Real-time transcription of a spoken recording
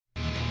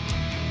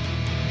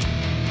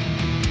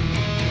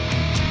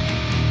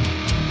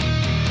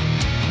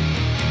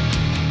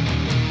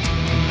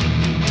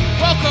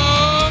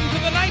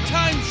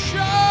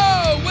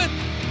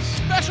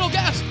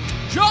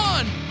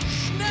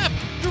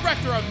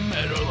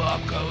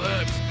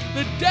Metalocalypse,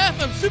 The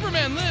Death of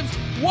Superman Lives,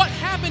 What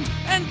Happened,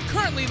 and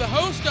currently the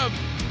host of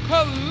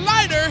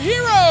Collider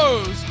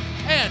Heroes,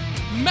 and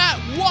Matt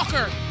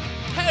Walker,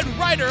 head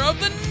writer of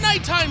The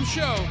Nighttime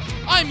Show.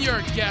 I'm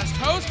your guest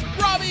host,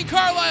 Robbie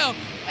Carlisle,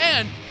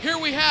 and here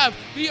we have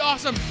the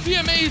awesome, the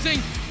amazing,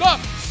 the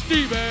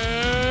Stephen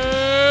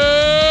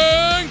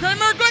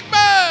Kramer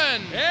Glickman!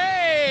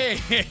 Hey!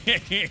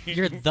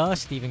 You're the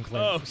Stephen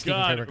Kramer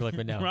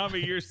Glickman now.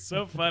 Robbie, you're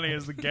so funny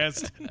as the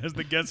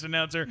guest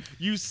announcer.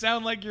 You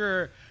sound like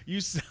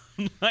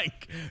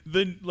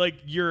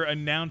you're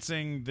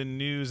announcing the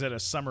news at a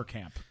summer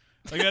camp.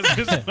 Like that's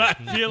just I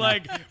feel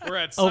like we're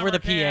at summer over the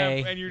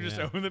camp PA, and you're just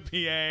over the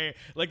PA,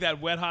 like that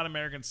Wet Hot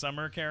American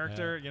Summer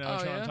character. You know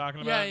what I'm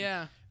talking about?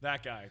 Yeah.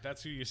 That guy.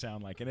 That's who you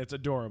sound like, and it's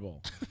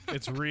adorable.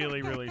 It's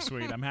really, really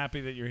sweet. I'm happy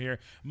that you're here.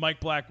 Mike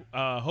Black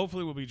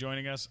hopefully will be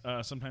joining us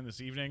sometime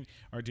this evening.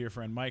 Our dear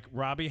friend Mike.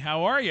 Robbie,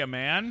 how are you,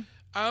 man?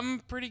 I'm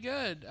pretty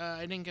good.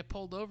 I didn't get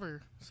pulled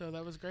over, so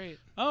that was great.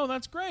 Oh,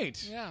 that's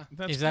great. Yeah.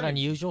 Is that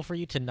unusual for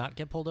you to not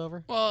get pulled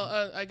over?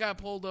 Well, I got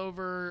pulled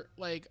over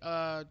like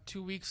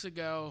 2 weeks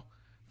ago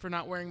for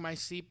not wearing my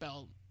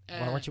seatbelt.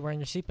 Why weren't you wearing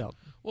your seatbelt?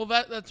 Well,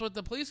 that's what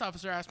the police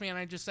officer asked me, and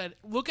I just said,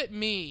 "Look at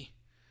me."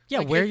 Yeah,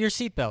 Like wear your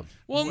seatbelt.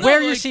 Well, no,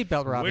 wear your like-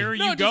 seatbelt, Robbie. Where are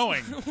No, you just-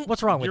 going?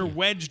 What's wrong with You're you?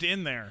 wedged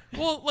in there.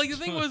 Well, like the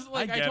thing was,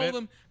 like I get told it.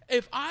 him,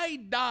 if I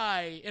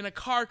die in a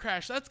car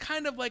crash, that's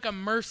kind of like a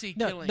mercy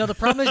killing. No, the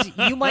problem is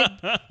you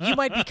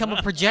might become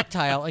a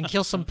projectile and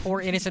kill some poor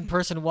innocent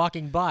person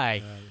walking by.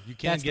 You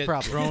can't That's the get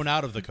problem. thrown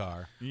out of the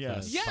car.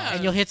 Yes. Yeah.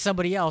 And you'll hit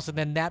somebody else, and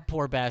then that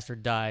poor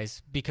bastard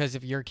dies because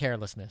of your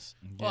carelessness.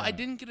 Well, I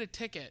didn't get a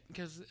ticket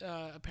because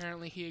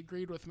apparently he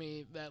agreed with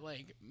me that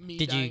like me.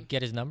 Did you dying,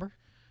 get his number?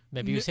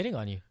 Maybe he was hitting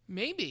on you.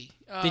 Maybe.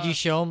 Did you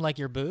show him like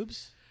your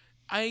boobs?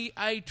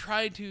 I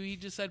tried to. He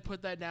just said,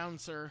 "Put that down,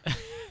 sir."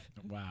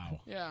 Wow.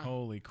 Yeah.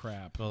 Holy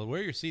crap. Well,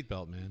 wear your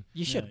seatbelt, man.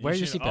 You should Yeah, wear you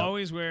your should seatbelt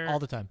always wear all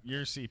the time.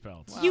 your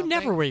seatbelts. Wow. You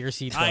never thank- wear your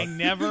seatbelt. I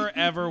never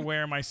ever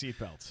wear my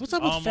seatbelts. What's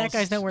up with fat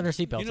guys not wearing their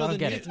seatbelts? You know, I don't the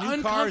get new, it.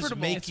 new cars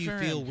uncomfortable. make It's you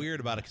very feel weird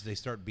about it because they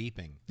start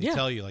beeping. They Yeah.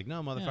 tell you, like,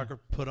 no, motherfucker,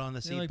 put on the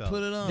seatbelt.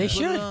 Put it on. They put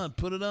should. it on.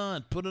 Put it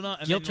on. Put it on.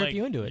 And Guilt then, trip like,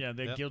 you into it. Yeah,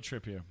 they Yep. guilt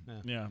trip you. Yeah.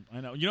 Yeah,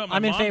 I know. You know what my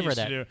I'm in mom favor used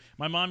of to that. do?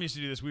 My mom used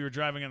to do this. We were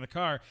driving in the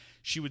car.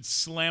 She would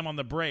slam on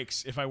the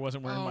brakes if I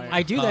wasn't wearing Oh my. my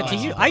I do that to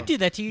you. I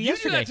did that to you You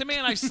yesterday. do that to me,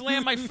 and I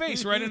slammed my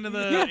face right into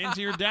the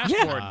into your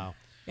dashboard. Wow.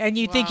 And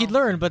you'd think Wow. you'd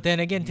learn, but then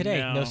again today,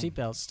 no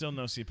seatbelt. Still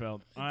no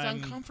seatbelt. It's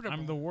I'm uncomfortable.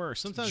 I'm the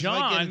worst. Sometimes John,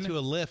 if I get into a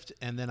lift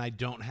and then I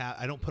don't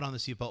put on the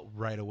seatbelt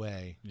right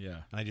away. Yeah.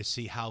 And I just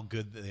see how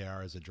good they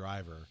are as a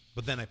driver.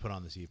 But then I put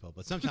on the seatbelt.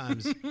 But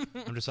sometimes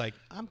I'm just like,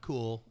 I'm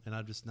cool, and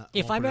I'm just not.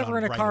 If won't I'm put it ever on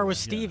in a right car away. with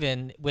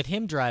Steven, with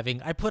him driving,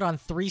 I put on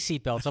 3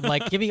 seatbelts. I'm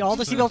like, give me all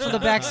the seatbelts for the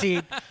back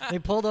seat. They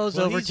pull those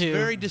Well, over he's too.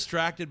 very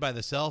distracted by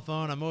the cell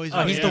phone. I'm always.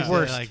 Oh, he's the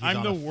worst. Like, he's I'm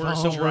on the a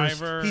worst phone.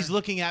 driver. He's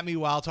looking at me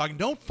while talking.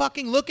 Don't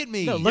fucking look at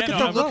me. No, look Yeah, at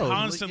no, the I'm road.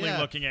 constantly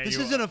looking at this you.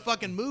 This isn't a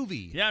fucking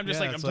movie. Yeah, I'm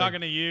just like, I'm it's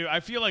talking to you. I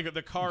feel like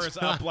the car is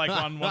up like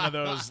on one of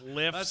those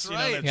lifts. That's you know,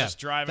 right. they're Yeah. just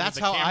driving. That's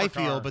with the how camera I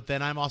feel, car. but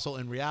then I'm also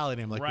in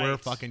reality. I'm like, Right. we're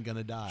fucking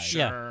gonna die.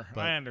 Sure,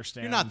 But I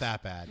understand. You're not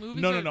that bad.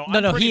 Movies No, are- no. No,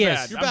 I'm no, pretty he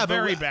bad. is. You're I'm bad, but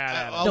very bad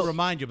at it. I'll No.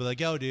 remind you, but like,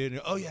 yo,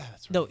 dude. Oh yeah,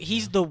 that's right. No,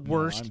 he's the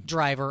worst I'm-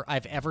 driver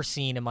I've ever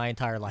seen in my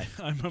entire life.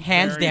 I'm a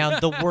Hands very- down,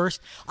 the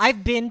worst.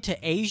 I've been to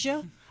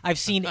Asia. I've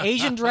seen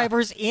Asian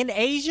drivers in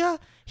Asia.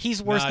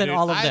 He's worse Nah, than dude,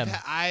 all of I've them.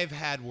 I've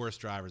had worse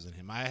drivers than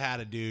him. I had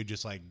a dude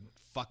just like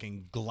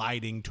fucking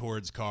gliding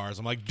towards cars.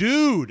 I'm like,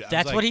 dude. I was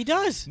That's like, what he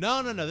does.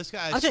 No. This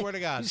guy, I I'll tell swear to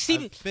God,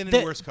 Steve, I've been the-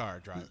 in worse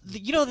car driving.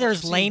 You know, there's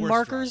I've seen lane worse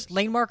markers. drivers.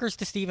 Lane markers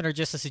to Steven are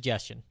just a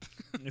suggestion.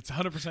 It's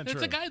 100% true.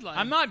 It's a guideline.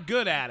 I'm not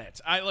good at it.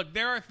 Look.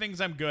 There are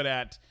things I'm good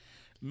at.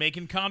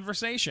 Making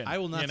conversation. I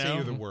will not you say know?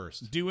 you're the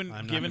worst. Doing,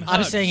 I'm not giving. gonna- I'm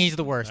hugs. saying he's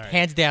the worst. All right.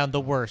 Hands down,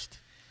 the worst.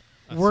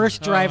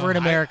 Worst driver in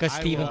America,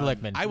 Steven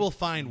Glickman. I will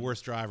find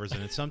worse drivers,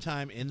 and at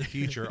sometime in the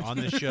future on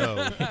the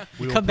show,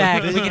 we will Come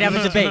back. put We can have a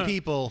these debate.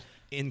 People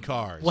in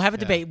cars. We'll have a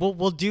Yeah. debate.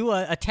 We'll do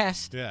a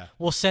test. Yeah.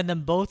 We'll send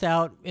them both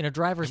out in a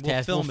driver's And we'll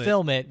test. film we'll it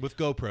film it with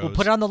GoPros. We'll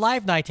put it on the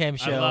live nighttime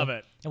show. I love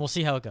it. And we'll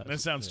see how it goes. That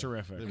sounds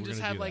terrific. We're And just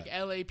gonna have do like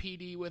that.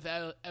 LAPD with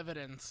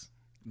evidence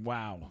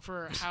Wow.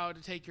 for how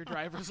to take your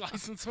driver's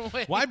license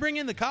away. Why bring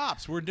in the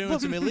cops? We're doing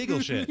some illegal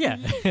shit. Yeah.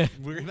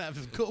 We're gonna have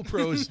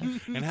GoPros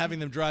and having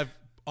them drive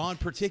on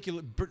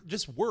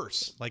just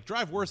worse, like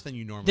drive worse than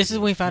you normally. This is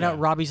do. when we found out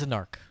Robbie's a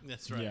narc.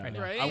 That's right. Yeah.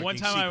 Right? One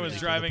Working time I was secretly for the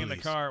driving in the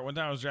police. car. One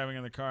time I was driving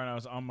in the car and I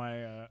was on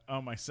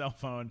my cell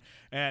phone,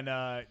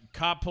 and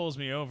cop pulls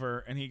me over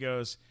and he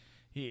goes,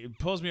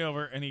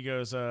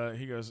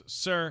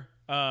 sir,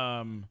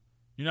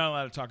 you're not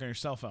allowed to talk on your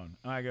cell phone.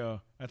 And I go,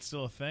 that's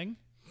still a thing?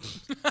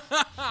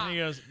 And he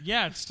goes,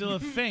 yeah, it's still a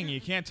thing.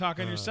 You can't talk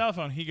on your cell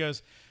phone. He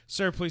goes,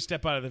 sir, please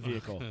step out of the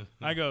vehicle.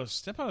 I go,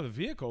 step out of the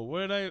vehicle?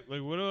 What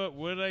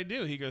did I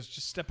do? He goes,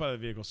 just step out of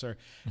the vehicle, sir.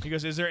 He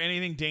goes, is there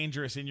anything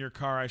dangerous in your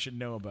car I should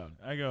know about?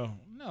 I go,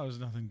 no, there's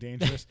nothing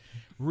dangerous.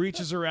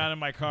 Reaches around in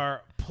my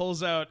car,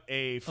 pulls out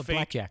a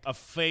blackjack.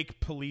 fake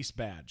police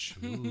badge.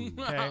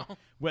 Okay?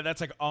 Well,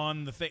 that's like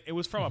on the thing. It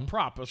was from a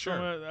prop. It was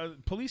from a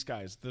police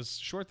guy's. This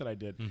short that I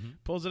did.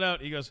 Pulls it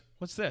out. He goes,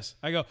 "What's this?"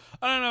 I go,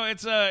 "I don't know.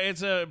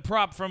 It's a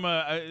prop from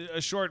a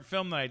short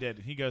film that I did."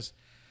 He goes,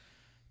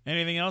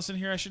 "Anything else in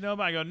here I should know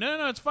about?" I go,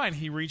 No, it's fine.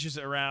 He reaches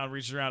around,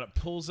 it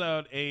pulls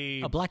out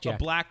a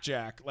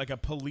blackjack, like a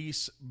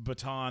police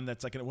baton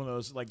that's like one of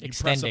those, like you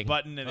press a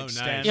button and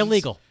extends. Nice.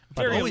 Illegal.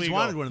 Very I always illegal.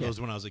 wanted one of those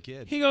when I was a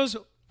kid. He goes,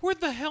 "What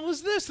the hell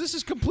is this? This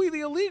is completely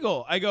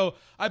illegal." I go,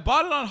 "I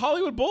bought it on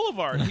Hollywood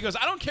Boulevard." He goes,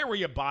 "I don't care where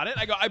you bought it."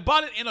 I go, "I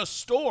bought it in a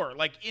store,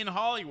 like in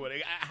Hollywood.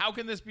 How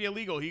can this be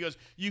illegal?" He goes,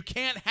 "You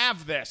can't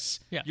have this.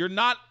 Yeah. You're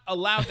not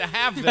allowed to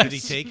have this." Did he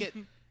take it?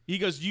 He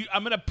goes,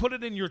 I'm going to put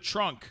it in your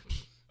trunk.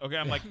 Okay,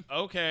 I'm like,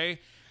 okay.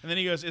 And then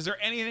he goes, "Is there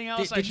anything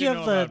else I should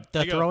know about?" Did you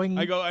have the throwing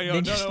I go,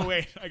 ninja no,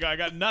 wait. I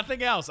got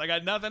nothing else.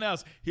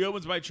 He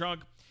opens my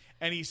trunk,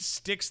 and he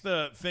sticks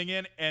the thing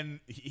in, and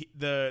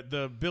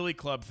the billy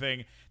club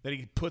thing that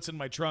he puts in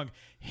my trunk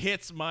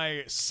hits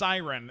my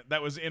siren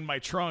that was in my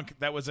trunk.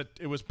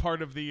 It was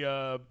part of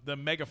the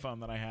megaphone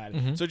that I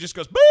had. So it just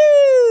goes,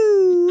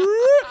 boo,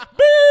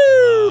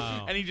 boo.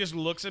 Wow. And he just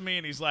looks at me,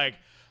 and he's like,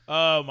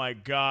 "Oh my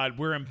God,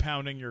 we're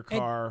impounding your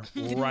car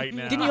right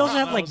now." Didn't you also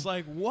have I like? was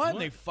like, what?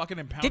 They fucking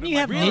impounded. Didn't you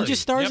have ninja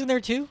stars in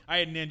there too? I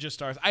had ninja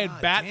stars. I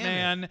had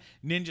Batman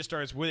ninja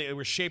stars. They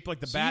were shaped like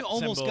the bat you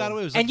almost symbol. got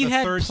away. It was And like you the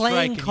had third playing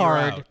strike and you're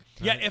card. out.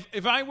 Yeah, if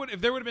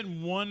there would have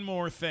been one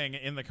more thing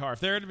in the car, if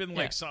there had been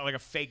like like a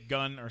fake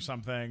gun or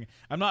something.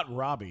 I'm not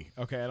Robbie,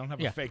 okay? I don't have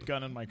a fake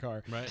gun in my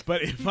car. Right.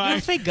 But if You have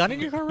a fake gun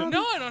in your car, Robbie?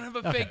 No, I don't have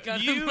a fake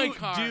gun in my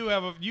car. do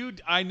have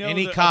I know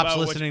Any that cops about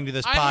what listening to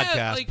this I had,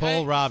 podcast, like,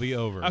 pull Robbie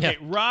over. Okay,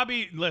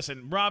 Robbie,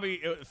 listen,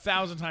 Robbie,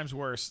 1,000 times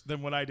worse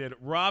than what I did.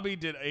 Robbie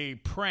did a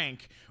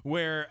prank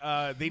where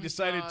they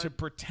decided to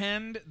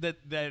pretend that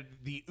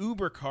the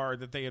Uber car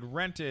that they had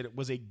rented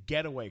was a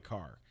getaway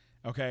car.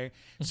 Okay,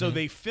 so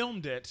they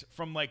filmed it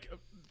from like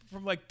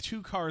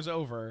 2 cars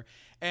over,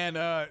 and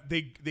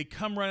they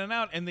come running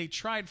out, and they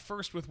tried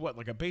first with what,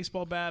 like a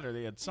baseball bat, or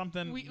they had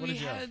something. We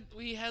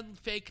had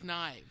fake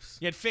knives.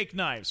 You had fake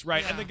knives,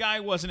 right? Yeah. And the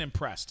guy wasn't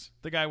impressed.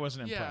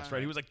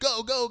 Right? He was like,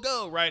 "Go, go,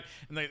 go!" Right?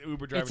 And the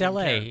Uber driver. It's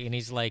L.A. didn't care. and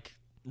he's like,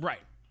 Right.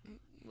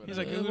 He's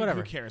like, who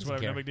whatever. cares? Doesn't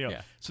Whatever, no care. big deal.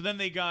 Yeah. So then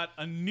they got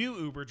a new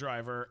Uber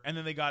driver, and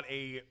then they got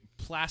a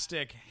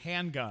plastic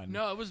handgun.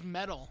 No, it was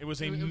metal. It was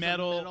a It was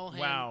metal. hand-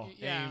 Wow,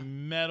 yeah. a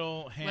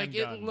metal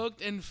handgun. Like it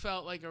looked and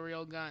felt like a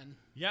real gun.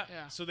 Yeah.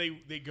 Yeah. So they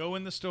go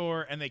in the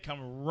store, and they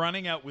come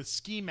running out with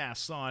ski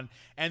masks on,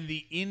 and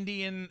the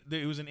Indian,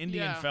 it was an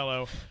Indian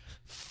fellow,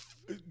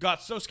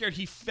 got so scared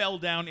he fell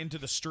down into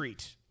the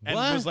street. And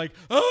was like,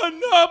 "Oh,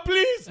 no,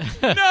 please.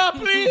 No,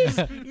 please.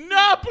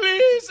 No,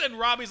 please." And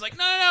Robbie's like,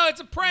 No, it's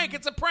a prank.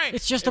 It's a prank.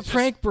 "It's just a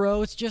prank,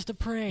 bro. It's just a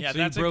prank." Yeah, So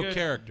that's you a broke good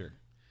character.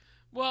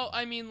 Well,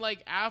 I mean,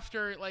 like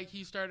after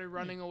he started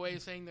running away,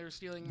 saying they're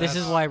stealing. This my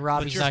is car. why But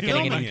Robbie's you're not getting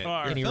filming any, it.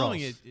 car. You're any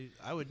filming roles. it.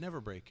 I would never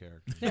break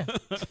character.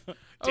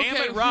 Okay, Damn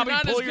it, we're Robbie,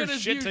 not as pull your good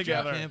as shit you, Jeff.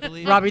 together. Can't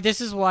believe Robbie,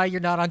 this is why you're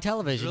not on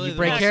television. Really You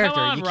break the- character.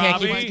 Come on, You can't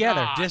keep Robbie. it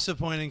together.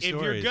 Disappointing If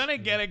stories. you're gonna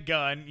get a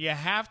gun, you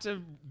have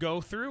to go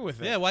through with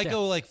it. Yeah, why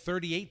go like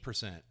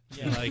 38%?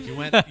 Yeah, like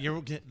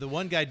the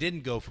one guy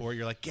didn't go for it.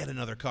 You're like, get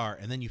another car,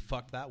 and then you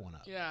fucked that one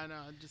up. Yeah, no,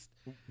 just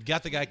You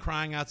got the guy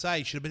crying outside.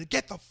 You should have been,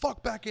 get the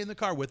fuck back in the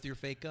car with your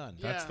fake gun.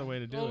 That's yeah. the way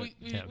to do well,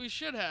 it. We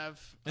should have.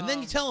 And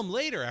then you tell him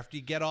later after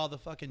you get all the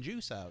fucking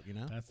juice out. You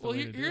know. That's the Well,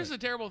 way to do here's it. the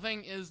terrible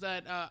thing is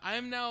that I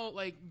am now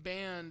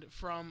banned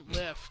from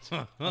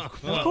Lyft. Of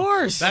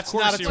course. That's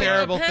course not a you are.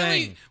 terrible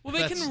Apparently- thing. Well,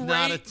 they That's can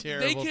not rate. a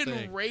terrible they can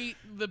thing. rate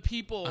the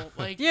people.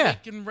 Like Yeah.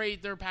 they can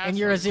rate their passengers. And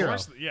you're a Of zero.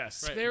 course,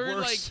 yes. They were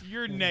Worst- like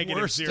You're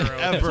negative worst 0.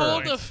 ever.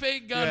 pulled points. a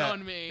fake gun Yeah.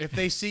 on me. If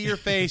they see your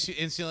face, you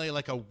instantly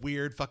like a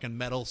weird fucking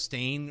metal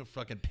stain,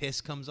 fucking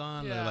piss comes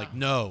on. They're Yeah. like,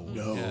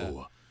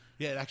 no.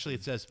 Yeah, actually,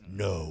 it says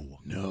no.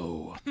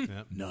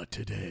 Yep. Not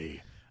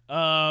today.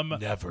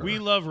 Never. We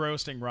love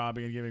roasting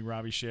Robbie and giving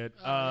Robbie shit.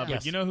 But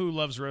Yes. you know who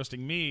loves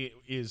roasting me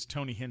is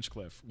Tony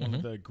Hinchcliffe, one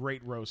of the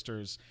great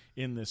roasters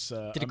in this.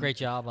 Did a great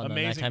job on the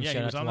amazing. nighttime Yeah, show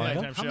he was not on too the long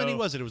ago. nighttime How show. many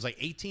was it? It was like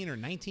 18 or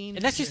 19?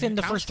 And that's just in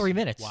the first 3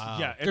 minutes. Wow.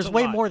 Yeah, it's There's a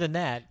way lot. more than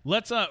that.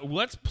 Let's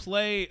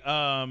play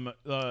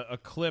a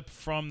clip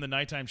from the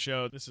nighttime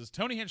show. This is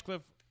Tony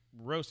Hinchcliffe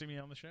roasting me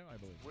on the show, I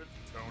believe. With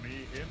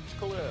Tony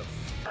Hinchcliffe.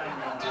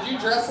 Did you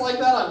dress like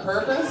that on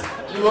purpose?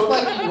 You look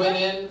like you went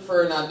in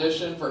for an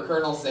audition for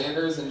Colonel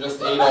Sanders and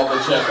just ate all the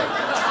chicken.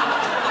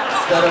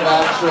 Instead of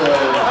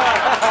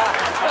actually...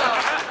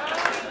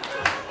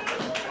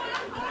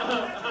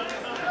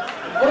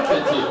 Look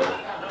at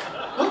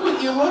you. Look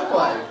what you look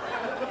like.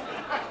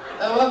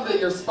 I love that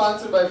you're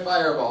sponsored by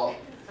Fireball.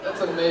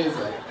 That's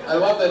amazing. I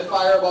love that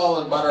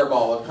Fireball and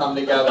Butterball have come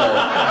together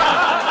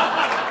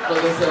for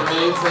this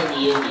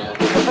amazing union.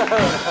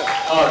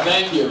 Oh,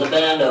 thank you, the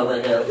band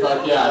over here.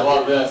 Fuck yeah, I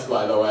love this,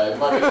 by the way.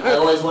 I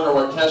always wonder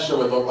what Kesha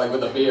would look like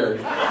with a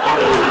beard.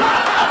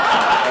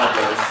 Love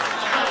this.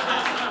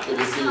 Good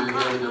to see you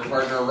here with your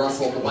partner,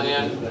 Russell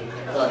Bland.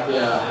 Fuck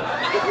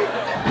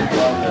yeah.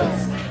 Love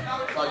this.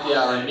 Fuck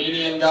yeah,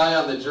 Armenian guy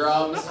on the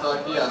drums.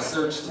 Fuck yeah,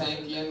 Serge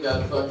Tankian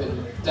got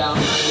fucking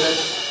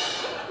downgraded.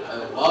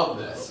 I love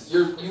this.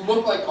 You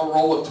look like a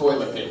roll of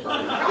toilet paper.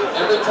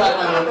 Every time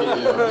I look at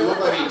you look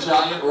like a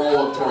giant roll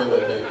of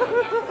toilet paper.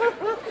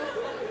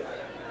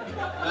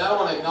 And I don't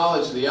want to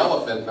acknowledge the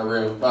elephant in the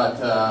room, but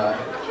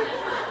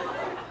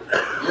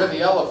you're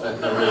the elephant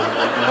in the room.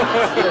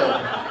 It's you.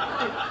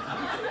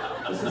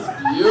 This is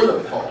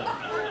beautiful.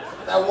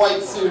 That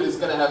white suit is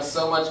going to have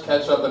so much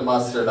ketchup and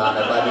mustard on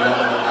it by the end of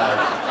the night.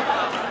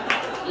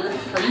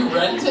 Are you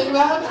renting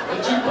that?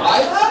 Did you buy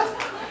that?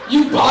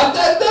 You bought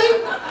that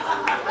thing?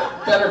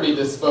 Better be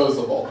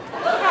disposable.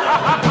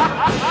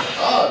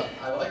 Oh,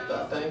 I like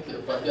that, thank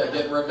you. But yeah,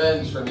 getting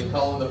revenge for me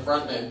calling the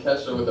front man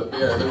Kesha with a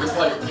beer. They're just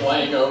like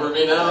playing over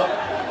me now.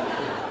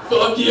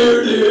 Fuck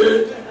you,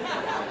 dude!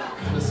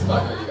 Just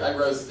fuck with you. I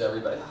roasted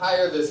everybody.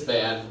 Hire this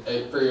band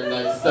for your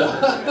next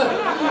fucking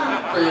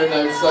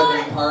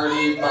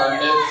party,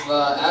 bar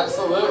mitzvah.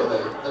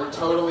 Absolutely. They're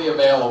totally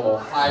available.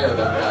 Hire them,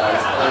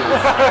 guys,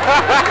 please.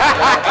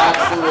 They're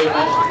absolutely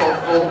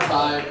available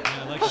full-time.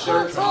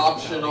 Shirts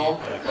optional,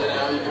 you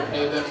know, you can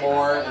pay them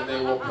more and they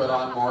will put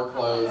on more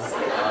clothes.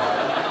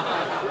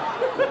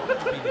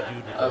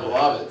 I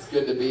love it. It's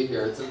good to be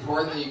here. It's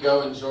important that you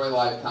go enjoy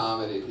live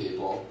comedy,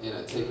 people. You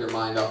know, take your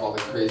mind off all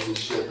the crazy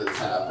shit that's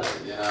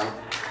happening, you know?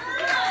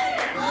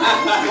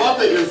 I love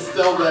that you're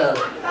still there.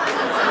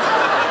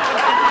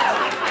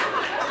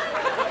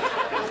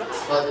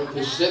 It's fucking,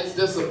 because shit's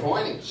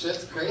disappointing.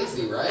 Shit's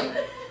crazy, right?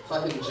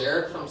 Fucking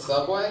Jared from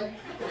Subway,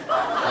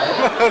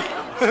 right?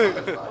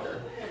 Motherfucker.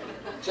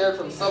 Jared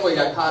from Subway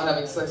got caught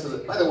having sex with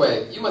it. By the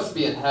way, you must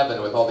be in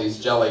heaven with all these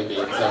jelly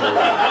beans everywhere. Can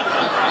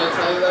I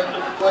tell you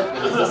that? Like,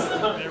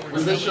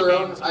 was this your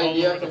own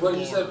idea? What, you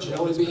just have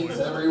jelly beans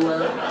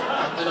everywhere?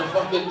 And a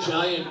fucking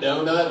giant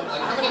donut?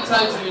 Like, how many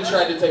times have you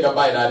tried to take a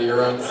bite out of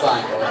your own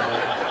sign?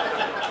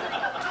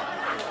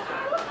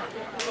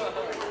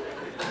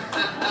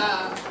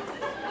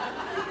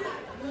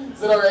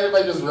 Is it alright if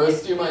I just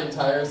roast you my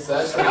entire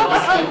set and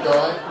just keep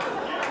going?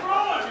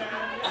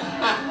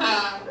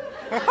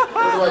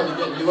 What do you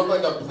get? You look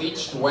like a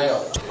bleached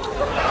whale.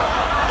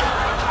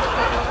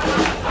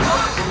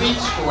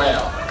 Bleached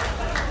whale.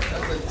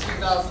 That's a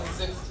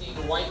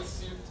 2016 white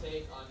suit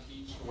take on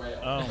beached whale.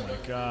 Oh my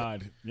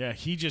God. Yeah,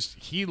 he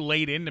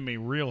laid into me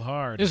real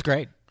hard. It was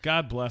great.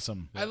 God bless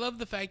him. I love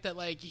the fact that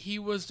like he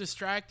was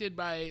distracted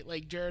by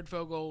like Jared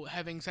Fogle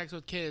having sex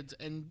with kids,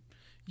 and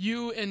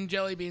you and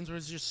Jelly Beans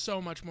was just so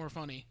much more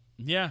funny.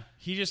 Yeah,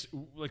 he just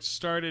like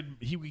started.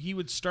 He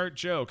would start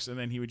jokes and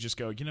then he would just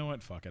go, you know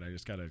what? Fuck it. I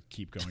just gotta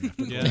keep going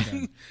after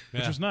Glickman,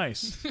 which was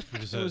nice.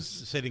 Just a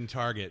sitting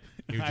target.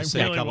 You would just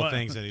say a couple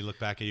things and he looked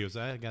back at you and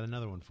said, I got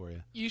another one for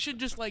you. You should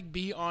just like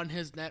be on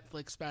his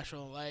Netflix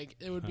special. Like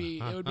it would be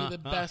the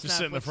best. Just Netflix.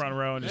 sit in the front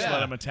row and just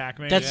let him attack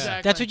me.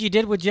 That's what you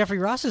did with Jeffrey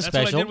Ross's That's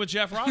special. what I did with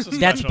Jeff Ross's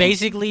special. That's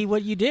basically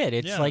what you did.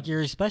 It's like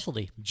your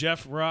specialty.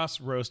 Jeff Ross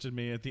roasted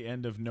me at the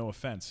end of No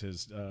Offense,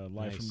 his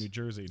live from New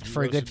Jersey.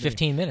 For a good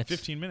 15 minutes.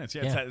 15 minutes,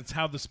 yeah. It's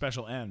how the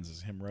special ends,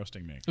 is him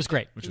roasting me. It was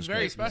great. Which is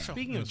very great. special.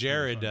 Speaking of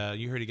Jared,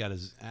 you heard he got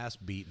his ass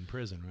beat in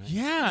prison, right?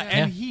 Yeah,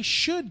 and he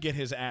should get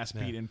his ass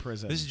beat in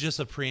prison. This is just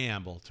a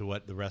preamble to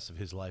what the rest of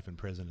his life in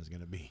prison is going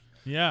to be.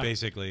 Yeah.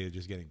 Basically,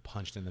 just getting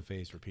punched in the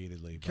face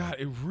repeatedly. God,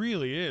 it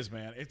really is,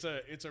 man. It's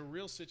a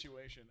real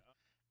situation.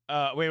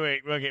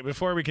 Wait. Okay,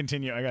 before we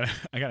continue, I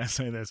gotta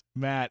say this,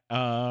 Matt.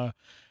 The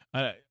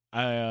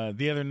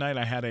other night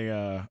I had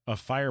a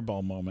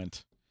fireball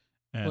moment,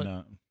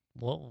 and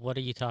what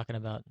are you talking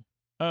about?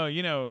 Oh,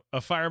 you know,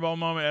 a fireball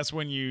moment, that's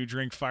when you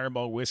drink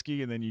Fireball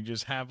whiskey and then you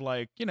just have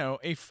like, you know,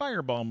 a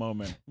fireball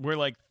moment where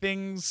like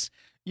things,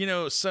 you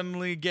know,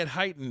 suddenly get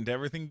heightened,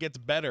 everything gets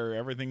better,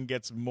 everything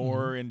gets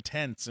more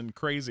intense and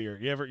crazier.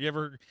 You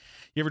ever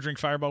drink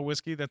Fireball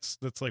whiskey? That's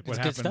like what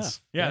happens. Good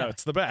stuff. Yeah, no,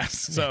 it's the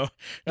best. So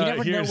you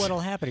never know what'll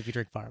happen if you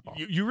drink Fireball.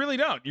 You really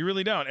don't. You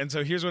really don't. And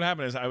so here's what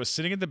happened is I was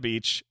sitting at the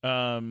beach.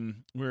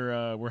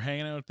 We're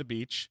hanging out at the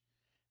beach,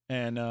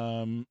 and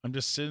I'm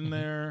just sitting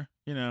there,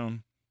 you know.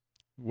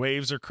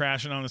 Waves are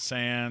crashing on the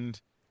sand.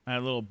 I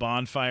had a little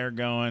bonfire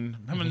going.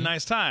 I'm having a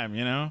nice time,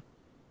 you know?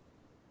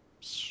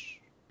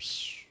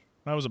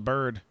 That was a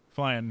bird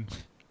flying.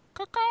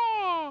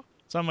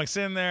 So I'm like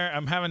sitting there.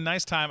 I'm having a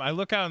nice time. I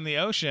look out in the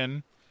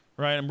ocean,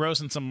 right? I'm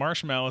roasting some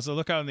marshmallows. I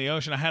look out in the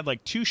ocean. I had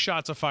like 2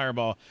 shots of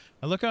Fireball.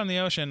 I look out in the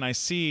ocean and I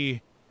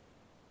see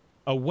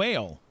a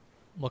whale.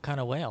 What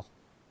kind of whale?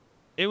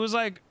 It was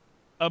like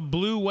a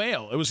blue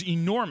whale. It was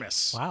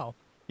enormous. Wow.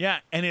 Yeah,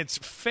 and its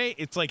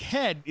like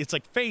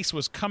face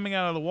was coming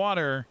out of the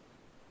water,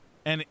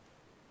 and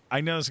I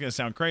know this is gonna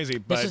sound crazy,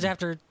 but this is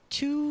after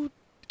two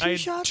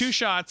shots. 2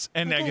 shots,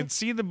 and okay. I can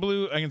see the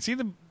blue. I can see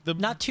the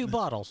not 2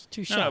 bottles,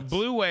 2 shots. No,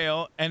 blue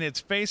whale, and its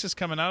face is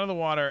coming out of the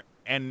water,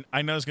 and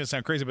I know it's gonna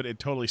sound crazy, but it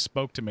totally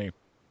spoke to me.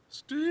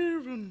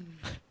 Steven.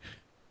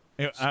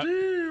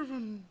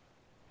 Steven.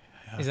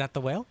 Is that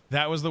the whale?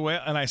 That was the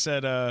whale, and I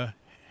said,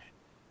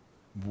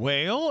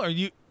 "Whale, are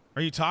you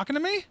talking to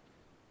me?"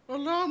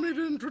 Allow me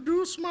to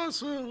introduce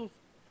myself.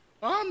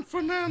 I'm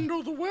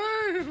Fernando the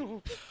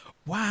Whale.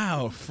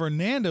 Wow,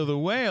 Fernando the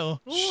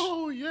Whale.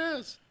 Oh,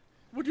 yes.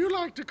 Would you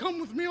like to come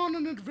with me on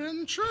an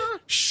adventure?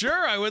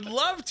 Sure, I would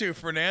love to,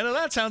 Fernando.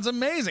 That sounds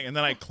amazing. And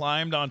then I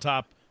climbed on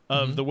top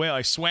of the whale.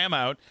 I swam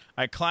out.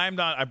 I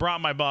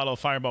brought my bottle of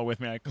Fireball with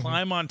me. I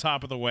climb on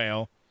top of the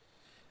whale.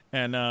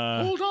 And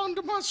Hold on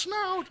to my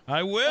snout.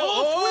 I will.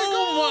 Off we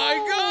go!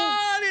 My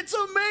God, it's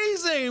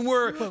amazing.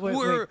 We're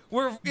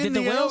in Did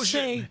the whale ocean.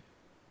 say,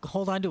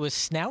 hold on to his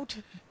snout?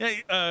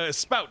 Yeah,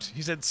 spout.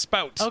 He said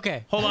spout.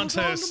 Okay. Hold on to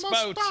My his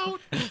spout.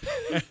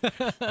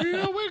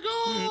 Here we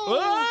go.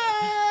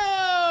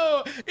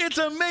 Whoa! It's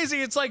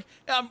amazing. It's like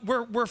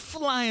we're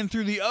flying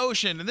through the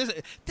ocean, and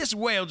this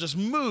whale just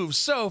moves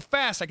so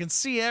fast. I can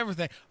see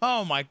everything.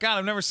 Oh my God!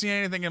 I've never seen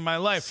anything in my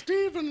life.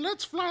 Steven,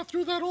 let's fly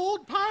through that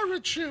old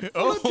pirate ship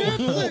full of dead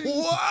things.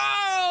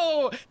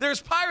 Whoa!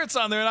 There's pirates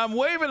on there, and I'm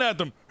waving at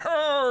them.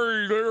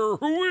 Hey there!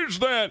 Who is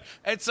that?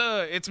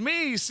 It's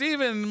me,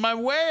 Steven, my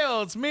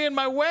whale. It's me and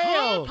my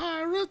whale.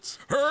 Hi, pirates.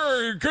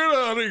 Hey, get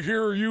out of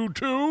here, you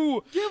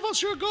two! Give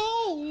us your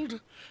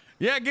gold.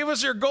 Yeah, give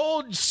us your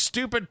gold,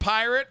 stupid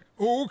pirate.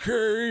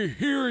 Okay,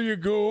 here you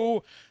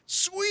go.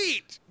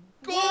 Sweet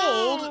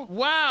gold.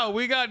 Wow,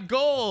 we got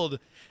gold.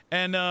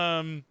 And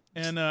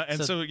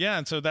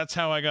so that's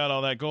how I got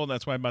all that gold.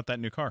 That's why I bought that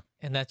new car.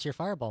 And that's your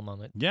Fireball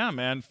moment. Yeah,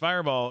 man,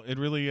 Fireball. It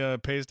really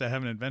pays to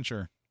have an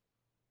adventure.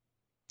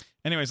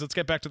 Anyways, let's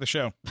get back to the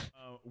show.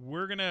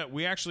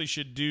 We actually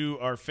should do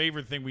our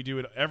favorite thing we do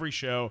at every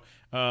show.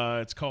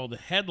 It's called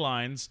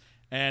Headlines,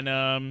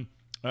 and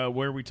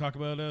where we talk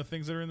about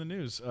things that are in the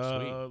news.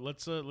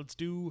 Let's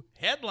do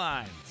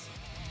headlines.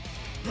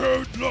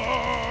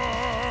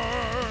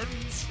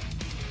 Headlines.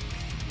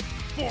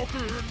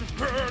 Fucking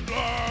headlines.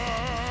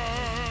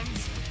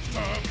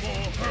 Time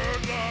for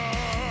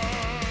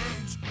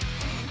headlines.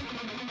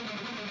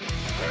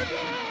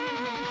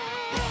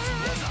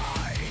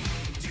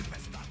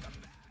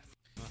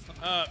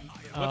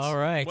 All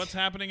right. What's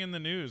happening in the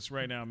news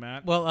right now,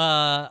 Matt? Well,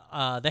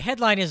 the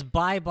headline is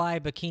bye-bye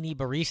bikini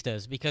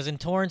baristas, because in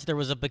Torrance there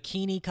was a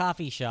bikini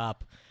coffee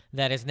shop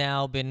that has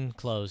now been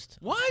closed.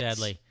 What?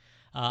 Sadly.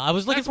 I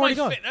was looking forward to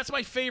going. That's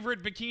my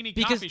favorite bikini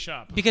because, coffee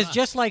shop. Because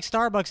just like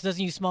Starbucks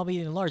doesn't use small,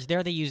 medium, and large,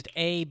 there they used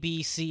A,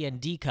 B, C, and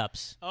D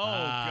cups. Oh,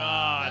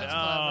 God. That's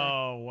clever.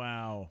 Oh,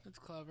 wow. That's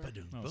clever.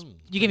 Boom.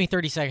 You gave me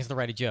 30 seconds to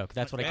write a joke.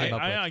 That's what I came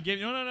up with.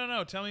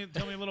 No. Tell me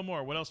a little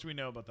more. What else do we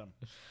know about them?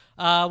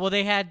 Well,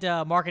 they had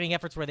marketing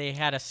efforts where they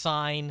had a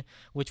sign,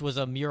 which was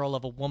a mural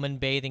of a woman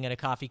bathing in a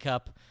coffee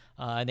cup,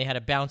 and they had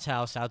a bounce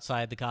house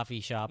outside the coffee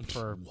shop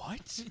for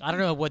What? I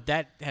don't know what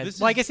that has.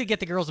 Well, I guess they get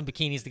the girls in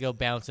bikinis to go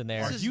bounce in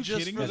there. This is you just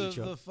kidding for me?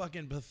 the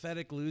fucking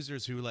pathetic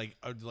losers who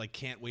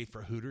can't wait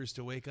for Hooters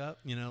to wake up.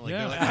 You know, like, Yeah.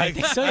 they're like, I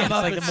think so, yeah. I'm It's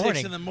up like at the 6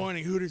 morning. in the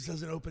morning. Hooters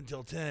doesn't open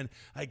till 10.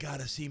 I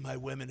gotta see my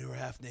women who are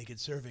half naked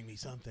serving me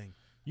something.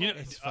 You know,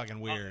 It's fucking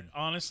weird.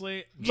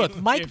 Honestly, Look,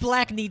 Mike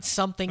Black needs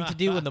something to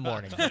do in the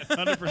morning.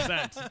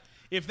 100%.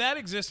 If that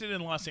existed in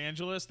Los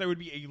Angeles, there would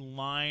be a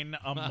line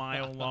a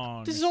mile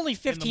long. This is only in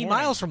the 15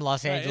 morning. miles from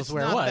Los Angeles, It's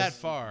where not it was. that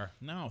far.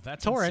 No,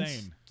 that's Torrance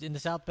insane. in the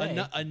South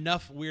Bay.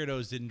 Enough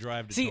weirdos didn't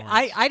drive to See,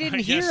 Torrance. I didn't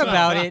I hear guess so.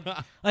 about it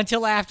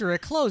until after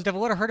it closed. If I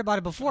would have heard about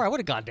it before, I would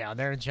have gone down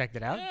there and checked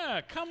it out.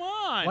 Yeah, come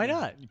on. Why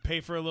not? You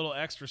pay for a little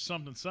extra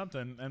something,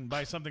 and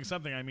by something,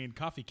 I mean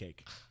coffee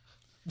cake.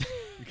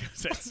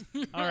 Because that's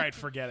all right.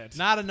 Forget it.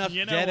 Not enough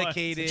You know what?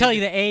 dedicated. Tell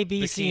you the A,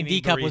 B, C, and bikini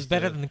D cup was barista.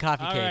 better than the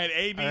coffee All cake. right,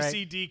 A, B, All right?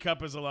 C, D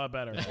cup is a lot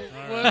better.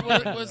 All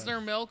right. Was there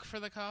milk for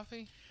the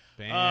coffee?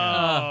 Bam. Oh,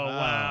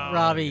 wow.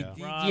 Robbie, there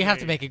you you have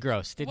to Robbie. make it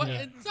gross, didn't What? you?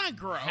 It's not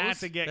gross. Had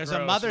to get There's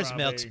gross, a mother's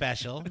Robbie. milk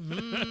special.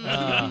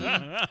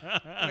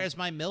 Where's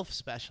my MILF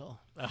special?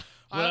 What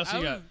else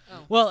you got?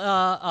 Well,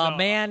 a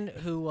man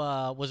who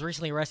was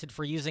recently arrested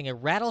for using a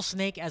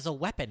rattlesnake as a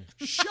weapon.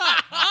 Shut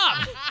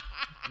up!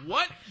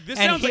 What? This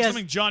And sounds he like has-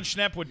 something John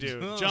Schnepp would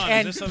do. John,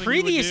 And is this something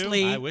previously-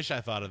 you would I wish I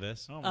thought of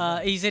this. do? Oh, my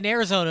God. He's in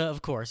Arizona,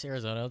 of course.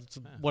 Arizona, it's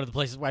one of the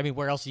places. I mean,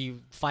 where else do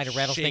you find a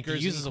rattlesnake Shakers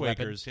to use and as a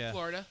weapon? Quakers, yeah.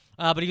 Florida.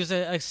 But he was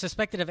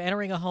suspected of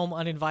entering a home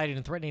uninvited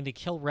and threatening to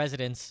kill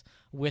residents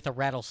with a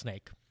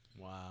rattlesnake.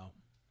 Wow.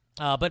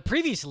 But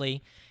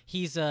previously,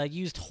 he's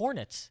used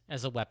hornets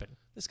as a weapon.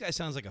 This guy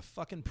sounds like a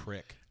fucking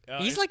prick.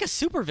 He's like a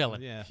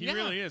supervillain. Yeah. He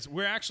really is.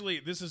 We're actually,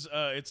 this is,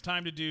 it's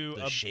time to do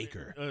The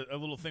shaker. a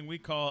little thing we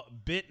call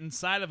bit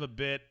inside of a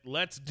bit.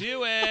 Let's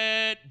do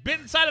it.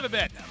 Bit inside of a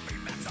bit.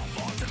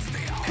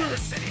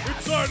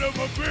 Inside of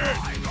a bit.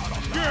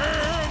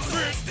 Yeah,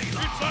 bit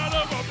inside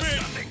of a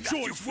bit.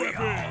 Choice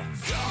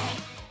weapons.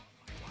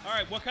 All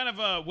right, what kind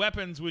of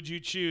weapons would you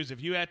choose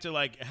if you had to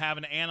like have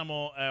an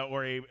animal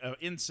or a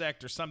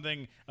insect or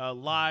something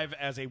live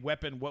as a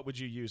weapon? What would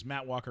you use?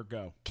 Matt Walker,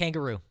 go.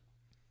 Kangaroo.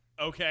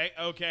 Okay.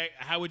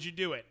 How would you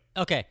do it?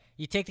 Okay,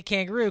 you take the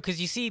kangaroo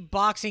because you see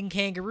boxing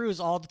kangaroos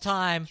all the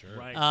time. Sure.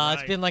 Right, It's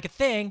right. been like a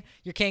thing.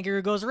 Your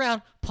kangaroo goes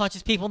around,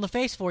 punches people in the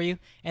face for you,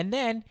 and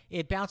then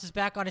it bounces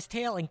back on his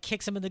tail and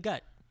kicks him in the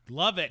gut.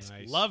 Love it.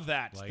 Nice. Love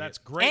that. Like That's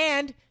it. great.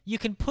 And you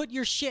can put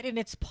your shit in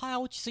its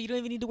pouch, so you don't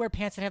even need to wear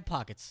pants that have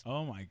pockets.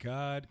 Oh my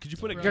God! Could you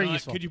put a Very gun?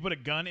 useful. Could you put a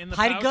gun in the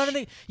Hide pouch? a gun in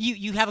the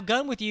you have a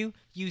gun with you.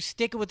 You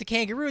stick it with the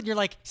kangaroo, and you're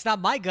like, it's not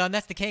my gun.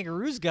 That's the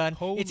kangaroo's gun.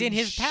 Holy it's in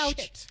his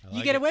pouch. shit. I You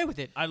like get it. away with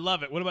it. I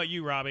love it. What about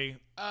you, Robbie?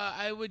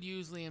 I would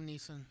use Liam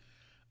Neeson.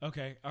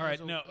 Okay. All right.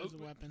 As a- No. as a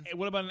weapon.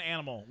 What about an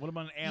animal? What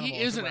about an animal? He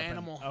as is a an weapon?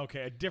 animal.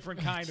 Okay, a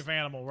different kind of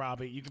animal,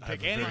 Robbie. You can I have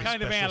pick a any very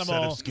kind of special set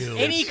animal. skills.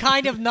 Any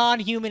kind of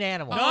non-human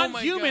animal. Oh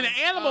my Non-human God.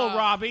 animal,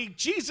 Robbie.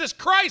 Jesus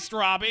Christ,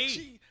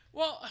 Robbie.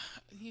 Well,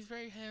 he's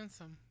very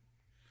handsome.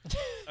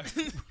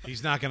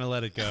 He's not going to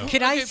let it go.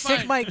 Can I Okay, stick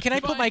fine. my? Can I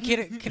put my Fine.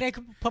 kid? Can I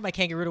put my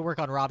kangaroo to work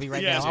on Robbie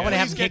right Yes, now? I want to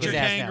have please him get kick your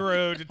his ass now.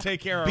 kangaroo to take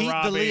care of Beat the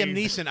Robbie. Liam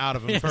Neeson out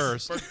of him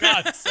first. For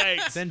God's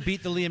sakes. Then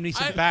beat the Liam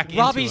Neeson I- back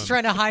Robbie's into him.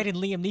 trying to hide in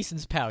Liam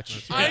Neeson's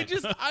pouch. I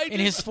just In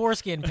his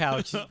foreskin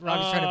pouch. Robbie's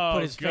trying to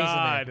put his face in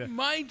there. God.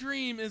 My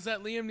dream is that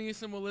Liam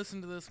Neeson will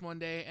listen to this one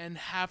day and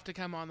have to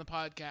come on the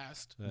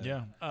podcast.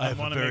 Yeah. I have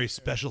a wanna very make-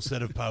 special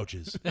set of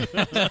pouches.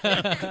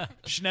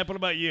 Schnepp, what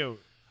about you?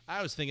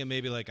 I was thinking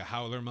maybe like a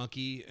howler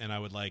monkey, and I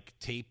would like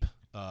tape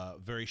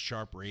very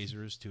sharp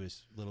razors to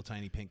his little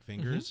tiny pink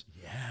fingers.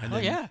 Yeah. And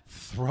then yeah.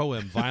 throw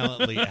him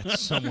violently at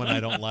someone I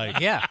don't like.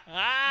 Yeah.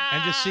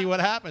 And just see what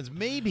happens.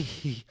 Maybe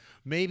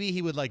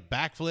he would like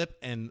backflip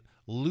and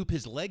loop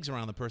his legs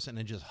around the person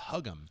and just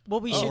hug him.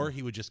 What we or should-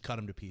 he would just cut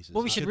him to pieces.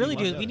 What we It should could be really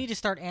one do or is the we other. need to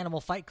start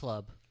Animal Fight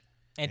Club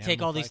and take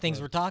Animal all these Fight things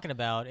Club. we're talking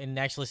about and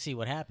actually see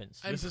what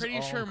happens. I'm This is pretty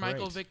all sure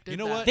Michael great. Vick did You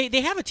know that. what?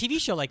 They have a TV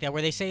show like that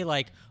where they say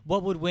like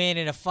what would win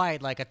in a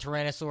fight, like a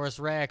Tyrannosaurus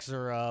Rex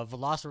or a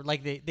Velociraptor.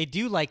 Like they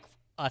do like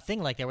a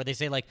thing like that where they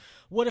say like,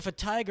 what if a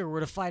tiger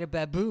were to fight a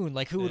baboon?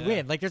 Like who would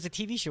win? Like there's a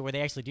TV show where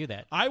they actually do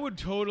that. I would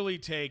totally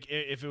take,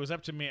 if it was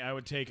up to me, I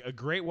would take a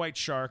great white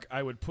shark.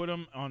 I would put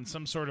him on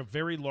some sort of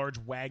very large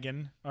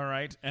wagon, all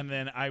right? And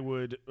then I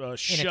would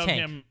shove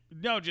tank. him,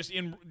 no, just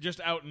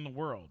out in the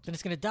world. Then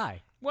it's gonna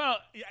die. Well,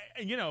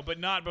 but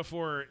not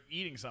before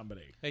eating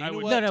somebody. Hey, you I know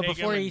would what? No, take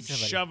before him he and eats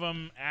somebody. shove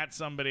him at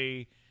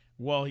somebody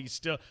while he's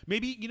still.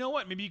 Maybe, you know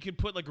what? Maybe you could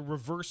put like a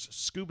reverse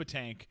scuba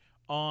tank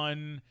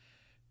on.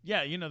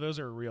 Yeah, those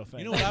are a real thing.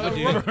 You know what I would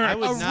do? I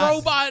would a not,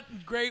 robot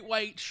great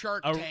white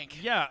shark tank.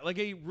 Yeah, like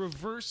a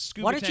reverse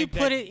scuba Why tank. don't you put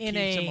that it in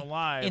keeps him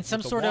alive in some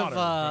with the sort water,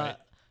 of right?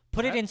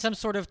 put it in some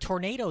sort of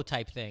tornado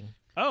type thing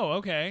Oh,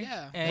 okay.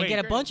 Yeah. and Wait, get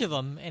a great. bunch of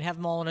them and have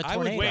them all in a I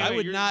would, tornado. wait, I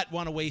would you're- not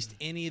want to waste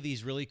any of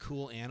these really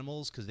cool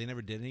animals because they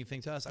never did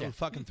anything to us. I would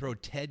fucking throw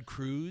Ted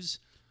Cruz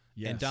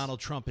Yes. and Donald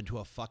Trump into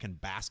a fucking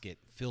basket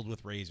filled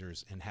with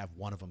razors and have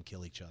one of them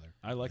kill each other.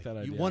 I like that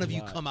idea. One a of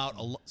you lot. come out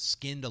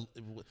skin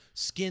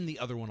the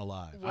other one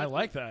alive. I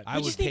like that. I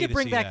we would just need pay to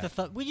bring see back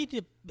that. we need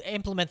to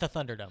implement the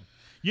Thunderdome.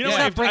 You know It's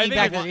what? not If- bringing I think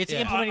back if- the- it's yeah,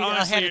 implementing it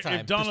honestly, ahead of time.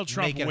 If Donald Just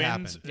Trump make it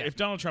wins, happen. if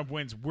Donald Trump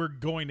wins, we're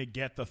going to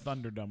get the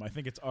Thunderdome. I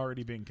think it's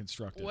already being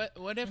constructed.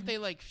 What if they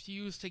like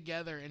fuse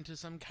together into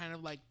some kind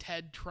of like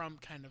Ted Trump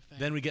kind of thing?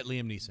 Then we get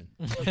Liam Neeson.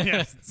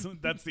 Yes, so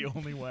that's the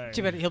only way.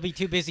 Too bad he'll be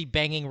too busy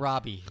banging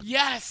Robbie.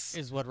 yes,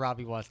 Is what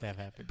Robbie wants to have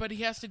happen. but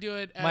he has to do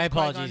it. As My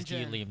Qui-Gon apologies to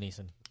you, Jinn. Liam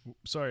Neeson.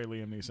 Sorry,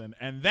 Liam Neeson.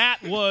 And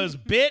that was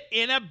Bit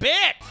in a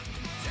Bit.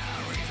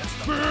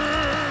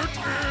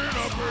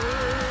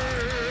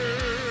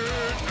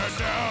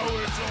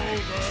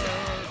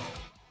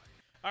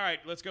 All right,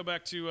 let's go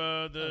back to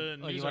the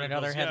Oh, news you want articles.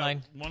 another Yeah,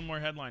 headline? one more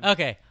headline.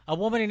 Okay, a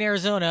woman in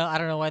Arizona, I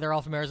don't know why they're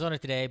all from Arizona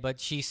today, but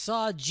she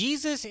saw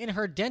Jesus in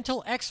her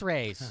dental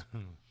x-rays.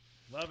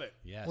 Love it.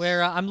 Yes.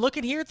 Where I'm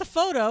looking here at the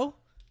photo,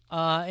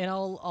 and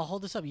I'll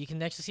hold this up. You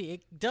can actually see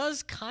it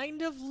does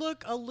kind of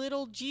look a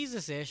little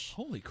Jesus-ish,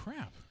 Holy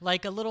crap.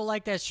 like a little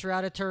like that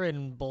Shroud of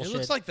Turin It bullshit.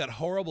 looks like that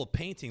horrible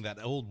painting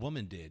that old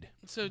woman did.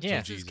 So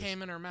Yeah. Jesus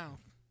came in her mouth.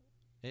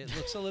 It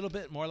looks a little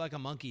bit more like a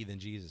monkey than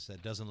Jesus.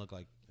 That doesn't look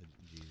like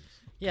Jesus.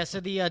 Yeah,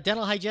 so the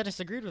dental hygienist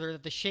agreed with her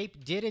that the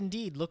shape did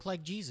indeed look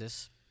like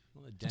Jesus.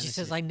 Well, the She dentist-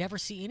 says, "I never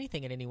see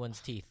anything in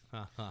anyone's teeth."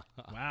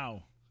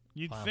 Wow.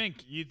 You'd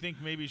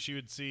think maybe she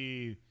would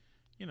see,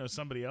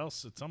 somebody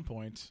else at some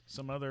point,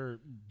 some other.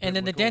 And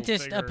then the biblical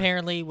dentist figure.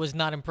 apparently was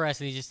not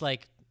impressed, and he's just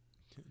like,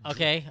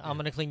 "Okay, I'm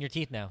gonna clean your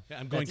teeth now."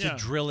 I'm going Yeah. to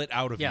drill it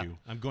out of Yeah. you.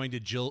 I'm going to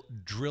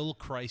drill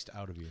Christ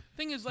out of you.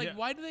 Thing is, like, Yeah.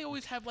 why do they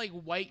always have like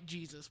white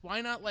Jesus?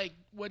 Why not like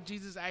what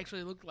Jesus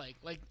actually looked like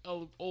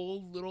a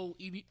old little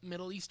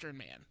Middle Eastern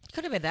man?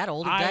 Could have been that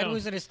old. He I died when don't- he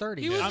was in his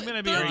 30s. He was I'm going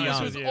to be 30s,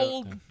 honest was with you.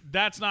 old.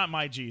 That's not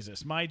my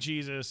Jesus. My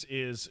Jesus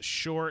is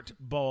short,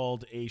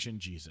 bald Asian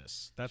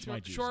Jesus. That's my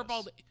Jesus. Short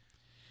bald.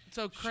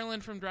 So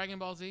Krillin from Dragon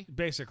Ball Z.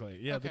 Basically,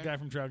 yeah, the Okay. guy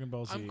from Dragon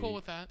Ball Z. I'm cool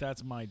with that.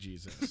 That's my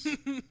Jesus.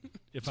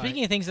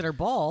 Speaking of things that are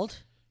bald,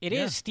 it is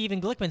Yeah. Stephen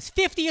Glickman's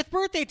 50th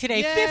birthday today.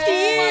 Yay! 50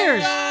 Oh my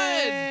years!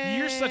 God.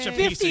 You're such a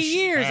 50 piece of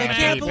years! I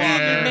can't believe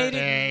you made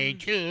it.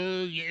 to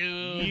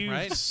you. You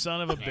Right?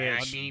 son of a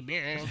bitch.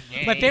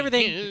 My favorite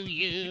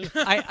thing,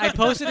 I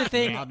posted a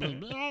thing.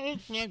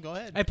 Yeah, go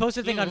ahead. I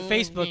posted a thing on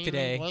Facebook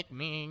today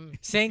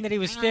saying that he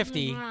was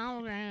 50,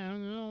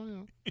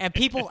 and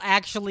people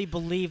actually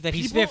believe that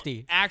he's People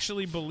 50,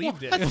 actually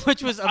believed it.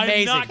 which was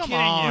amazing. I'm not kidding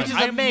you. Which is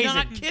I'm amazing.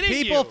 not kidding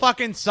People you.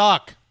 fucking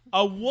suck.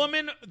 A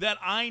woman that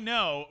I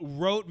know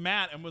wrote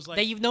Matt and was like,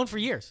 That you've known for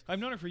years. I've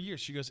known her for years.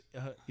 She goes,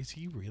 is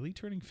he really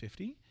turning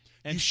 50?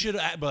 And you should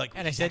have, but like,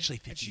 and I he's said-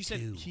 actually And 52. she said,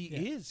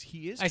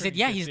 he is. I said, turning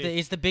yeah, 50.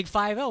 he's the big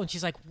 5-0. And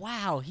she's like,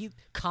 wow,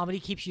 comedy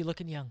keeps you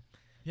looking young.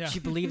 Yeah. She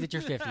believed that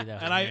you're 50 though.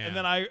 And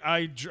then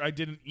I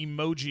did an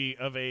emoji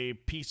of a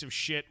piece of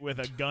shit with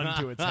a gun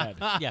to its head.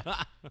 Yeah.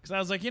 Because I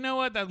was like, you know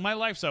what? My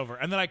life's over.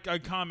 And then I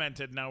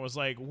commented, and I was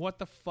like, what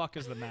the fuck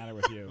is the matter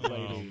with you,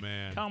 lady? Oh,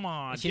 man. Come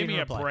on. She Give didn't me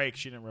reply. a break.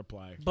 She didn't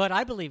reply. But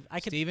I believe I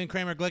could. Stephen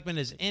Kramer Glickman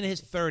is in his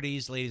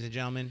 30s, ladies and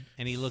gentlemen,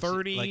 and he looks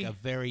 30. like a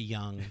very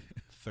young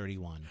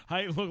 31.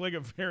 I look like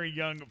a very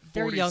young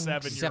Very young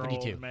 47-year-old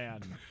 72.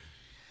 man.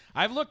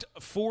 I've looked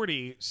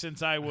 40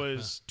 since I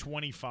was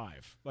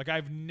 25. Like,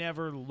 I've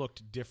never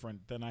looked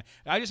different than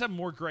I just have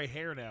more gray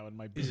hair now in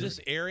my beard. Is this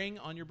airing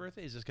on your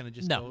birthday? Is this going to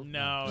just No. go?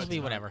 No, It'll it's be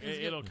not. whatever.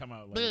 It'll come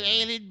out later.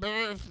 Belated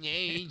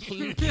birthday.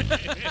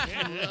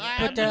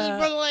 But,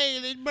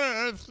 Belated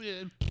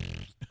birthday.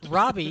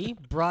 Robbie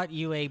brought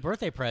you a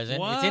birthday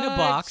present. It's in a What?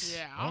 box,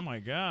 Yeah. Oh, my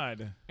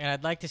God. and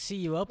I'd like to see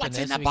you open What's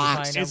this. in so the we can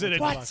box? find out Is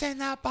it what's a in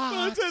the What's in the box?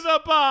 What's in the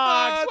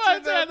box?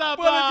 What's in the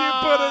box? What did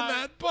you put in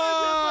that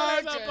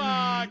What did you put in the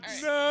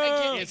box? All right. No.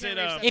 I can't Is it reach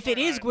that If it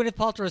far. is Gwyneth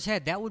Paltrow's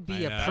head, that would be I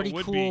a know. pretty That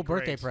would cool be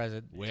birthday great.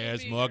 present.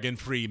 Where's Morgan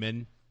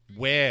Freeman?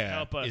 Where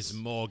Help us. is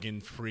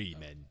Morgan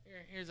Freeman?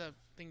 Here's a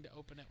thing to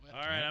open it with. All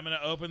right, I'm going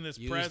to open this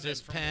Use present this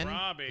from pen,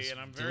 Robbie, this and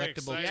I'm very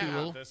delectable excited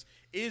tool. about this.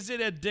 Is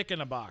it a dick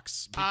in a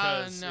box?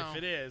 Because no. if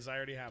it is, I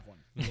already have one.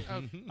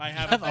 Oh, I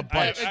have Have a I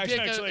bunch. have A dick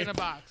actually in a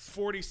box.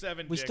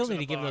 47 We dicks still in need a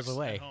to give those box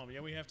away. at home.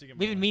 Yeah, we have to give them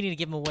We've been away. meaning to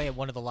give them away at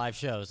one of the live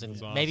shows, and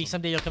maybe awesome.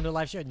 someday you'll come to a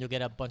live show and you'll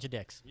get a bunch of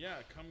dicks. Yeah,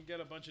 come get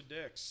a bunch of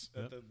dicks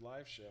at the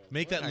live show.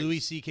 Make that What Louis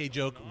is C.K.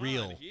 joke going on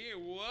real. Here?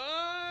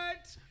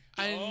 What?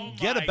 I- Oh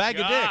Get a my bag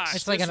of dicks. gosh,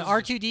 It's like this an is-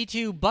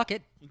 R2D2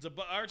 bucket. It's a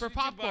R2D2 For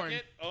popcorn.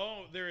 bucket.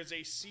 Oh, there is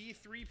a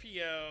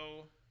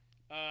C-3PO,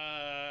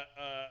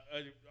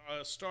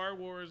 a Star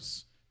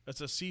Wars.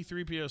 That's a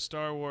C-3PO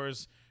Star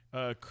Wars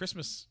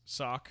Christmas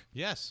sock.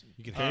 Yes,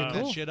 you can hang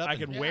that shit up. I and-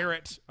 could wear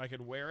it. I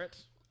could wear it.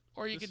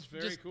 Or you This could is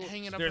very just cool.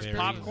 hang it up. There's for Very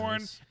popcorn,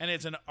 nice. and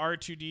it's an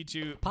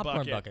R2D2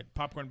 Popcorn bucket.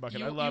 Popcorn bucket.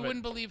 You, I love you it.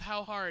 wouldn't believe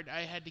how hard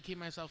I had to keep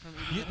myself from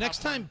eating. Next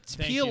popcorn. time,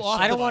 Thank peel you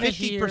off I don't the wanna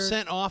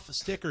 50% off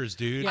stickers,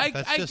 dude. I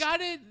That's just, got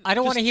it. I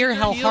don't want to Just hear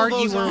how peel hard you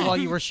those were off. while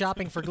you were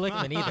shopping for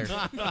Glickman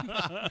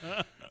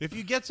either. If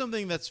you get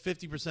something that's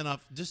 50%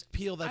 off, just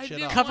peel that I shit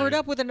did off. Cover it dude.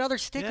 up with another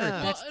sticker.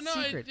 Yeah. That's no, the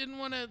I secret. didn't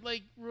want to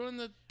like ruin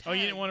the. Tag. Oh,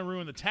 you didn't want to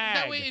ruin the tag.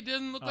 That way it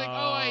didn't look like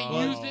I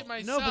Oh. used it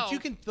myself. No, but you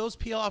can those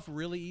peel off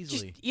really Just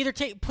easily. either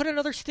put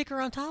another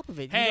sticker on top of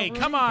it. You Hey, don't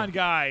come ruin on, anything.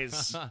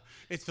 guys.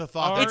 It's the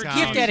thought that It's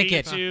counts. gift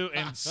etiquette. R2D2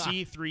 and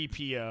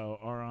C-3PO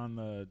are on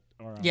the.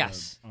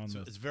 Yes.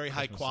 It's very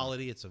high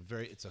quality. It's a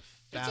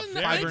fat It's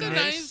fiber a nice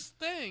nice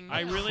thing.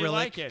 I really acrylic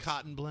like it.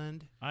 cotton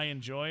blend. I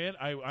enjoy it.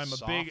 I'm a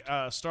Soft. big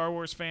Star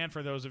Wars fan.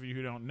 For those of you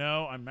who don't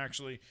know, I'm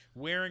actually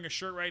wearing a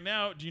shirt right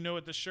now. Do you know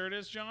what this shirt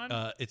is, John?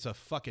 It's a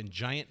fucking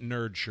giant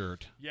nerd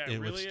shirt. Yeah, it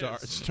with really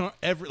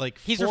is.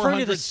 He's referring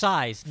to the 400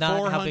 size,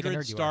 not how big a 400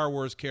 nerd you Star are.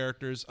 Wars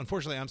characters.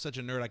 Unfortunately, I'm such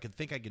a nerd. I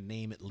could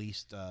name at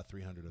least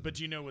 300 of them. But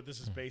do you know what this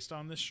is based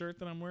on? This shirt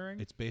that I'm wearing?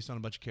 It's based on a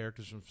bunch of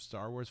characters from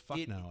Star Wars. Fuck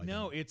It- no. I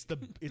no, don't. it's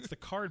the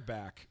card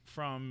back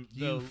from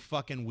You the.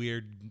 fucking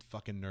weird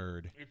fucking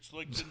nerd. It's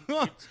like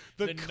the,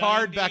 The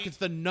card back. 90 It's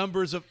the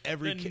numbers of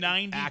every the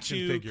action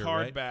 92 figure,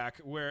 card right? back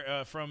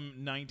where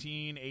from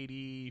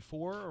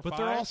 1984 or But 5.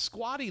 they're all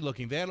squatty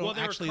looking. They don't well,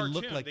 they actually were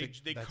look cartooned.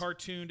 like they that's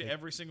cartooned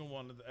every single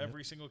one of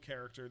every single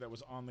character that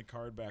was on the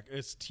card back.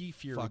 It's fucking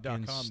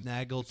tfury.com.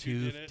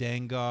 Snaggletooth, it.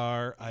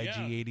 Dengar,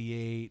 Yeah.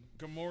 IG-88,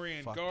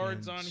 Gamorrean fucking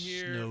guards on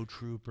here. Snow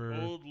Trooper.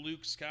 Old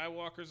Luke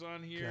Skywalker's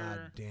on here.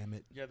 God damn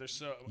it. Yeah, there's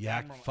so Yak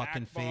Admiral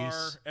fucking Akbar,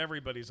 face.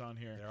 Everybody's on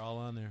here. They're all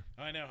on there.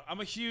 I know. I'm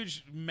a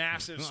huge,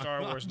 massive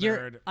Star Wars You're,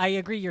 nerd. I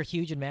agree. You're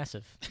huge and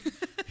massive.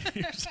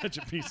 You're such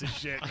a piece of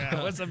shit,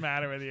 man. What's the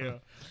matter with you?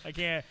 I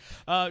can't.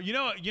 You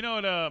know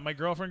what? My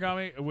girlfriend got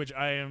me, which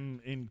I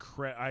am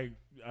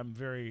I'm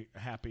very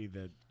happy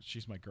that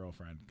she's my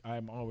girlfriend.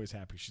 I'm always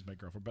happy she's my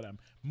girlfriend, but I'm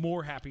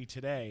more happy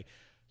today.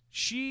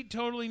 She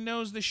totally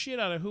knows the shit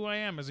out of who I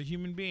am as a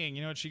human being.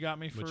 You know what she got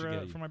me What'd she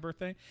get you? for my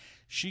birthday?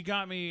 She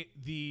got me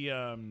the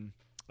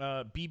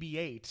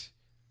BB-8.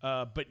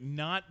 But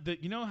not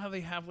the. You know how they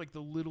have like the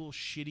little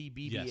shitty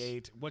BB-8.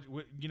 Yes. What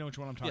you know which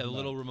one I'm talking Yeah, the about?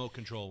 little remote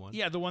control one.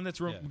 Yeah, the one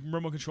that's Yeah.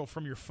 remote control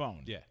from your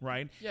phone. Yeah.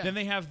 Right? Yeah. Then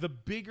they have the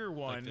bigger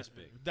one. this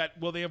big.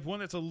 They have one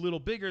that's a little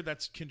bigger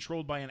that's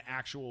controlled by an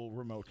actual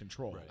remote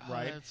control.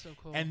 Right. Oh, that's so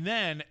cool. And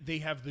then they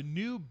have the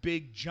new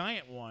big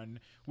giant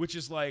one, which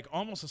is like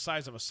almost the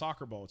size of a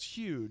soccer ball. It's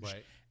huge.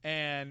 Right.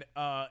 And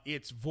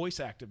it's voice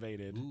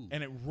activated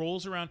and it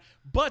rolls around.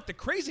 But the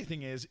crazy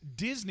thing is,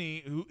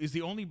 Disney, who is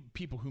the only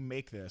people who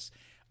make this,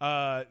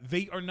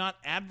 they are not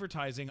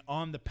advertising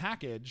on the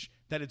package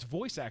that it's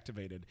voice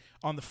activated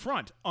on the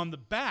front. On the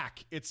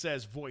back, it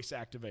says voice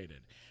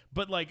activated.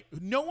 But like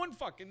no one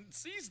fucking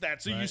sees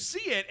that. So you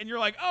see it and you're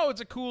like, oh,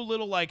 it's a cool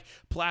little like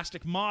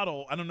plastic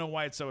model. I don't know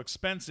why it's so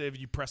expensive.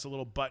 You press a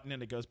little button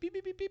and it goes beep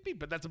beep beep beep beep.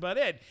 But that's about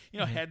it. You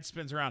know, head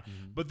spins around.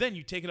 But then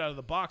you take it out of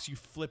the box, you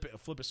flip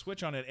a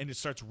switch on it, and it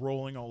starts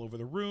rolling all over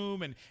the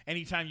room. And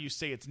anytime you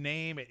say its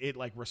name, it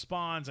like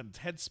responds and its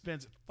head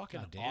spins. It's fucking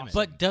awesome.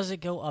 But does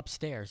it go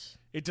upstairs?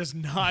 It does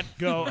not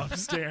go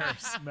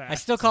upstairs, Matt. I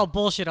still call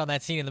bullshit on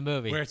that scene in the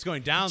movie. Where it's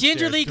going downstairs.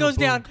 Gingerly goes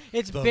down.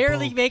 It's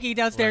barely making it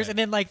downstairs, Right. and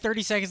then like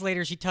 30 seconds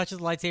later, she touches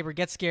the lightsaber,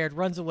 gets scared,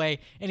 runs away,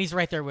 and he's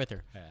right there with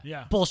her.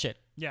 Yeah. Bullshit.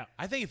 Yeah.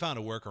 I think he found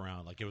a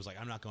workaround. Like it was like,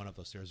 I'm not going up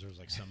those stairs. There was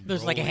like some.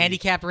 There's like a rolling-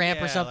 handicapped ramp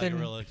or Yeah, something. Like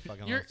a really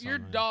fucking Your little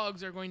something.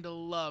 dogs are going to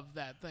love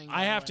that thing. by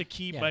I the have way. to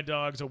keep Yeah. my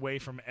dogs away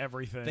from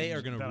everything. They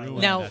are gonna that I ruin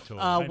love. Now, that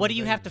toy. what do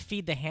you They have are. to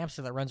feed the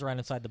hamster that runs around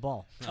inside the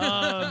ball?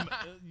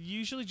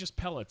 Usually just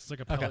pellets. It's like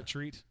a pellet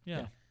treat.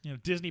 Yeah. You know,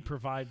 Disney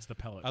provides the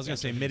pellets. I was going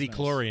to That's say what it's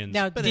midi-chlorians.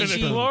 Now, but did it's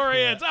she-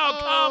 Midi-chlorians. Oh,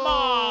 come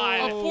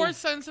on. A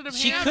force-sensitive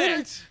She hammer.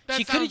 couldn't. That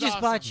She could have sounds just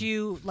awesome. bought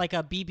you like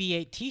a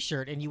BB-8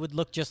 T-shirt, and you would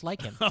look just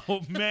like him.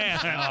 Oh, man.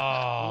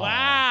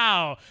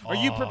 Wow. Are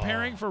you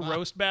preparing for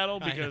roast battle?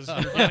 Because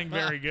you're getting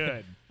very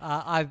good.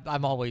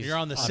 I'm always. You're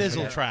on the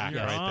sizzle there. track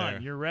You're right on.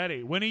 there. You're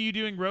ready. When are you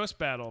doing roast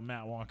battle,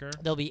 Matt Walker?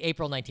 They'll be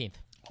April 19th.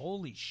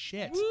 Holy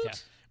shit. Yeah.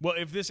 Well,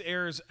 if this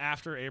airs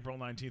after April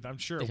 19th, I'm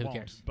sure it Who won't.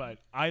 cares? But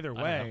either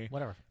way,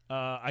 Whatever.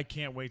 I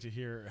can't wait to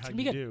hear how gonna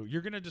be you good. do.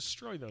 You're going to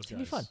destroy those guys.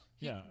 gonna be fun.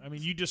 Yeah. I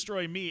mean, you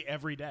destroy me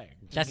every day.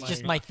 That's Like,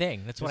 just my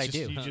thing. That's what I it's do.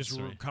 just- You just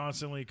That's right.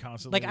 constantly.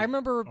 Like, I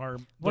remember are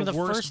one the of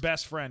the worst first-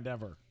 best friend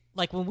ever.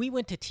 Like when we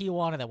went to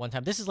Tijuana that one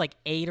time, this is like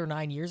 8 or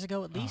 9 years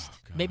ago at least,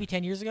 maybe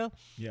 10 years ago.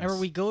 Yes. Remember,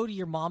 we go to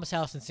your mom's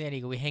house in San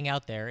Diego, we hang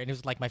out there, and it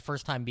was like my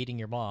first time meeting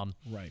your mom.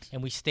 Right.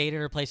 And we stayed at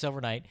her place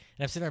overnight,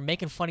 and I'm sitting there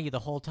making fun of you the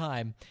whole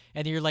time,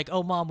 and you're like,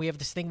 "Oh, Mom, we have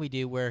this thing we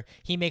do where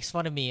he makes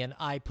fun of me, and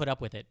I put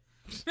up with it."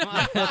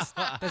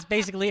 That's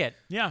basically it.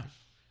 Yeah.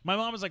 My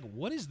mom was like,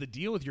 "What is the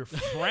deal with your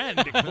friend?"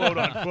 quote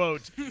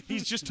unquote.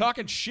 He's just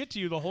talking shit to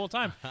you the whole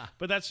time.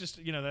 But that's just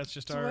our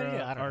what I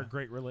do. I don't our know.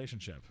 great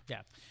relationship.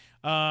 Yeah.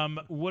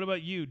 What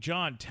about you,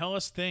 John? Tell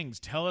us things.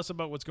 Tell us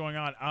about what's going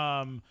on.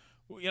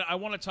 I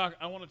want to talk.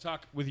 I want to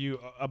talk with you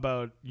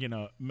about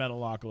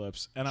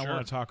Metalocalypse, and I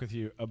want to talk with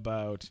you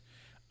about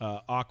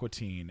Aqua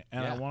Teen,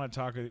 and I want to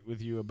talk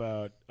with you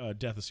about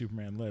Death of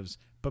Superman Lives.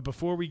 But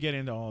before we get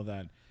into all of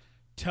that,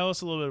 tell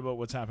us a little bit about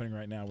what's happening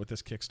right now with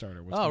this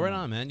Kickstarter. What's going Right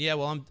on, man. Yeah,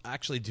 well, I'm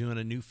actually doing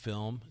a new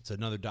film. It's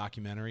another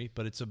documentary,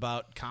 but it's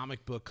about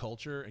comic book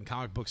culture and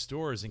comic book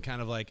stores, and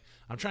kind of like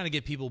I'm trying to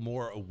get people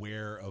more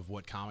aware of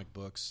what comic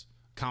book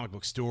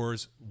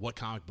stores, what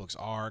comic books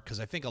are, because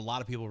I think a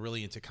lot of people are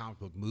really into comic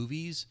book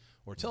movies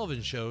or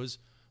television shows,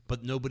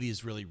 but nobody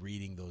is really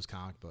reading those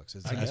comic books.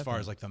 As far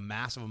as like the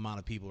massive amount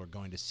of people are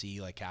going to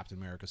see like Captain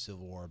America: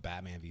 Civil War,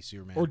 Batman v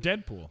Superman, or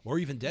Deadpool, or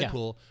even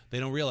Deadpool, they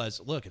don't realize.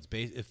 Look, it's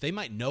based. If they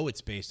might know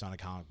it's based on a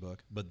comic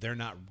book, but they're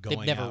not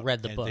going. never out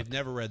read the and book. They've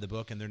never read the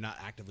book, and they're not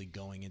actively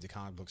going into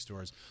comic book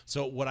stores.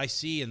 So what I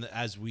see,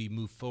 as we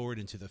move forward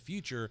into the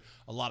future,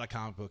 a lot of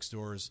comic book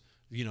stores,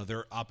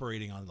 they're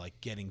operating on like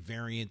getting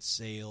variant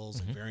sales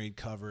and variant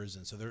covers,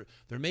 and so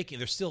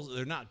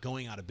they're not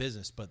going out of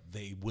business, but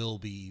they will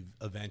be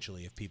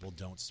eventually if people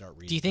don't start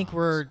reading. Do you think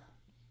comics.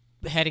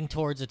 we're heading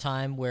towards a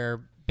time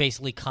where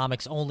basically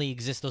comics only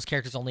exist, those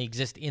characters only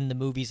exist in the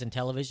movies and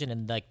television,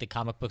 and like the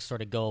comic books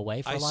sort of go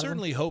away for a lot I of them?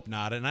 certainly hope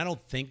not, and I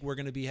don't think we're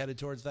going to be headed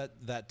towards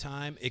that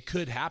time. It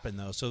could happen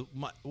though. So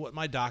what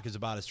my doc is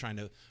about is trying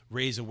to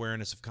raise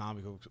awareness of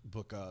comic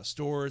book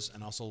stores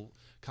and also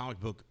comic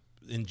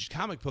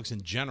books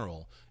in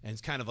general, and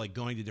it's kind of like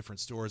going to different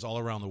stores all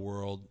around the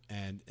world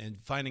and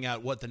finding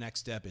out what the next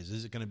step is.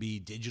 Is it going to be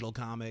digital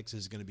comics?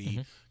 Is it going to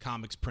be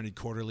comics printed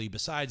quarterly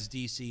besides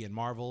DC and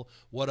Marvel?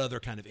 What other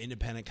kind of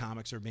independent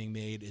comics are being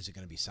made? Is it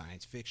going to be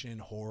science fiction,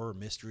 horror,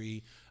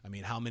 mystery? I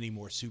mean, how many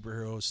more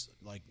superheroes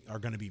like are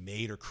going to be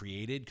made or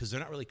created? Because they're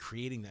not really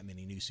creating that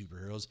many new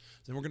superheroes.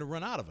 Then we're going to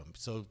run out of them.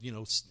 So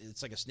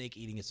it's like a snake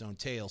eating its own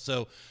tail.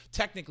 So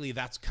technically,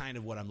 that's kind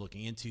of what I'm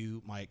looking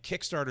into. My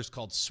Kickstarter is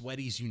called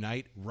Sweaties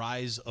Unite: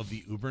 Rise of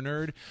the Uber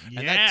Nerd, and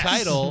that Yes!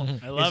 title,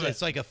 I love it.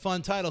 It's like a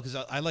fun title because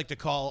I like to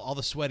call all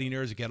the sweaty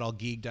nerds that get all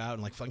geeked out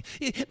and like fucking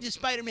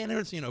Spider-Man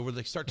nerds, where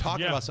they start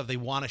talking about stuff. They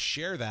want to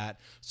share that.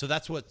 So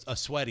that's what a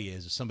sweaty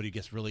is somebody who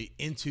gets really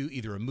into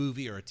either a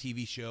movie or a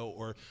TV show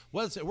or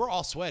we're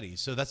all sweaty.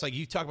 So that's like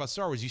you talk about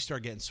Star Wars, you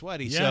start getting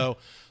sweaty. Yeah. So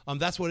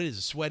that's what it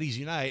is. Sweaties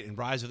Unite and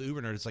Rise of the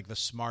Uber Nerd. It's like the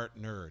smart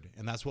nerd,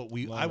 and that's what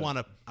I want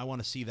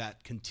to see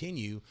that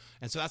continue.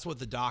 And so that's what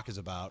the doc is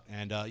about.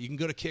 And you can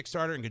go to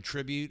Kickstarter and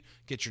contribute,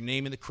 get your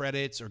name in the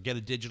credits, or get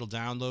a digital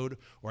download.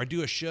 Or I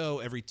do a show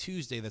every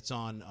Tuesday that's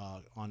on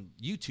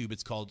YouTube.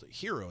 It's called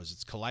Heroes.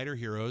 It's Collider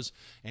Heroes,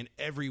 and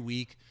every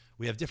week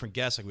we have different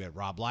guests. Like we had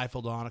Rob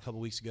Liefeld on a couple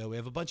weeks ago. We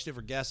have a bunch of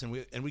different guests,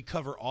 and we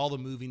cover all the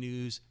movie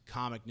news,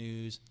 comic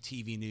news,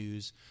 TV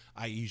news.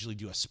 I usually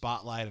do a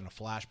spotlight and a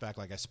flashback.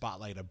 Like I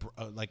spotlight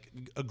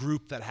a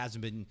group that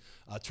hasn't been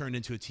turned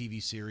into a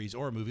TV series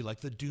or a movie, like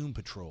the Doom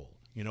Patrol.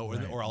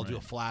 or I'll do a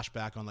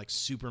flashback on like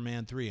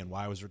Superman 3 and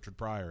why was Richard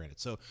Pryor in it.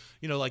 So,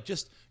 like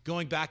just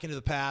going back into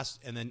the past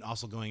and then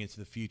also going into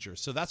the future.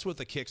 So that's what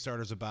the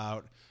Kickstarter's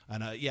about.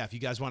 And if you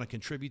guys want to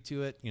contribute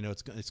to it,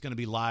 it's going to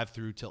be live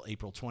through till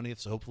April 20th.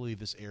 So hopefully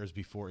this airs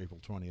before April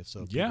 20th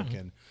so people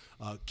can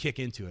kick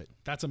into it.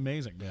 That's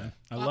amazing, man.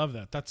 I love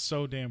that. That's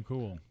so damn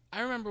cool.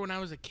 I remember when I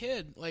was a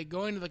kid, like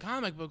going to the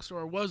comic book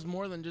store was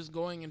more than just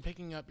going and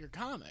picking up your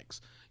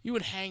comics. You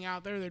would hang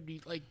out there. There'd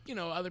be like,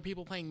 other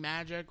people playing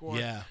Magic or,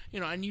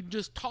 and you'd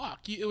just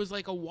talk. It was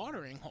like a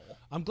watering hole.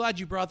 I'm glad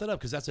you brought that up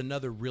because that's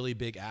another really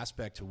big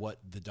aspect to what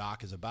the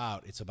doc is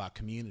about. It's about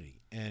community.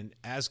 And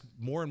as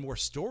more and more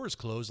stores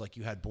close, like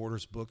you had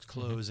Borders Books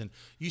close, and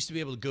you used to be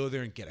able to go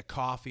there and get a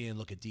coffee and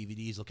look at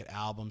DVDs, look at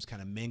albums, kind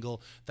of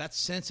mingle. That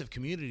sense of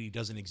community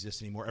doesn't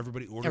exist anymore.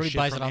 Everybody orders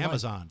shit from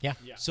Amazon. Yeah.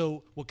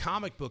 So what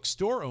comic book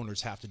store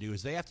owners have to do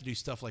is they have to do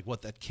stuff like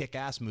what that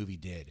Kick-Ass movie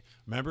did.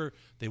 Remember,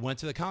 they went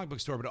to the comic book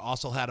store, but it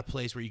also had a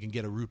place where you can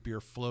get a root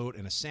beer float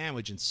and a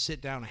sandwich and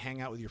sit down and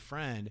hang out with your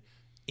friend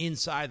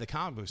inside the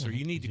comic book store.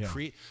 You need to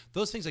create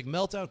those things. Like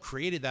Meltdown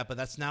created that, but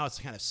it's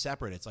kind of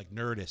separate. It's like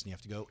Nerdist, and you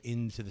have to go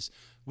into this.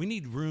 We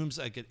need rooms,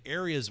 like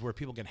areas where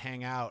people can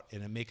hang out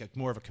and make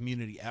more of a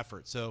community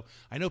effort. So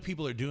I know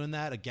people are doing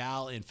that. A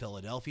gal in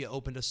Philadelphia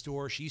opened a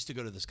store. She used to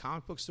go to this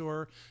comic book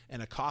store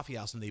and a coffee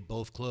house, and they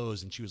both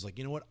closed. And she was like,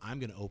 you know what? I'm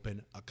going to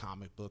open a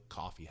comic book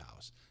coffee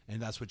house.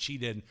 And that's what she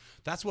did. And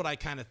that's what I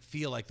kind of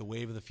feel like the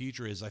wave of the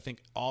future is. I think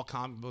all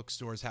comic book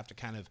stores have to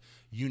kind of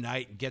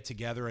unite and get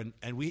together. And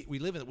we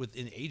live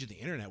in the age of the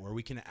internet where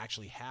we can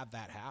actually have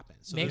that happen.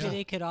 So maybe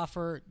they could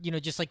offer,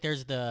 just like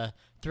there's the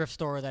thrift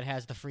store that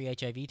has the free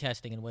HIV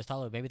testing in West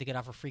Hollywood. Maybe they could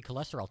offer free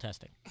cholesterol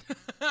testing.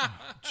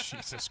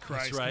 Jesus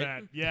Christ, right.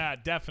 man. Yeah,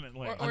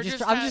 definitely. I'm just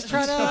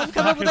trying to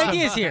come up with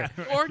ideas here.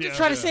 Or just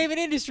try to save an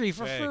industry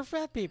for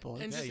fat people.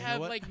 And just have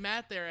like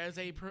Matt there as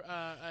a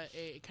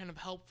kind of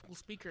helpful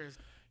speaker.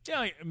 Yeah,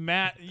 like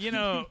Matt,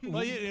 Well,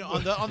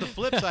 on the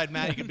flip side,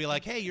 Matt, you could be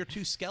like, "Hey, you're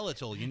too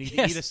skeletal. You need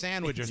to eat a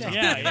sandwich or something."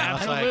 Yeah, It's like,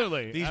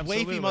 absolutely. these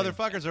Absolutely. wafy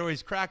motherfuckers are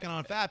always cracking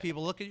on fat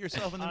people. Look at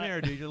yourself in the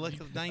mirror, dude. You're like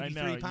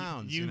 93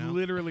 pounds. You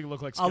literally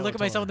look like. I'll look at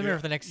myself in the mirror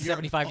for the next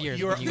 75 years.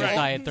 You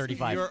die at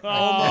 35. You're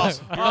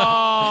almost.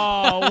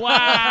 Oh, wow.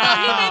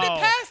 He made it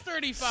past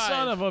 35.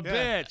 Son of a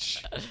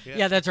bitch.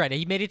 Yeah, that's right.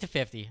 He made it to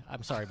 50.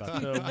 I'm sorry about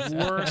that. The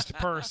worst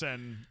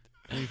person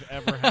we've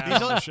ever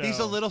had on the show. He's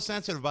a little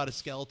sensitive about his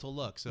skeletal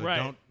look, so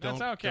don't.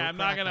 That's okay. Don't I'm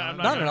not gonna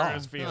Not at all. hurt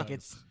his feelings.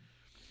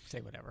 Look, say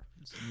whatever.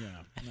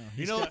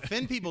 Yeah. No,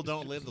 thin people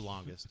don't live the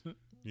longest.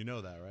 You know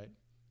that, right?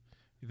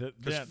 Because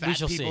we fat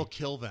shall people see.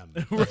 kill them.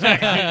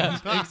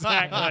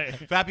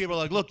 exactly. Fat people are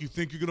like, look, you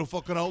think you're going to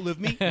fucking outlive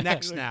me?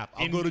 Neck snap.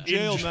 I'll go to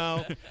jail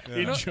now.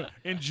 Yeah.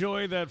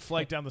 Enjoy that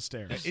flight down the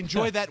stairs.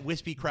 Enjoy that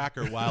wispy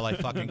cracker while I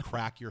fucking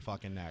crack your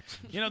fucking neck.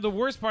 The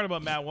worst part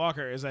about Matt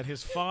Walker is that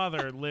his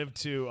father lived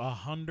to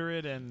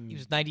 100 and He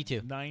was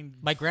 92.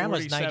 My 47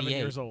 grandma's 98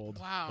 years old.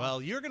 Wow.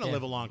 Well, you're going to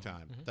live a long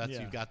time. That's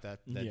Yeah. You've got that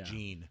Yeah.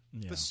 gene,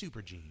 Yeah. the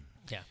super gene.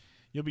 Yeah.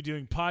 You'll be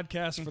doing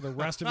podcasts for the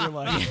rest of your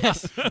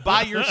life.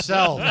 By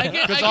yourself,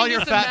 because all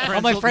your fat friends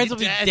All my will friends be will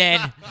be dead.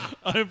 dead.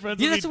 All your friends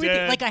Yeah, will that's be the weird thing.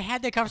 dead. Like I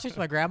had that conversation with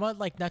my grandma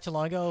like not too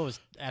long ago. I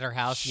was at her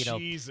house,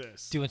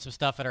 Jesus. doing some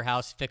stuff at her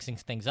house, fixing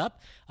things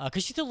up.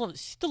 Because she still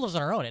lives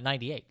on her own at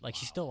 98. Like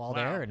she's still all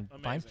there and fine.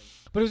 Amazing.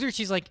 But it was weird.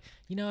 She's like,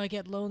 I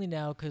get lonely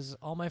now because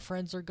all my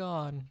friends are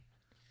gone.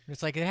 And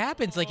it's like it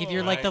happens. Like if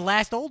you're like the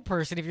last old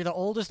person, if you're the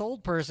oldest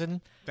old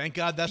person, Thank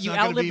God that's you not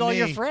going to be outlived all me.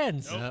 your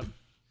friends. Yep.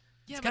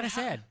 Yeah, It's but kind of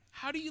sad.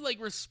 How do you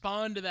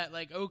respond to that?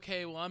 Like,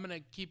 okay, well, I'm gonna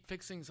keep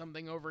fixing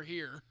something over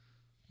here.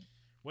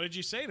 What did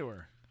you say to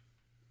her?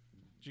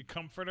 Did you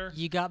comfort her?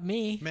 You got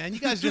me. Man, you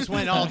guys just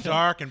went all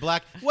dark and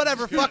black.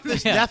 Whatever, fuck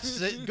this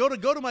death. Go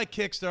to my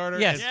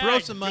Kickstarter Yes. and throw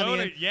some money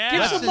in. Yeah. Give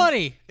Let's some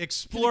money.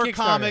 Explore to the Kickstarter.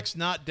 comics,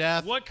 not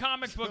death. What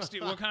comic books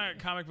what kind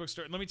of comic book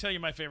store? Let me tell you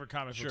my favorite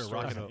comic book store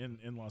rock it up.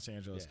 in Los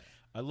Angeles.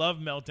 I love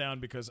Meltdown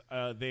because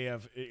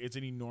it's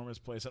an enormous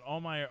place, and all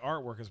my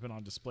artwork has been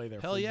on display there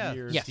Hell for yeah.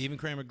 years. Yes. Stephen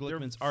Kramer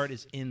Glickman's art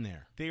is in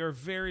there. They are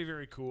very,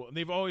 very cool, and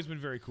they've always been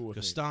very cool with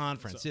me. Gaston,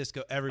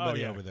 Francisco,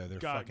 everybody over there.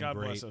 They're fucking God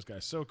great. bless those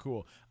guys. So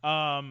cool.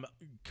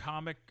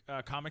 Comic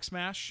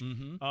Smash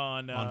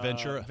on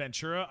Ventura.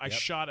 Ventura. I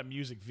shot a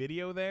music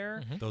video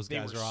there. Those They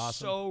guys were are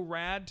awesome. so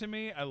rad to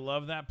me. I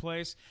love that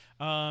place.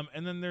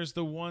 And then there's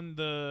the one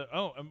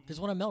There's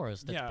one on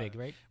Melrose that's big,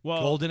 right?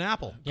 Well, Golden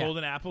Apple.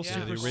 Golden Apple, Yeah.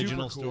 super, The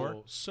original super cool.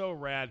 store. So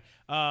rad.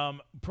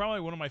 Probably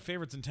one of my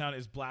favorites in town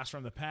is Blast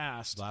from the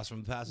Past. Blast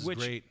from the Past is which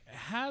great.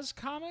 has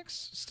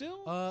comics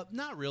still.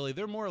 Not really.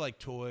 They're more like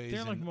toys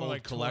They're and more old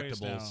like toys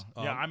collectibles.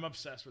 now. Yeah, I'm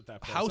obsessed with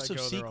that place. House I of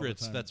go there all the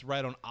Secrets, time. that's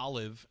right on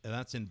Olive, and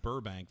that's in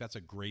Burbank. That's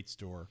a great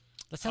store.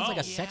 That sounds like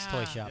a sex toy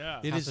yeah. shop. Yeah.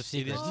 It House is. of It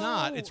Secrets. is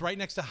not. It's right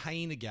next to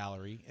Hyena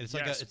Gallery. It's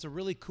like Yes. it's a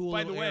really cool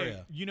By the little way,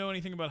 area. you know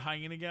anything about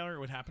Hyena Gallery?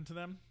 What happened to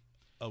them?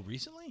 Oh,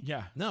 recently?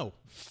 Yeah. No.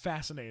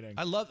 Fascinating.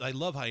 I love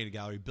Hyena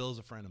Gallery. Bill's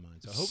a friend of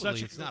mine, so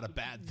hopefully it's not a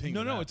bad thing.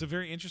 No, it's a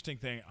very interesting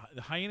thing.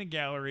 The Hyena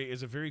Gallery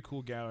is a very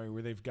cool gallery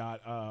where they've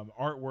got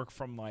artwork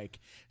from like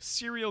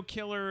serial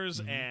killers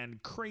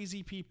and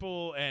crazy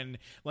people and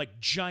like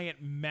giant,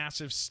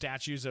 massive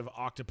statues of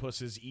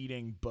octopuses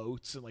eating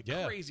boats and like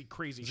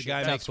crazy The shit.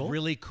 guy makes cool.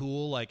 really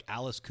cool like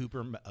Alice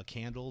Cooper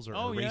candles or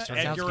eraser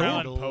Edgar cool.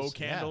 Allan Poe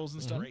candles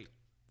and stuff. Great.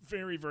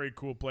 Very, very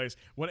cool place.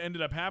 What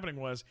ended up happening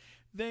was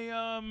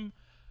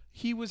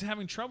he was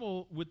having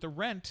trouble with the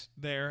rent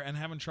there and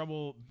having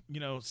trouble,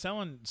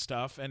 selling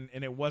stuff, and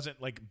it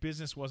wasn't like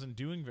business wasn't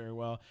doing very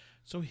well.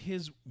 So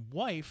his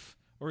wife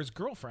or his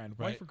girlfriend,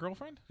 Right. wife or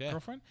girlfriend? Yeah.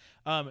 Girlfriend.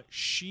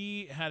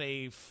 She had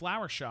a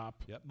flower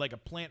shop, like a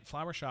plant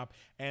flower shop,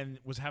 and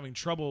was having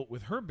trouble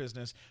with her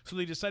business. So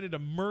they decided to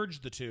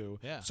merge the two.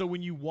 Yeah. So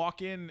when you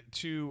walk in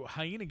to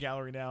Hyena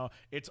Gallery now,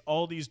 it's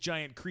all these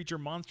giant creature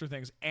monster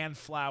things and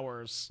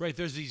flowers. Right,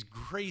 there's these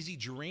crazy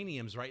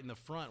geraniums right in the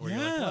front where you're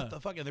like, Yeah. what the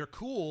fuck? And they're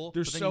cool.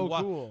 They're but then so you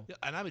walk, cool.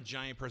 And I'm a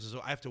giant person,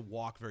 so I have to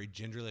walk very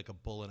gingerly like a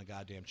bull in a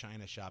goddamn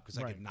china shop because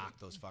I Right. could knock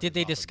those fuckers Did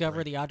they off with discover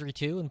break. the Audrey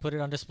 2 and put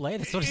it on display?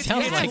 That's what it It's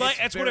sounds like.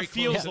 that's what very it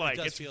feels close. like. It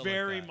does It's feel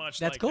very like that. much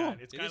That's like cool.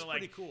 that. It's It kind is of like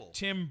pretty cool.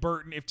 Tim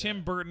Burton. If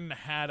Tim Burton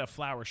had a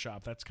flower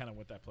shop, that's kind of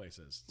what that place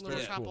is. It's Little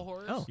very Shop cool. of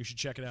Horrors. Oh. You should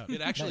check it out. It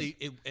actually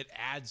it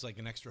adds like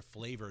an extra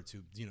flavor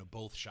to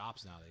both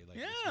shops now. They like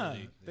it's Yeah,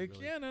 really, they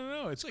really,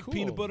 no, it's like cool.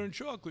 peanut butter and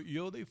chocolate,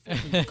 yo. They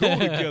fucking go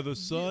together,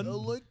 son. I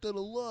like that a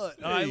lot.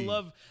 No,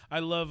 I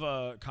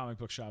love comic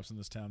book shops in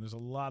this town. There's a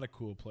lot of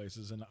cool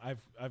places, and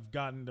I've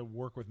gotten to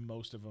work with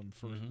most of them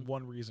for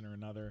one reason or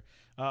another.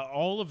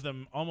 All of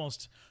them,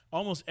 almost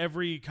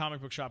every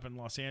comic book shop in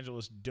Los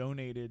Angeles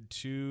donated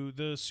to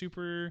the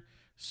Super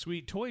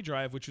Sweet Toy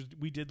Drive, which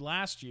we did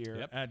last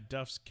year at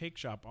Duff's Cake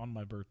Shop on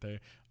my birthday.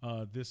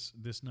 This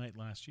night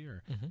last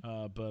year,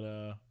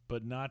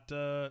 but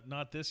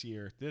not this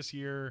year. This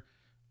year,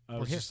 I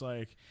was just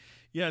like.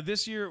 Yeah,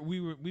 this year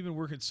we've been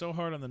working so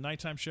hard on the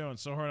nighttime show and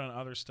so hard on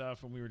other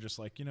stuff, and we were just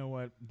like, you know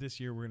what? This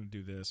year we're going to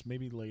do this.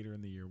 Maybe later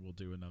in the year we'll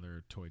do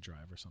another toy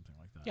drive or something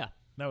like that. Yeah.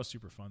 That was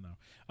super fun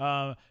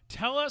though.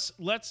 Tell us.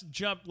 Let's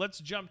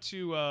jump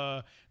to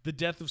The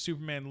Death of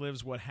Superman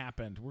Lives. What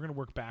happened? We're going to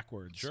work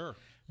backwards. Sure.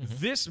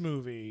 This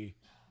movie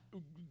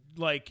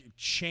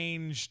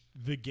changed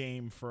the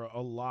game for a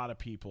lot of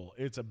people.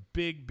 It's a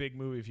big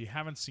movie. If you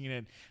haven't seen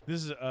it,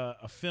 this is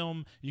a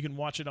film. You can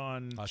watch it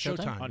on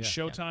Showtime. on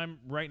Showtime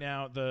right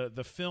now.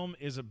 The film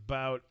is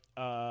about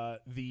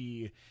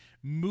the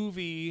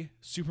movie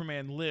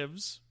Superman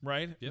Lives,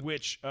 right? Yep.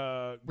 Which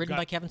Written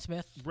by Kevin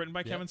Smith. written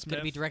by Kevin Smith.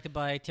 Going to be directed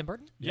by Tim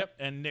Burton. Yep,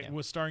 and Nick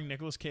was starring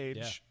Nicolas Cage.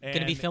 Yeah. And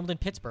Going to be filmed in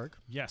Pittsburgh.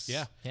 Yes.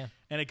 Yeah. Yeah.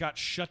 And it got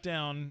shut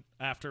down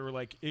after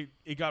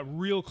it got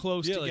real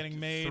close to getting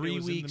made. 3 It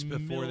was in weeks the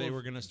before middle they of-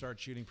 were going to start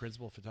shooting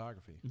principal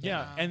photography.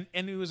 Yeah, and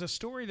it was a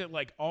story that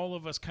all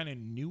of us kind of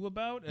knew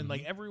about, and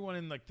Mm-hmm. everyone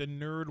in the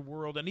nerd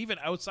world and even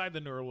outside the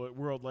nerd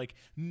world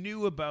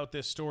knew about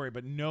this story,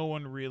 but no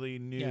one really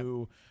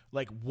knew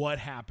what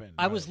happened.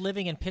 I was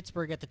living in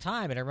Pittsburgh at the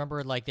time, and I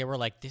remember they were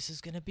like, "This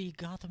is gonna be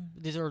Gotham.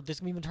 This is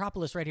gonna be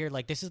Metropolis right here.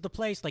 This is the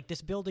place.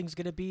 This building's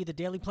gonna be the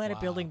Daily Planet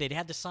building." They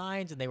had the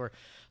signs, and they were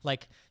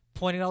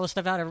pointing all this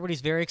stuff out.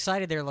 Everybody's very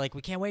excited. They're like,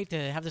 "We can't wait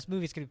to have this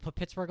movie. It's gonna put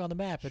Pittsburgh on the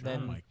map." And oh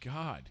then my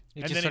god, it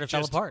And just then sort of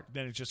fell apart.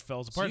 Then it just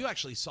fell So apart. you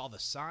actually saw the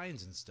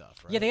signs and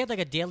stuff, right? yeah, they had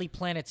a Daily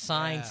Planet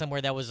sign Yeah.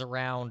 somewhere that was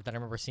around that I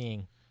remember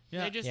seeing.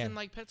 yeah, They just Yeah. didn't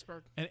like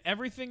Pittsburgh. and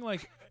everything what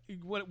They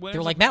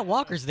were like, "Matt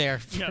Walker's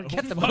there. Yeah,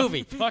 Forget the fuck-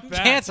 movie. fuck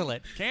that. Cancel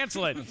it."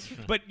 Cancel it.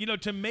 But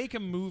to make a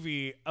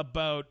movie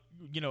about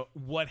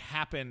what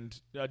happened,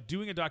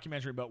 doing a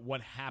documentary about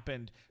what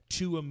happened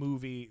to a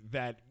movie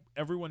that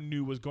everyone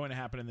knew was going to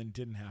happen and then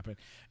didn't happen.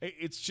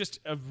 It's just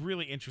a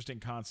really interesting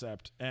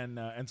concept and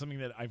something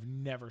that I've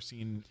never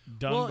seen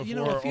done Well,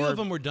 before. a few or- of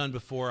them were done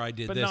before I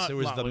did But this. not- There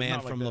was not the like- Man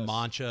not like from La this.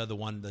 Mancha,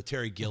 the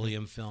Terry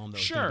Gilliam film that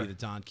was going Sure. to be the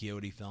Don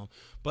Quixote film.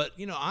 But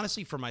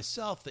honestly, for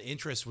myself, the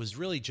interest was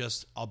really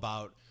just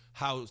about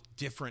how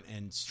different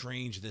and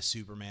strange this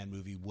Superman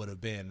movie would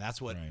have been.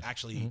 That's what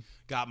actually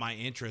got my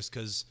interest,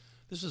 because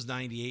this was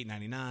 98,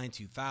 99,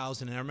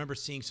 2000, and I remember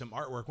seeing some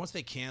artwork. Once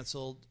they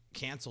canceled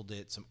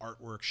it, some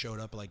artwork showed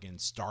up in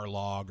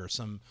Starlog or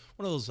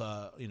one of those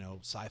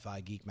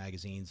sci-fi geek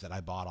magazines that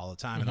I bought all the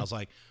time, and I was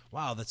like,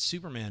 wow, that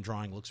Superman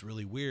drawing looks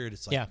really weird.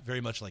 It's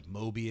very much like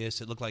Mobius.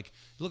 It looked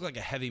like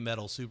a heavy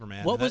metal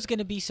Superman. What was going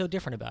to be so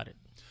different about it?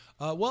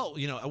 Well,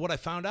 what I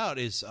found out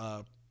is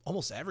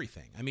almost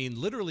everything. I mean,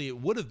 literally, it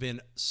would have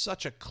been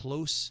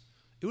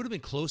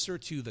closer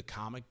to the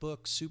comic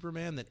book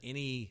Superman than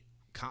any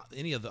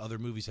of the other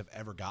movies have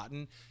ever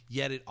gotten.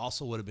 Yet it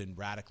also would have been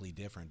radically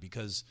different,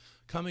 because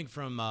coming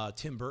from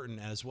Tim Burton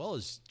as well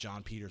as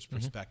John Peters'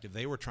 perspective,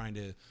 they were trying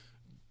to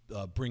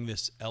bring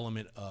this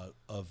element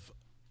of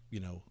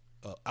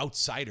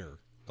outsider,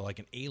 like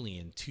an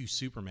alien, to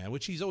Superman,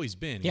 which he's always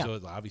been. Yeah.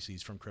 Obviously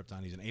he's from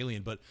Krypton, he's an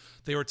alien, but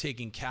they were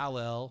taking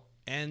Kal-El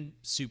and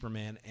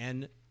Superman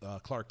and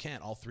Clark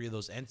Kent, all three of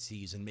those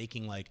entities, and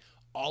making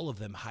all of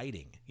them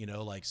hiding,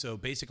 like, so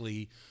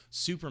basically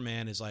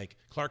Superman is like,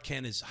 Clark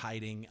Kent is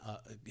hiding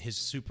his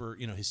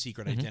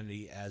secret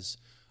identity as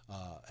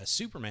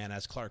Superman,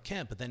 as Clark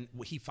Kent, but then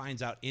he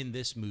finds out in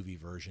this movie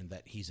version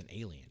that he's an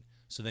alien.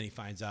 So then he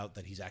finds out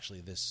that he's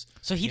actually this.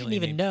 So he didn't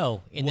even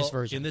know in this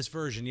version. In this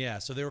version, yeah.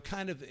 So they were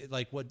kind of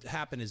like, what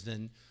happened is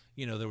then,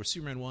 there was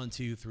Superman 1,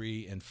 2,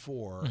 3, and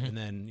 4, and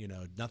then,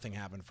 nothing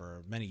happened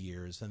for many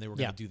years. Then they were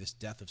going to do this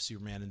Death of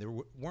Superman, and they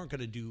weren't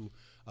going to do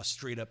a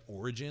straight-up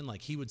origin.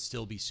 Like, he would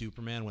still be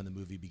Superman when the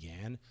movie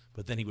began,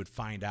 but then he would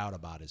find out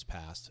about his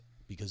past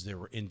because they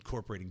were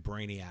incorporating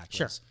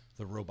Brainiac as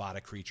the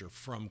robotic creature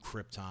from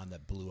Krypton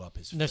that blew up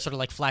his. And there's sort of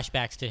like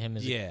flashbacks to him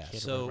as a kid.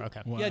 So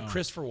you had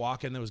Christopher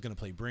Walken that was going to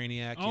play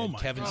Brainiac. You had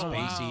Kevin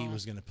Spacey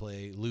was going to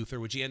play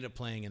Luthor, which he ended up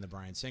playing in the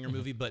Bryan Singer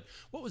movie. But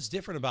what was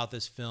different about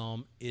this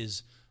film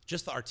is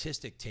just the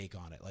artistic take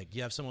on it. Like,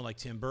 you have someone like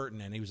Tim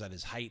Burton, and he was at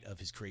his height of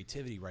his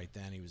creativity right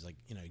then. He was like,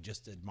 he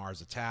just did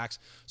Mars Attacks.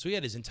 So he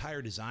had his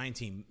entire design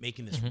team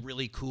making this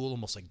really cool,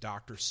 almost like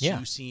Dr.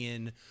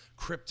 Seussian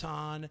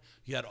Krypton.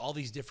 You had all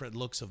these different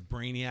looks of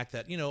Brainiac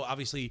that,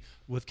 obviously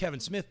with Kevin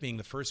Smith being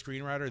the first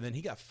screenwriter, then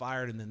he got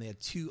fired, and then they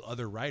had 2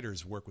 other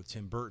writers work with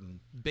Tim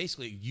Burton,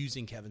 basically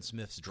using Kevin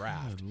Smith's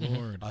draft. Good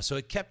Lord. So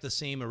it kept the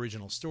same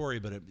original story,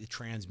 but it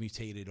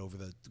transmutated over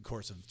the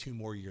course of 2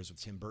 more years with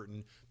Tim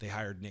Burton. They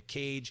hired Nick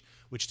Cage,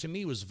 which to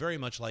me was very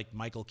much like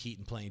Michael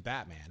Keaton playing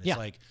Batman. It's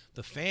like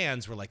the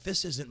fans were like,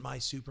 this isn't my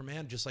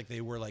Superman, just like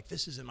they were like,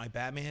 this isn't my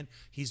Batman.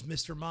 He's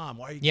Mr. Mom.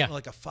 Why are you getting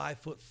like a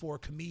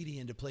 5'4"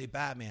 comedian to play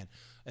Batman?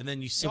 And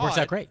then you saw it worked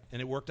out great.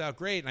 And it worked out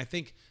great. And I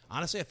think,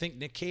 honestly,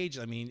 Nick Cage,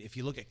 I mean, if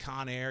you look at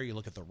Con Air, you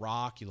look at The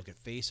Rock, you look at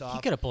Face Off.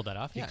 He could have pulled that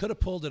off. He could have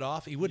pulled it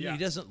off. He wouldn't. He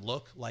doesn't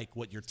look like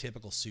what your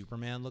typical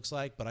Superman looks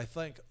like, but I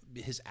think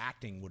his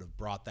acting would have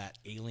brought that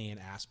alien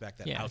aspect,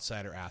 that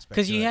outsider aspect.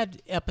 Because you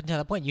had, up until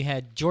that point, you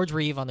had George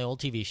Reeve on the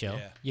old TV show.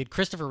 Yeah. You had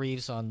Christopher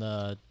Reeves on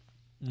the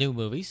new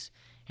movies.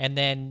 And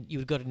then you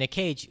would go to Nick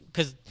Cage,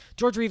 because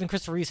George Reeve and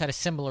Christopher Reeves had a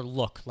similar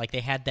look. Like,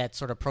 they had that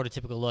sort of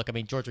prototypical look. I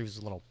mean, George Reeves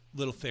was a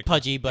little thick,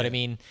 pudgy, but I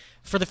mean,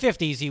 for the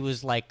 50s, he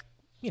was like,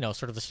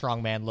 sort of the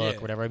strongman look, or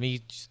whatever. I mean,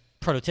 he's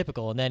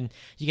prototypical. And then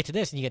you get to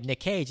this, and you get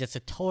Nick Cage. That's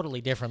a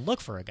totally different look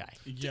for a guy.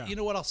 Yeah. You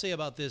know what I'll say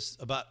about this?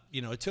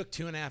 It took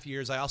 2.5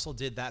 years. I also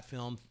did that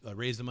film,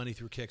 raised the money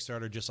through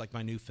Kickstarter, just like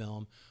my new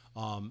film.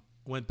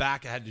 Went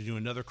back. I had to do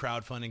another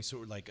crowdfunding,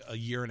 sort of like a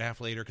year and a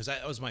half later, because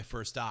that was my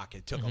first doc.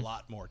 It took a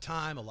lot more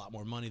time, a lot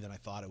more money than I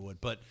thought it would.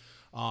 But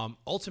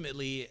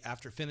ultimately,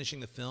 after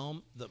finishing the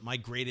film, my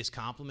greatest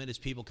compliment is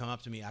people come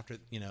up to me after,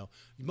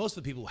 most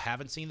of the people who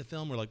haven't seen the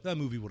film were like, that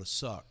movie would have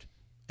sucked.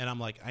 And I'm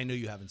like, I know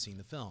you haven't seen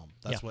the film.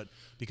 That's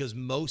because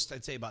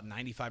I'd say about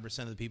 95%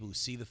 of the people who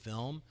see the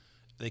film,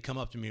 they come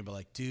up to me and be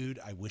like, dude,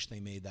 I wish they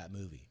made that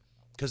movie.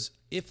 Because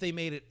if they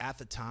made it at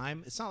the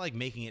time, it's not like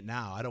making it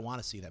now. I don't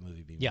want to see that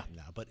movie being made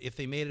now. But if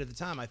they made it at the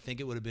time, I think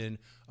it would have been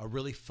a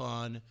really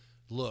fun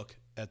look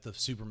at the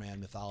Superman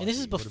mythology. And this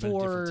is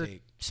before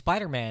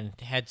Spider-Man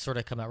had sort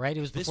of come out, right?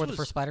 It was before the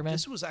first Spider-Man?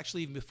 This was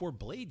actually even before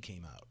Blade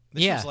came out.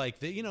 This was like,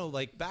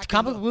 like back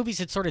comic book movies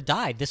had sort of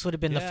died. This would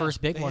have been the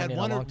first big one in a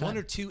long time. One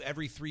or two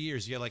every 3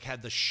 years. You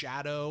had the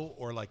Shadow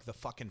or like the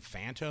fucking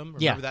Phantom.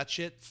 Remember that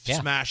shit?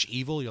 Smash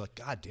Evil. You're like,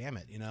 God damn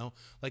it,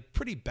 Like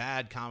pretty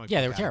bad comic book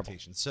they were terrible.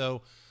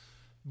 So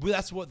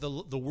that's what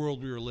the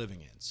world we were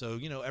living in. So,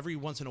 every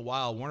once in a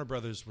while, Warner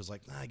Brothers was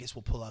like, I guess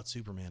we'll pull out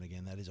Superman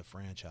again. That is a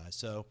franchise.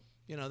 So,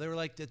 they were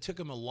like, it took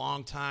them a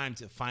long time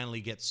to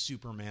finally get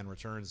Superman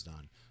Returns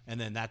done. And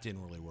then that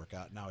didn't really work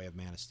out. Now we have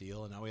Man of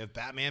Steel, and now we have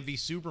Batman v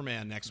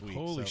Superman next week.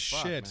 Holy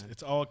shit. Man.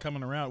 It's all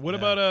coming around. What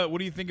about, what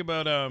do you think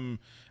about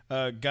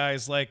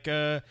guys like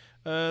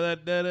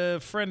that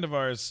friend of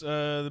ours,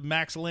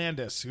 Max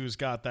Landis, who's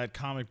got that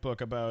comic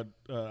book about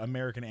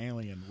American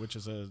Alien, which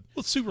is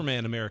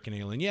Superman American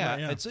Alien. Yeah, right,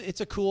 yeah.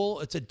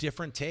 It's a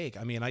different take.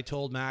 I mean, I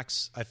told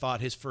Max I thought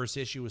his first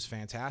issue was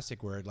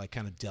fantastic, where it like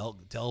kind of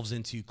delves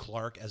into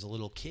Clark as a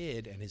little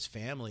kid and his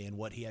family and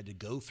what he had to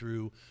go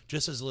through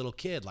just as a little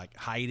kid, like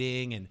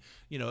hiding, and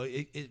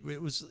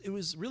it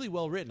was really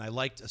well written. I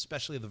liked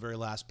especially the very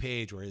last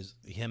page where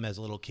him as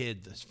a little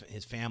kid,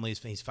 his family,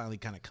 he's finally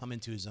kind of come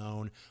into his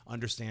own,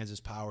 understands his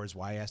powers,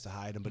 why he has to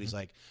hide them, but he's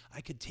like, I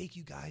could take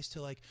you guys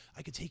to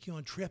I could take you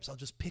on trips. I'll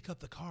just pick up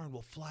the car and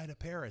we'll fly to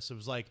Paris. It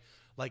was like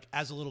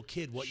as a little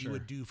kid, what you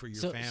would do for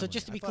your family. So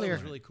just to be it clear,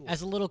 was really cool.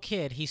 As a little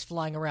kid, he's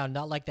flying around,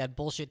 not like that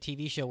bullshit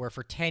TV show where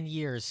for 10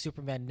 years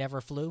Superman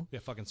never flew. Yeah,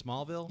 fucking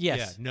Smallville?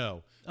 Yes. Yeah,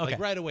 no. Okay. Like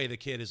right away, the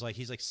kid is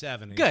he's like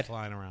 7 and Good. he's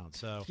flying around.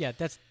 So yeah,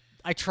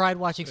 I tried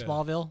watching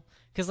Smallville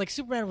because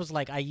Superman was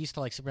I used to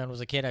like Superman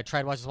was a kid. I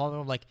tried watching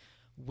Smallville. I'm like,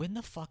 when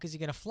the fuck is he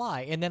gonna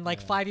fly? And then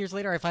 5 years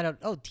later, I find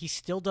out, he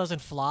still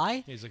doesn't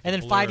fly. He's like and then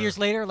Blur. 5 years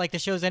later, the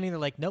show's ending, they're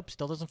like, nope,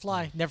 still doesn't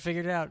fly. Never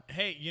figured it out.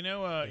 hey, you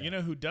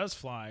know who does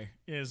fly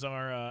is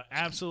our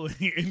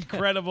absolutely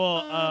incredible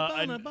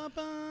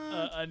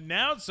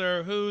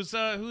announcer who's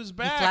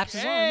back. flaps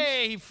his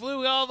hey, he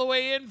flew all the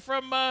way in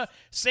from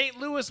St.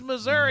 Louis,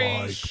 Missouri,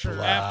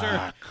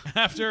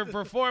 after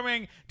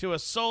performing to a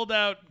sold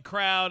out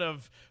crowd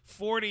of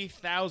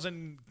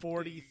 40,000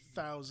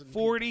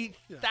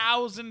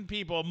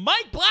 people.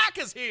 Mike Black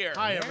is here.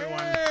 Hi, everyone.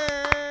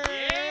 Yeah.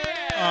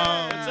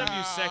 What's up,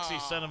 you sexy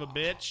son of a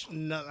bitch?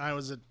 No, I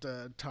was at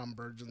Tom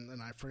Burgin,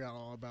 and I forgot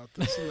all about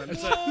this. And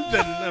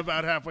then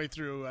about halfway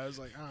through, I was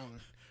like, oh,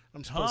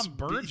 I'm supposed Tom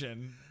to be-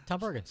 Burgin. Tom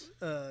Bergens.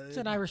 It's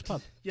an Irish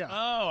pub. Yeah.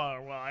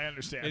 Oh, well, I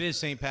understand. It is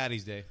St.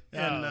 Patty's Day.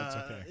 And that's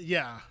okay.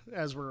 yeah,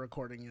 as we're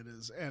recording, it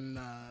is. And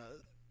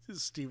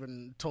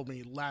Steven told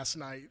me last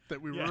night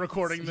that we were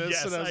recording this,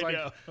 Yes, and I was like,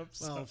 know. I'm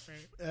well, sorry.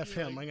 F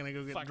him. I'm going to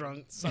go get fucking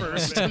drunk son of a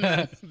first,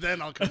 bitch. and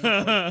then I'll come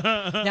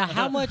record. Now,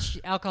 how much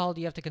alcohol do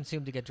you have to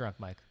consume to get drunk,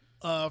 Mike?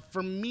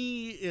 For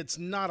me, it's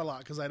not a lot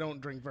because I don't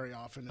drink very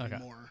often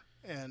anymore.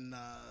 And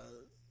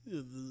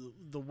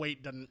the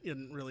weight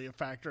isn't really a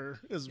factor.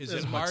 Is as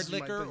it much hard as you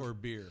might liquor think. or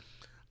beer?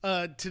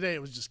 Today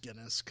it was just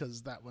Guinness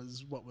because that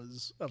was what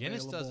was available.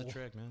 Guinness does the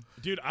trick, man.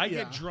 Dude, I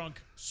Yeah. get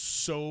drunk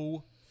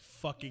so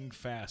fucking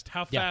fast.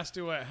 How Yeah.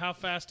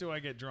 fast do I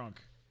get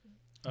drunk?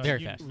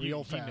 Very fast.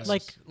 Real he fast.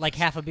 knows. Like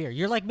half a beer.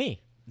 You're like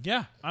me.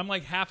 Yeah, I'm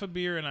like half a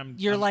beer and I'm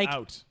You're like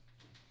out.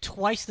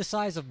 Twice the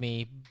size of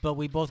me, but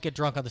we both get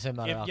drunk on the same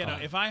amount of If, alcohol.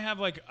 if I have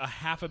like a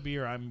half a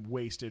beer, I'm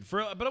wasted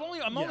but I'm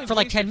only For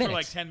like wasted 10 for minutes.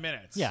 like 10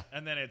 minutes. Yeah.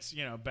 and then it's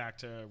back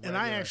to regular. And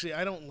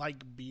I don't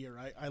like beer.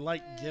 I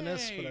like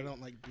Guinness, but I Hey.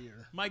 don't like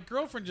beer. My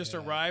girlfriend just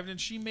arrived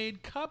and she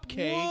made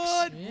cupcakes.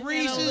 What? And a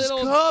Reese's little-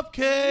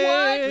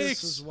 cupcakes.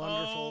 This is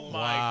wonderful. Oh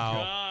my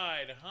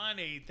God,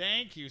 honey!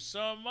 Thank you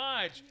so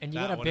much. and you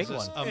That got a one big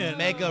is one. a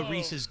mega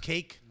Reese's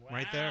cake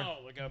right there. Wow,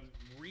 like a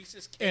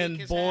Reese's cake.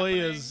 And is boy,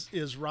 happening.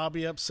 is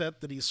Robbie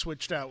upset that he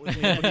switched out with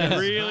me. again.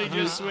 really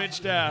just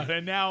switched out,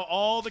 and now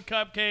all the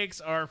cupcakes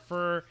are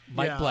for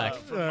Mike Yeah, Black.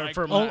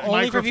 for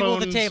Only for people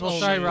at the table. microphones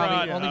Sorry, only.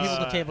 Robbie. Brought, Only people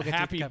at the table get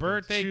happy to eat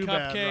birthday Too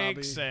bad,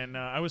 cupcakes, Robbie. and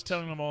I was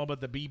telling them all about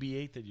the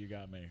BB-8 that you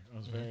got me. It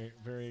was very,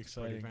 very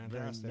exciting, very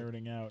fantastic.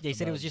 nerding out. Yeah, he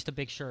said it about- was just a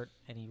big shirt,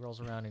 and he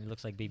rolls around and he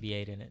looks like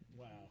BB-8 in it.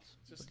 wow.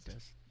 Just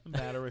what's the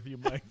matter with you,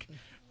 Mike?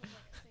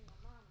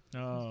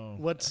 Oh.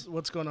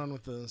 What's going on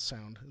with the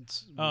sound?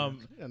 It's weird,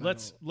 and I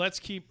Let's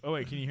keep. Oh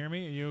wait, can you hear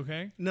me? Are you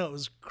okay? No, it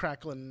was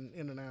crackling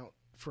in and out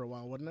for a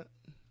while, wasn't it?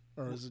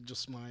 Or is it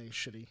just my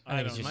shitty? I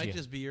think it's don't just Might you.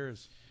 just be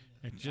yours.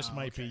 It just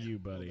might be you,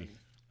 buddy.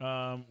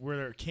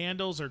 Where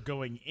candles are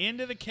going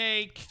into the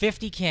cake.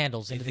 50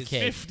 candles into the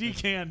cake 50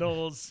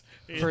 candles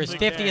for his in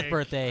the 50th cake.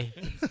 birthday.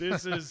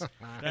 This is. And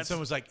That's,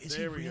 someone's like, "Is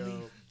he there we really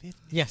go. 50?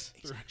 Yes.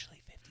 He's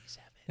actually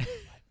 57."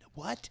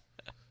 What?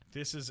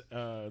 This is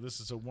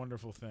a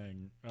wonderful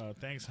thing.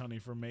 Thanks, honey,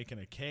 for making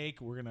a cake.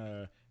 We're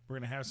gonna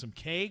have some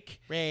cake.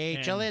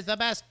 Rachel And- is the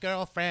best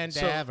girlfriend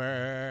So-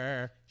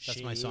 ever.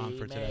 That's my song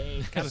for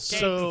today.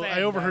 So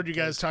I overheard you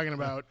guys talking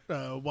about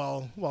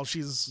while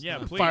she's Yeah,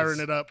 please.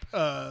 firing it up.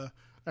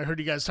 I heard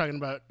you guys talking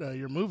about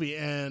your movie,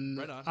 and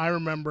Right on. I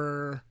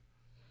remember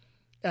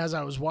as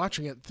I was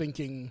watching it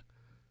thinking,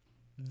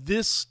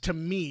 this to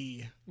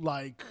me,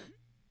 like,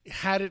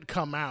 had it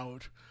come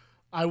out,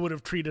 I would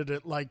have treated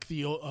it like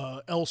the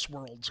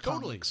Elseworlds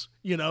Totally. comics.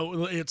 You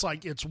know, it's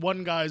like it's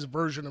one guy's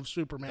version of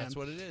Superman. That's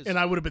what it is. And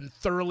I would have been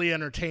thoroughly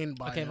entertained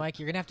by Okay, it. Mike,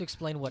 you're going to have to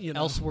explain what You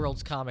know.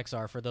 Elseworlds comics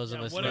are for those of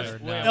Yeah, us what that is- are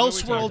what- not. what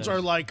Elseworlds Elseworlds are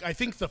like, I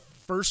think the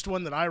first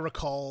one that I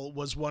recall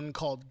was one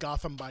called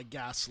Gotham by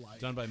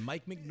Gaslight. Done by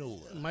Mike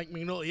Mignola. Mike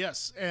Mignola,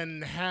 yes,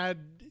 and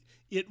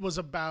it was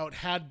about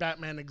had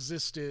Batman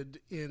existed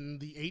in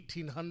the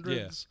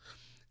 1800s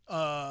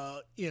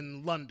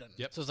in London.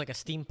 Yep. So it's like a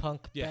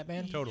steampunk Yeah,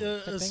 Batman?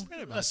 totally. type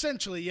thing?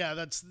 Essentially, yeah,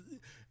 that's.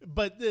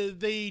 But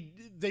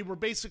they were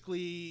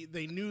basically,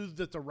 they knew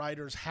that the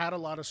writers had a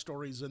lot of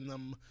stories in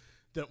them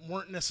that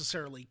weren't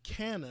necessarily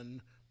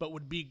canon, but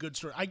would be good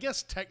stories. I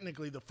guess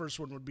technically the first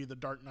one would be The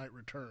Dark Knight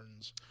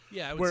Returns.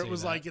 Yeah, I would where say it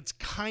was that. like it's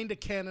kind of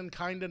canon,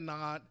 kind of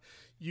not.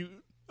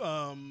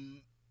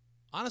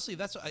 Honestly,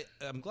 that's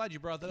I'm glad you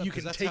brought that up. You 'cause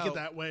can that's take how it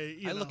that way.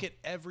 I look at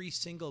every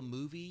single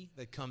movie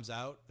that comes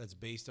out that's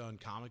based on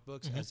comic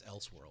books as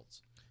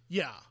Elseworlds.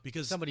 yeah.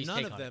 Because Somebody's none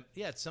take of on them,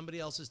 it's somebody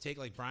else's take.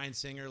 Like Bryan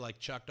Singer, like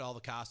chucked all the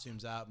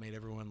costumes out, made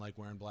everyone like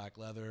wearing black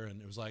leather, and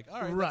it was like, all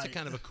right, that's a Right.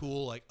 kind of a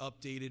cool, like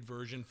updated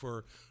version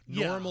for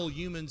Yeah. normal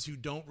humans who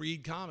don't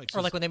read comics.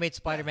 Or like when they made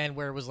Spider-Man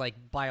where it was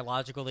like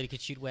biological that he could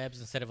shoot webs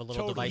instead of a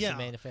little Totally, device Yeah. he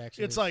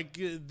manufactured. It's like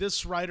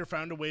this writer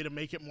found a way to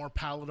make it more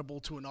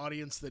palatable to an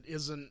audience that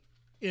isn't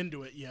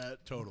into it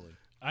yet. totally.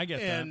 I get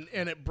And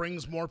it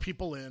brings more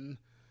people in.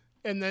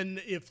 And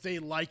then if they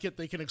like it,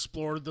 they can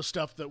explore the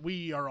stuff that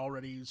we are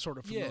already sort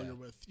of familiar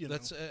with. You know?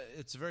 That's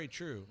it's very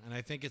true, and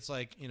I think it's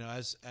like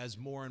as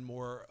more and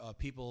more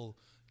people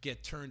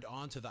get turned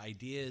on to the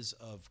ideas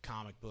of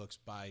comic books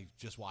by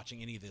just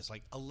watching any of this,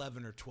 like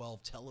 11 or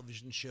 12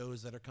 television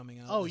shows that are coming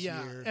out Oh this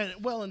yeah, year.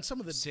 and some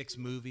of the 6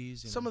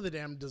 movies. some of the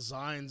damn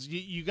designs.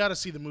 You got to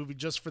see the movie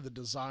just for the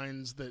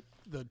designs that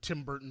the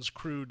Tim Burton's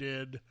crew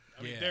did.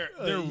 I mean, Yeah. they're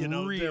They're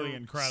really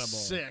incredible.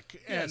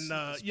 sick, Yes, and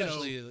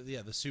especially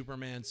the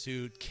Superman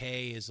suit,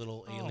 Kay, his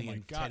little Oh my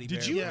alien God! teddy Did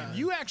bear. you? Yeah.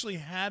 You actually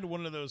had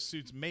one of those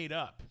suits made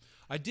up.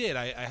 I did.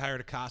 I hired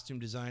a costume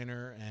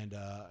designer and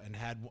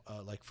had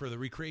like for the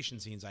recreation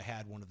scenes, I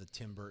had one of the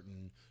Tim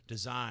Burton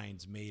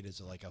designs made as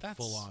like a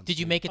full on. Did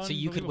you make it so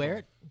you could wear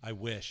it? I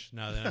wish.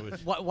 No, then I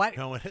would. What?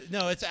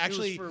 No, it's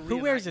actually for Who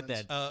wears it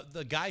reenactments. then?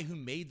 the guy who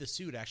made the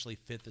suit actually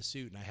fit the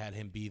suit, and I had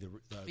him be the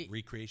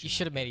recreation. You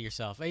should have made it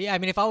yourself. Yeah, I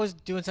mean, if I was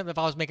doing something, if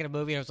I was making a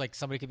movie and it was like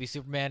somebody could be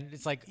Superman,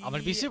 it's like I'm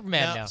gonna be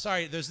Superman No, now.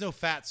 Sorry, there's no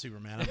fat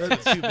Superman.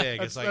 It's too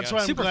big. It's like That's a-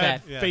 why I'm Super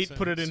glad fat. Yeah, fate so-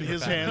 put it in super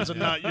his fat. hands and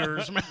not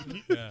yours,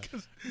 man.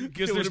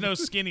 Because there's no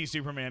skinny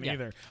Superman Yeah.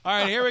 either. All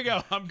right, here we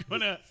go.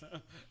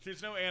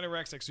 There's no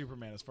anorexic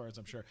Superman as far as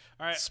I'm sure.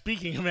 All right.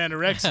 Speaking of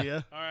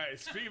anorexia, All right,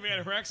 speaking of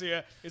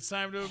anorexia, it's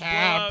time to blow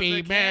out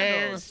the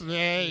candles.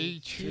 birthday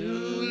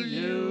to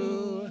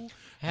you.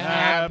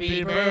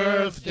 happy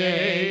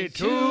birthday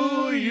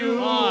to you.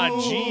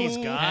 Oh,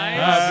 jeez, guys.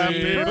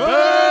 Happy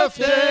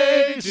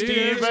birthday,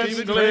 Steven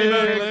I'm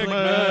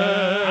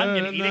Glickman.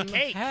 going to eat a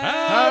cake.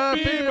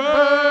 Happy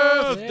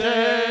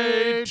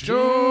birthday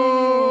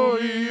to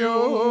you.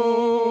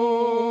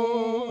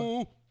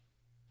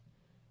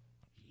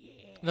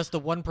 That's the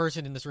one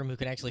person in this room who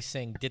can actually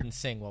sing didn't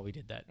sing while we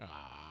did that.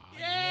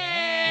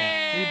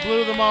 He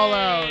blew them all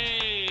out.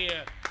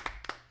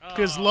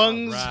 His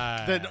lungs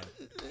right.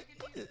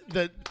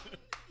 that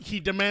he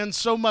demands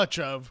so much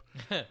of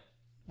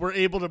were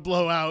able to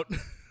blow out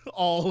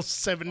all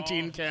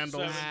 17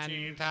 candles.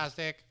 17.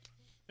 Fantastic.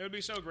 It would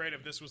be so great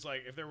if this was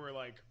like, if there were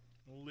like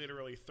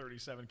literally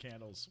 37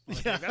 candles. on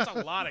a cake. That's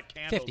a lot of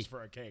candles 50.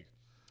 for a cake.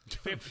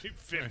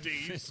 50,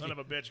 you son of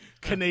a bitch.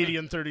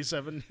 Canadian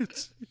 37.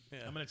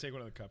 I'm going to take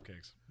one of the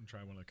cupcakes and try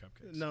one of the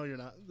cupcakes. No, you're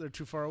not. They're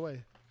too far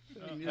away.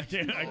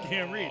 I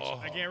can't reach.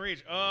 I can't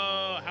reach.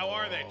 Oh, how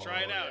are they? Try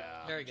it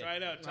out. Very good. Try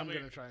it out. Tell I'm me.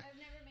 going to try. I've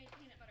never made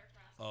peanut butter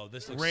frosting. Oh,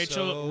 this looks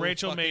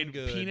Rachel so made fucking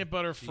good. peanut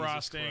butter Jesus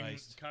frosting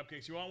Christ.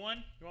 cupcakes. You want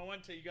one? You want one?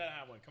 You gotta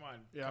have one. Come on.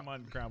 Yeah. Come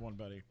on, grab one,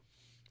 buddy.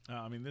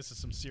 I mean, this is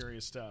some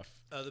serious stuff.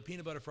 The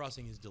peanut butter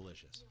frosting is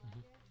delicious.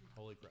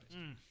 Holy Christ.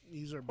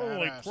 These are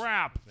Holy badass.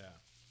 crap! Yeah.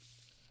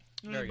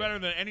 This is better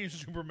than any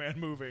Superman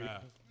movie.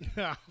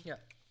 Yeah. Yeah.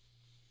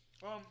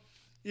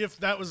 If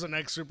that was the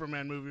next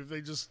Superman movie, if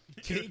they just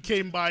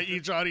came by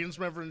each audience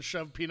member and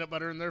shoved peanut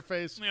butter in their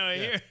face. You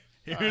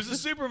know, here's a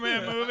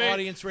Superman movie.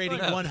 Audience rating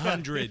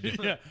 100.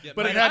 Yeah.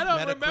 But it I had-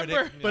 don't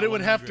remember. But it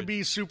would have to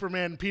be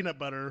Superman peanut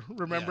butter.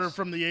 Remember Yes.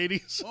 from the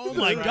 80s? Oh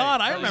my God,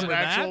 I That was an remember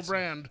actual that.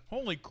 brand.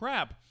 Holy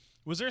crap!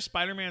 Was there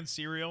Spider-Man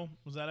cereal?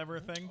 Was that ever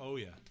a thing? Oh,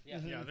 yeah.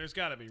 Yeah, there's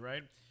got to be,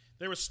 right?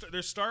 There's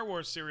Star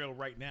Wars cereal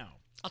right now.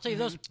 I'll tell you,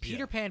 those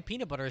Peter Pan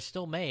peanut butter is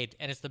still made,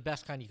 and it's the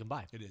best kind you can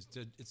buy. It is.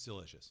 It's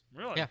delicious.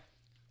 Really? Yeah.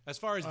 As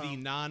far as the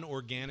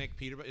non-organic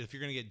Peter, if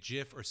you're going to get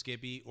Jif or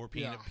Skippy or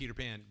Peter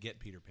Pan, get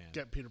Peter Pan.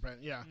 Get Peter Pan,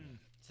 yeah.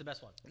 It's the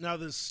best one. Now,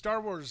 the Star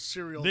Wars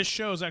cereal This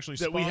show is actually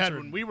that we had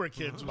sponsored when we were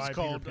kids by was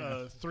called Peter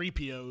Pan.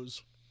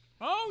 3POs.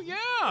 Oh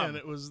yeah, And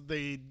it was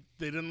they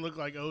didn't look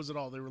like O's at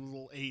all. They were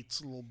little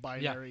 8s, little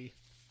binary.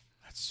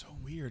 that's so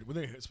weird. Were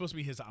they supposed to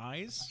be his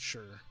eyes?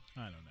 Sure.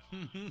 I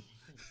don't know.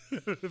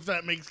 If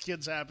that makes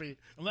kids happy,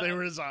 Let- they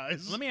were his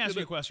eyes. Let me ask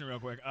you a question real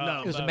quick.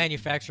 No. It was a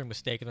manufacturing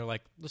mistake, and they're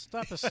like, let's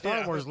slap a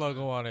Star Wars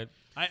logo on it.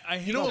 I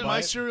hate You know to what buy my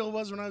it. cereal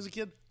was when I was a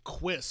kid?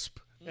 Quisp.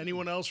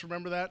 Anyone else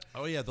remember that?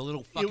 Oh, yeah, the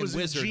little fucking was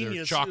wizard. They're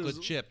ingenious. chocolate It was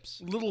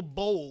chips. Little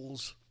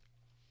bowls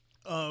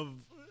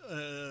of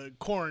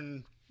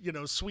corn,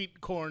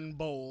 sweet corn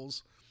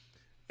bowls.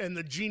 And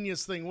the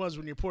genius thing was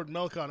when you poured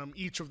milk on them,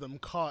 each of them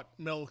caught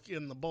milk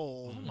in the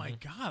bowl. Oh my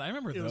God, I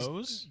remember It was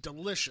those.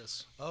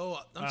 delicious. Oh,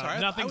 I'm sorry. I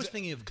nothing's- was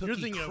thinking of You're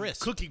Cookie thinking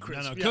Crisp. of Cookie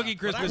Crisp. No, yeah. Cookie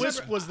Crisp But was-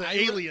 Crisp was the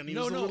alien. He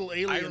was the little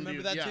alien I remember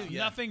dude. that yeah. too.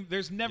 Yeah. Nothing.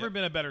 There's never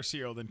been a better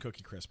cereal than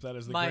Cookie Crisp. That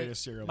is the My,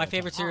 greatest cereal. my of all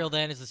favorite time. cereal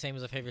then is the same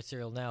as my favorite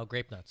cereal now,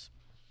 Grape Nuts.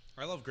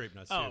 I love grape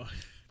nuts, Oh,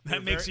 too.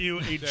 that makes you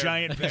a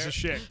giant piece of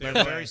shit. They're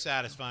very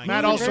satisfying.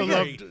 Matt They're also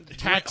very- loved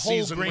tax whole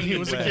season when grain he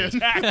was a bread. kid.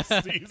 Tax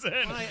season.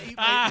 I eat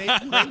my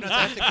grape nuts.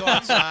 I have to go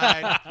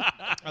outside.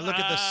 I look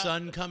at the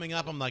sun coming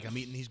up. I'm like, I'm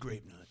eating these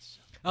grape nuts.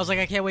 I was like,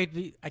 I can't wait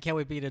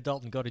to be an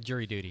adult and go to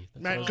jury duty.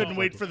 That's what I Matt was couldn't looking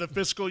wait forward for the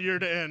fiscal year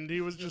to end.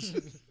 He was just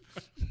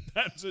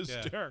That's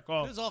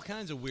hysterical. There's all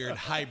kinds of weird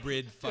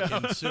hybrid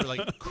fucking sort of like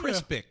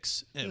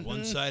Crispix. And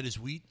one side is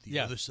wheat, the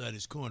Yeah. other side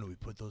is corn, and we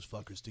put those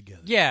fuckers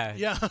together. to. Yeah.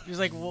 Yeah. He was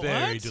like, what?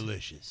 Very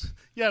delicious.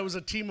 yeah. It was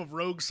a team of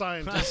rogue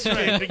scientists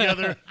came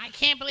together. I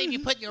can't believe you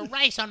put your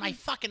rice on my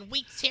fucking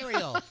wheat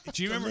cereal.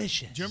 Do you remember?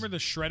 delicious. Do you remember the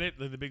shredded,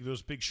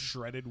 those big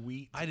shredded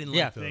wheat? I didn't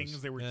Yeah. like those.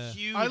 things. They were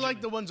huge. I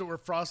like the ones that were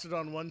frosted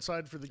on one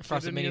side for the kid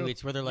Frosted in Mini you.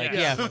 Wheats, where they're like,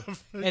 Yeah. yeah.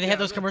 And they had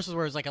those commercials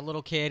where it was like a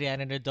little kid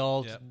and an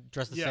adult Yep.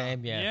 dressed the Yeah.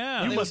 same. Yeah.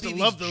 Yeah. You They must would have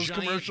be loved these those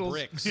giant commercials.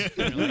 bricks.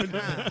 And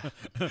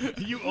you're like,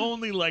 You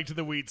only liked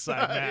the wheat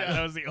side, Matt.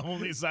 That was the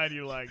only side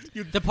you liked.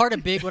 The part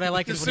of Big what I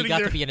liked You're is when he sitting got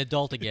there- to be an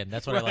adult again.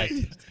 That's what I liked.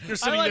 You're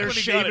sitting like there when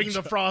he got shaving it.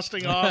 the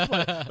frosting off.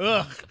 Like,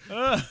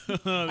 ugh.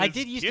 I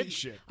did used kid to.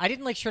 shit. I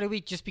didn't like shredded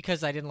wheat just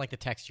because I didn't like the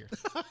texture,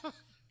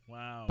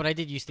 Wow. but I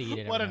did used to eat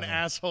it. What every an now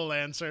and asshole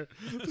answer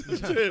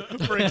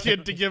for a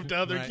kid to give to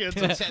other Right. kids.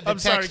 The I'm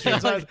sorry,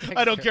 texture. kids.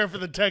 I don't care for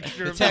the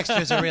texture. the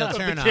texture's a real of the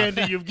turnoff.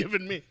 candy you've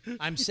given me.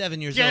 I'm 7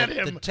 years Get old.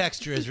 him. The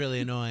texture is really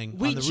annoying. then.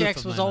 on Wheat the roof Chex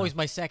of was my always mouth.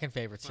 my second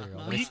favorite cereal.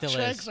 and it Wheat still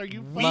Chex? is. Are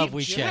you Love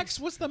Wheat Chex. Chex?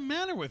 What's the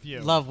matter with you?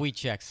 Love Wheat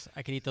Chex.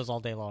 I could eat those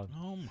all day long.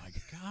 Oh my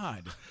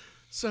God.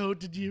 So,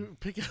 did you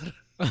pick out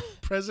a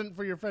present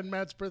for your friend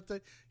Matt's birthday?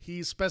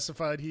 He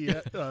specified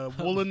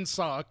woolen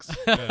socks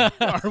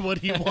are what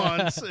he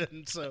wants,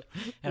 and so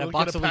And a we'll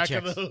box get a of Wheat pack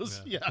of Chex.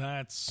 those. Yeah.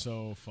 That's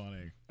so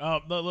funny.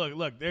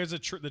 Look. There's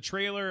the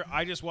trailer.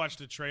 I just watched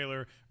a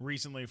trailer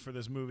recently for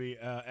this movie,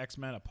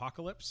 X-Men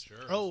Apocalypse. Sure.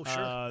 Oh,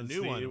 sure.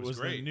 New one. It was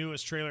the great.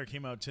 newest trailer. It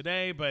came out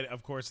today, but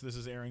of course this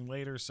is airing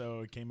later,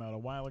 so it came out a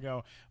while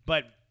ago.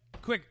 But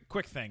quick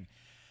thing.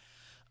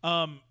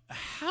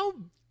 How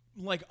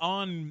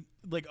on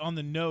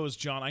the nose,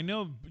 John? I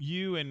know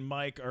you and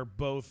Mike are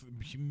both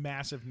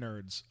massive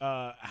nerds.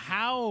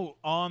 How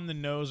on the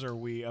nose are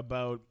we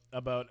about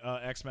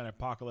X-Men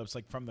Apocalypse,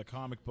 like from the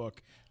comic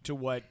book to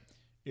what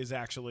is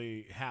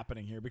actually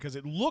happening here? Because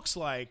it looks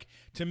like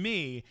to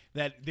me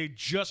that they're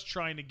just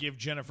trying to give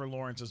Jennifer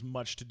Lawrence as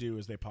much to do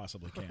as they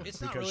possibly can.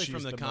 It's not because really she's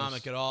from the comic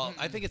most- at all.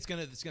 I think it's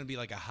gonna be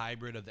like a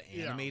hybrid of the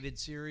animated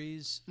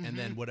series and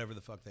then whatever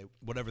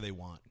they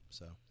want.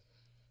 So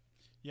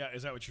Yeah,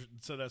 is that what you're?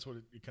 So that's what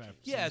it kind of.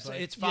 yeah, seems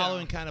like? it's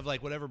following kind of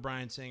like whatever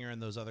Bryan Singer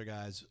and those other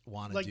guys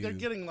want to Like do. they're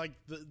getting like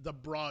the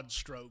broad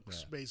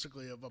strokes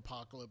basically of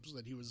Apocalypse,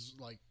 that he was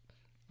like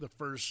the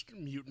first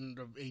mutant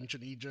of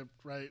ancient Egypt,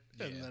 right?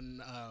 And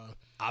then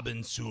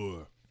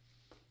Abensur.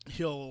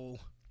 he'll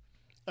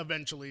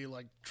eventually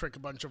like trick a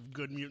bunch of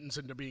good mutants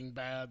into being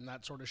bad and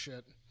that sort of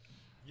shit.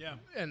 Yeah.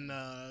 And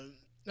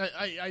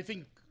I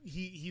think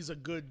he's a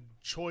good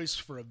choice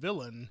for a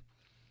villain.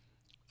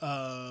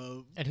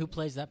 And who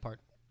plays that part?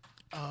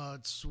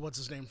 It's what's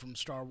his name from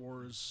Star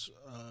Wars,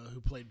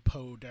 who played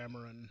Poe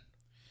Dameron.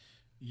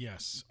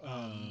 Yes.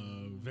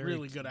 Very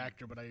Really good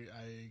actor, but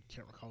I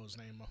can't recall his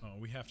name. Oh,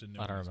 we have to know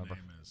I what don't his remember.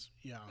 name is.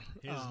 Yeah,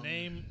 His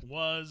name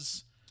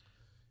was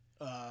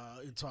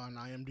it's on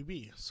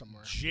IMDb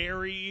somewhere.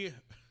 Jerry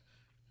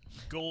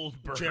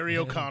Goldberg. Jerry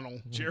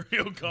O'Connell. Jerry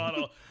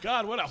O'Connell.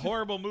 God, what a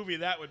horrible movie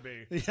that would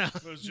be. Yeah.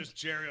 If it was just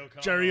Jerry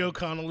O'Connell. Jerry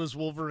O'Connell is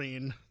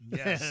Wolverine.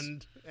 Yes.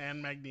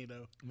 and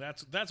Magneto.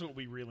 That's what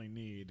we really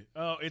need.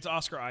 Oh, it's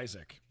Oscar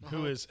Isaac,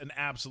 who is an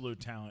absolute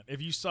talent.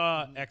 If you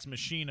saw Ex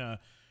Machina,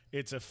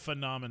 it's a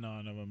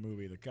phenomenon of a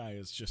movie. The guy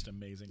is just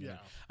amazing. in it. Yeah.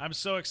 I'm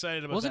so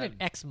excited about Wasn't that.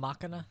 it Ex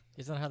Machina?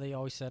 Isn't that how they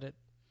always said it?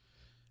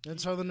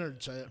 That's how the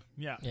nerds say it.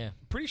 Yeah. Yeah.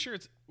 Pretty sure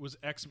it was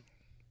Ex.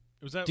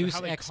 Was that Deus how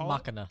they Ex call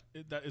Machina.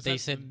 It? Is They that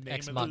said the name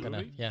Ex of the Machina.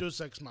 movie? Yeah.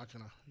 Deus Ex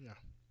Machina.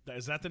 Yeah.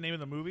 Is that the name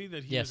of the movie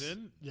that he Yes. was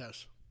in?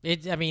 Yes.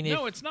 I mean,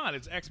 No, it's not.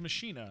 It's Ex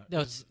Machina.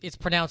 no, it's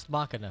pronounced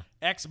Machina.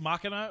 Ex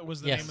Machina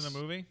was the Yes. name of the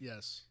movie.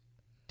 Yes.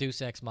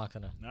 Deus Ex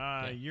Machina.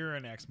 Ah, Yeah. you're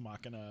an Ex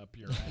Machina up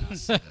your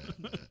ass.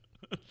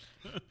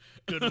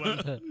 Good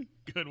one.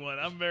 Good one.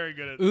 I'm very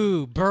good at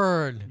Ooh,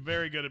 burn.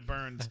 very good at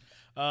burns.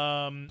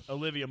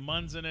 Olivia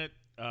Munn's in it.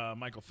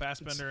 Michael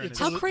Fassbender. and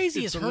How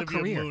crazy it's is her Olivia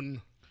career?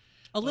 Moon.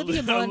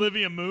 Olivia Munn.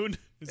 Olivia Moon.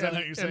 Is that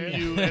how you say it?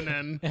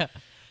 M-U-N-N. Yeah.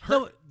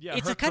 No, yeah,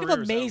 it's her a kind of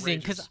career is amazing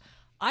outrageous. because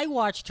I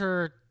watched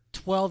her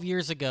 12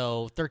 years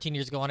ago, 13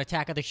 years ago on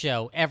Attack of the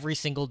Show every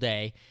single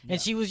day, and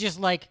she was just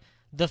like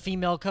the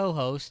female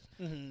co-host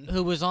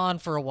who was on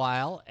for a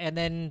while, and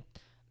then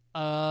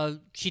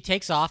she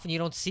takes off, and you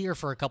don't see her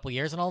for a couple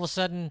years, and all of a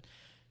sudden,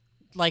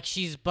 like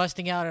she's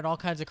busting out at all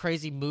kinds of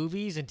crazy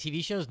movies and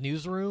TV shows,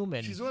 Newsroom,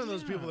 and She's one of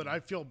those people that I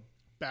feel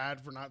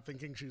bad for not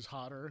thinking she's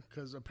hotter,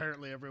 because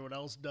apparently everyone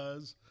else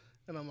does.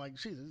 And I'm like,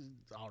 she's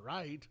all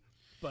right.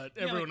 But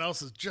everyone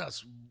else is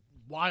just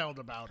wild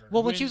about her.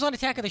 well, when she was on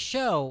Attack of the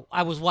Show,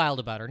 I was wild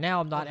about her. Now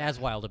I'm not as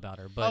wild about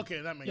her, but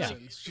Okay, that makes yeah.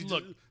 sense.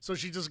 Look- So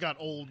she just got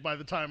old by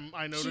the time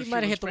I noticed she might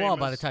have was hit the wall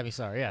by the famous. time you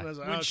saw her. And I Yeah, was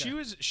like, When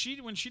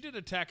okay. when she did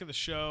Attack of the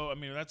Show, I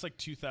mean that's like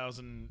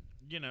 2000.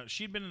 You know,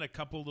 she'd been in a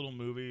couple little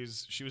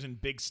movies. She was in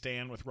Big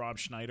Stan with Rob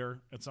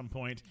Schneider at some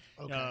point,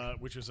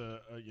 which was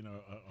a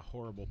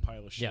horrible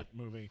pile of shit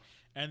movie.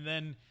 And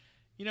then,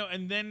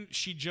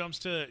 she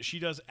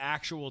does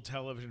actual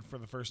television for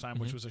the first time,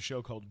 which was a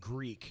show called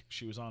Greek.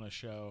 She was on a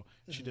show.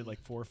 She did like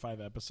 4 or 5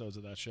 episodes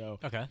of that show.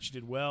 Okay. She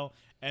did well.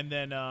 And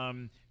then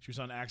she was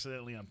on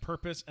Accidentally on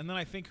Purpose. And then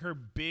I think her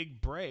big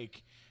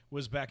break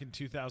was back in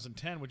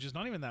 2010, which is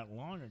not even that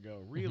long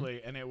ago,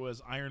 really. And it was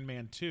Iron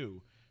Man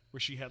 2. Where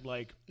she had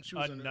like She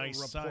was a a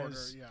nice reporter,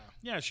 size,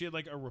 yeah. she had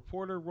like a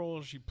reporter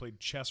role. She played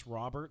Chess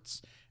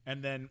Roberts,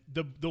 and then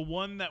the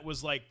one that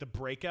was like the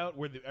breakout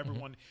where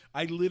everyone.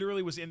 I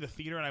literally was in the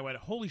theater and I went,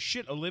 "Holy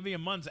shit!" Olivia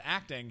Munn's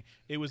acting.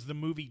 It was the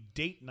movie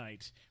Date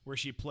Night where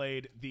she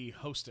played the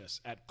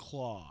hostess at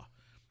Claw.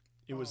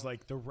 It was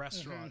like the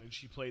restaurant, and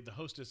she played the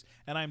hostess.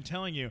 And I'm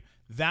telling you,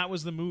 that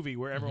was the movie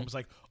where everyone was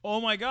like, "Oh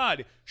my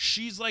god,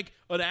 she's like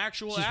an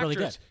actual actress. really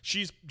good.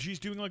 She's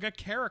doing like a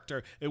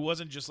character." It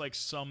wasn't just like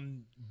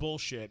some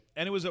bullshit.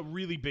 And it was a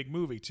really big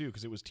movie too,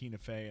 because it was Tina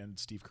Fey and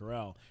Steve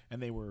Carell,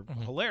 and they were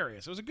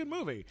hilarious. It was a good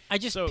movie. I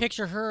just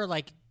picture her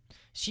like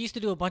she used to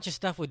do a bunch of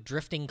stuff with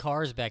drifting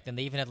cars back then.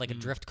 They even had like a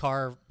drift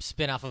car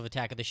spin-off of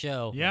Attack of the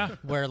Show. Yeah.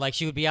 Where like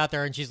she would be out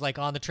there and she's like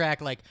on the track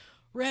like,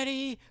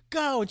 ready,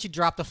 go, and she'd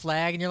drop the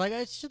flag and you're like,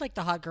 it's just like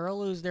the hot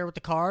girl who's there with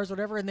the cars,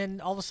 whatever, and then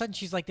all of a sudden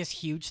she's like this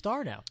huge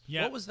star now.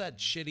 Yeah. What was that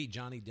shitty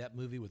Johnny Depp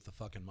movie with the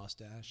fucking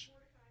mustache?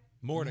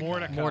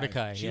 Mordecai.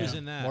 Mordecai, She yeah. was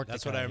in that.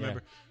 That's what I Mordecai, yeah.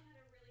 remember.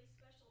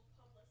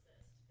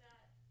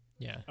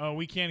 Yeah. Oh,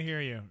 we can't hear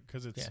you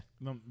because it's. Yeah.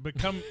 No, but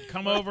come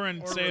over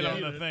and say it on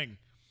the repeat it. thing.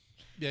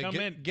 Yeah, Come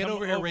get, in. get Come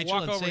over here, over, Rachel,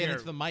 walk and over say it here.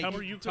 into the mic. Come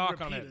Or you Talk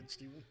could on repeat it. it,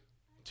 Steven.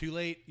 Too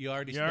late. You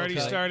already You spoke already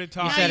it. started You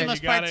talking. said Now you it.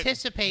 must got it.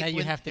 participate. Now you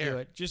with- have to do Here.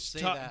 it. Just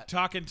Say that.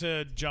 talking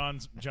to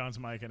John's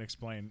mic and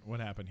explain what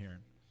happened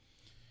here.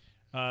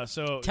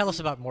 So Tell us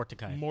about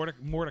Mordecai.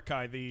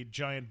 Mordecai, the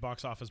giant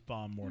box office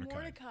bomb.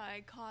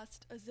 Mordecai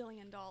cost $1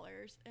 zillion,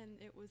 and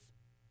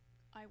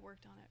I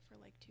worked on it for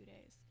like 2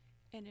 days,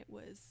 and it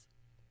was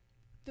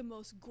the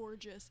most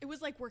gorgeous. It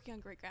was like working on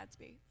Great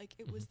Gatsby. Like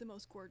it was the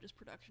most gorgeous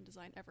production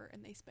design ever,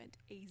 and they spent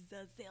 $1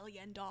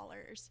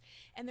 zillion,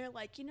 and they're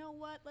like, you know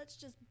what? Let's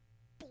just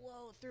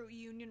blow through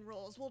union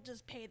rules. We'll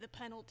just pay the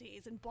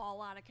penalties and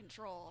ball out of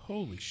control.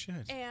 Holy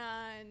shit!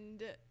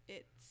 And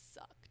it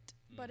sucked,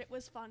 but it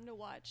was fun to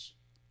watch.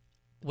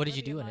 What did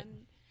you do in it?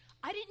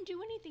 I didn't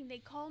do anything. They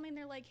called me and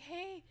they're like,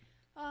 "Hey,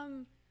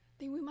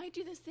 we might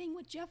do this thing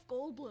with Jeff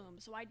Goldblum."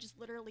 So I just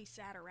literally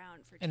sat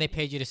around for. 2 And they days.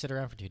 paid you to sit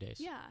around for 2 days.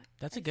 Yeah,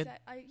 That's I a good-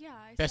 sat-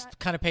 I Best sat-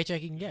 kind of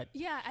paycheck you can get.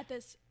 yeah, at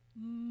this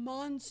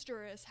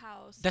monstrous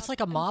house. That's up like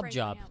a in mob Franklin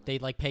job. Hamlet. They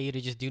like pay you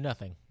to just do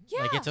nothing.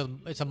 Yeah. Like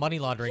it's a money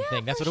laundering Yeah,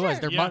 thing. That's for what it was.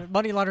 sure. They're Yeah.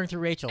 money laundering through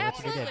Rachel.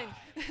 Absolutely.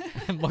 That's what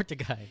they did.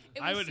 Mordecai.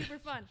 It I was would- super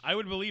fun. I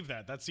would believe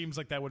that. That seems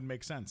like that would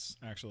make sense.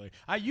 Actually,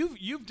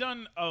 you've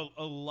done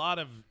a lot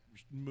of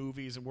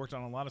movies and worked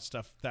on a lot of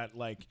stuff that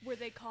like. Where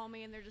they call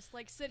me and they're just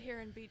like, "Sit here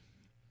and be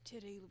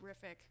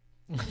titty-rific.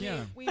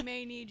 Yeah. we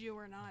may need you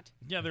or not."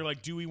 Yeah, they're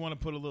like, do we want to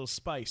put a little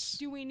spice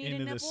Do we need a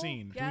into the nipple?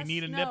 scene? Do Yes, we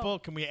need a no. nipple?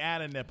 Can we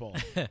add a nipple?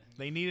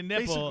 They need a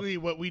nipple. Basically,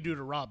 what we do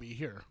to Robbie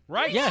here.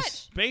 Right?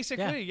 Yes.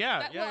 Basically, yeah.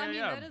 That, yeah, well, yeah, I mean,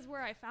 yeah. that is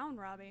where I found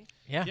Robbie.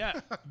 Yeah.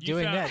 Yeah. You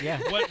Doing found- that, yeah.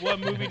 What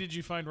movie did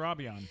you find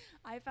Robbie on?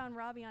 I found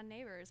Robbie on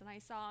Neighbors, and I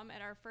saw him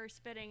at our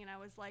first fitting, and I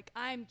was like,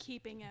 I'm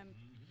keeping him.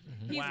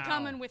 He's Wow.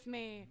 coming with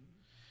me.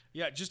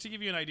 Yeah, just to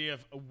give you an idea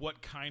of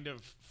what kind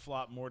of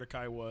flop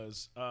Mordecai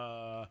was.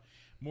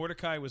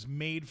 Mordecai was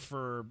made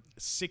for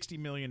 $60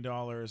 million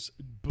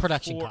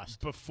Production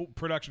cost. Before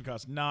production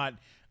cost, not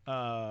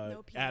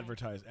No PA.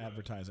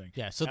 advertising.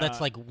 Yeah. So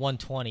that's like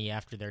 120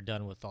 after they're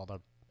done with all the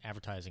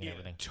advertising and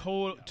everything.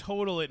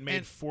 Total, it made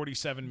And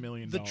 $47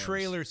 million. The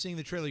trailer, seeing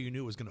the trailer, you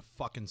knew it was going to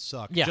fucking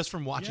suck. Yeah. Just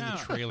from watching Yeah.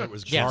 the trailer, it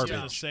was Yeah.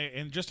 garbage.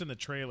 And just in the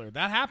trailer,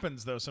 that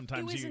happens though. It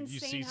Sometimes was you insane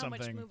see how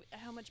something.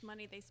 how much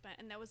money they spent,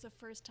 and that was the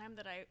first time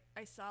that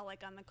I saw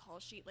like on the call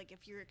sheet, like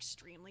if you're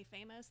extremely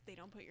famous, they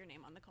don't put your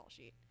name on the call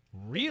sheet.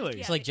 Really,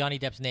 Yeah. It's like Johnny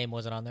Depp's name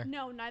wasn't on there.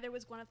 No, neither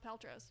was Gwyneth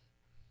Paltrow's.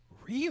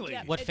 really.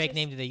 Yeah. What It fake just-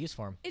 name did they use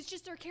for him? It's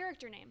just their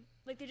character name.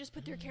 Like they just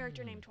put their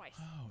character name twice.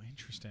 Oh,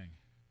 interesting.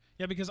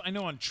 Yeah, because I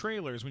know on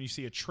trailers, when you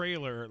see a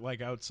trailer like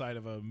outside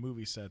of a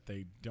movie set,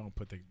 they don't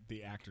put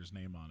the actor's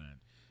name on it.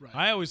 Right.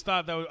 I always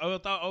thought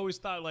always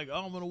thought like,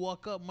 oh, I'm gonna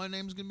walk up, my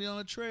name's gonna be on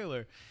a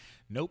trailer.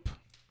 Nope.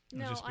 It'll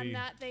No, just on be-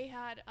 that they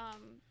had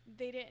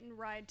they didn't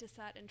ride to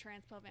set in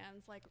transpo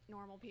vans like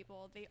normal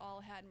people. They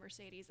all had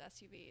Mercedes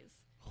SUVs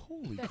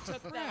Holy that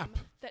took crap!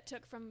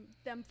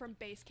 from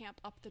base camp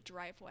up the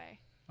driveway.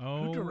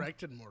 Oh, Who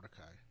directed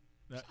Mordecai?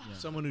 that- yeah.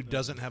 Someone who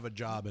doesn't have a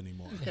job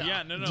anymore.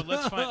 Yeah, no.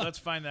 Let's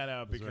find that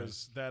out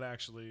because that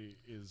actually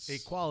is A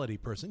quality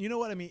person. You know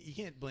what I mean? You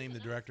can't blame the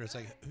director. It's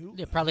like, who?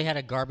 They probably had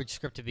a garbage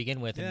script to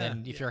begin with, Yeah.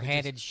 and then if you're They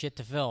handed shit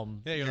to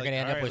film, Yeah, you're like, going to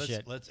end "All up right, with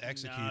shit. Let's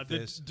execute Nah, the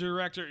this.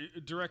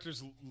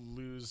 directors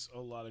lose a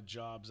lot of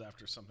jobs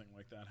after something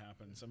like that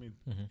happens. I mean,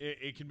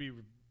 it can be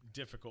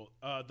difficult.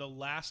 The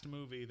last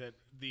movie that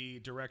the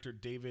director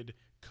David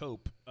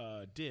Cope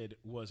did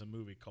was a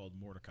movie called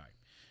Mordecai.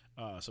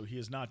 So he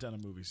has not done a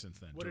movie since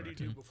then. What did he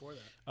directing. do before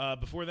that?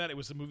 Before that, it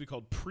was a movie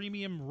called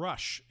Premium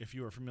Rush, if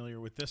you are familiar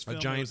with this film. A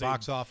It giant was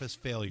box office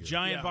failure.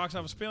 Giant Yeah. box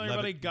office failure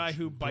about a Levitt- guy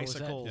who was that? Yeah,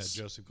 bicycles.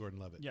 Joseph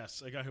Gordon-Levitt.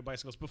 Yes, a guy who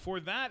bicycles. Before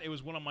that, it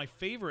was one of my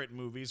favorite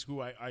movies, who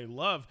I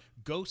love,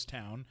 Ghost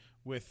Town,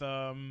 with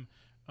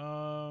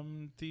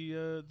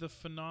the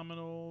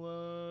phenomenal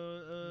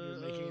You're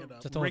making it up.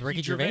 That's the one with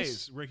Ricky Gervais?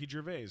 Ricky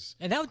Gervais.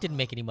 And that didn't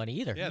make any money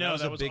either. Yeah, no,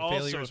 that was a big also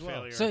failure a as well.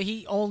 failure. So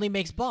he only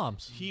makes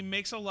bombs. He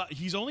makes a lot.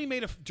 He's only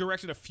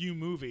directed a few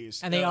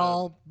movies, And they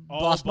all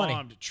lost money.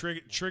 bombed.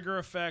 Trigger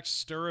Effects,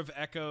 Stir of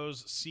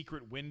Echoes,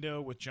 Secret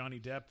Window with Johnny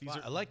Depp.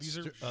 I like these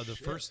are the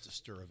first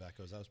Stir of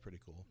Echoes. That was pretty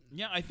cool.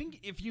 Yeah, I think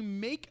if you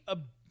make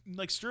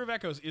like Stir of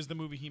Echoes is the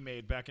movie he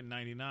made back in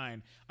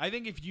 '99. I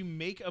think if you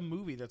make a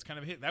movie that's kind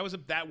of a hit,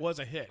 that was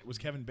a hit. It was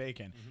Kevin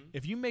Bacon.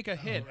 If you make a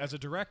hit as a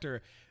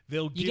director,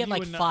 they'll give get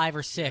like 5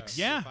 or 6.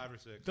 Yeah, 5 or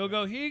 6. they'll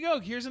go, here you go.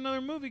 Here's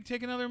another movie.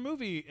 Take another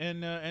movie,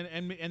 and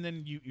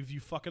then if you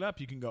fuck it up,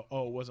 you can go,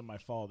 oh, it wasn't my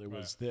fault. It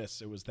was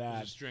this. It was that.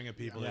 There's a string of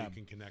people Yeah. that you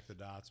can connect the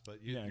dots,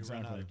 but you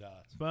exactly. run out of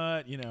dots.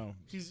 But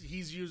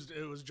He's used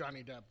it was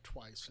Johnny Depp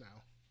twice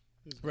now.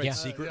 Right, Yeah.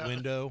 Secret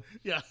Window.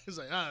 Yeah, he's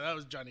like, that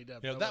was Johnny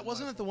Depp. That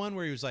wasn't it the one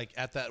where he was like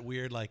at that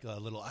weird like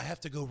little I have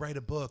to go write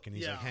a book and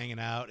he's like hanging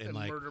out and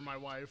like murder my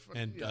wife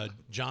and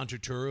John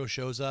Turturro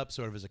shows up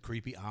sort of as a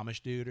creepy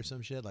Amish dude or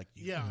some shit like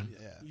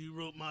you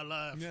wrote my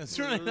life. Yeah, that's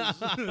right.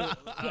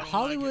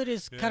 Hollywood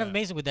is kind of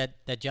amazing with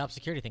that job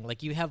security thing.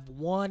 Like you have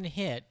one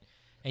hit,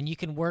 and you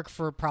can work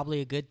for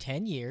probably a good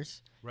 10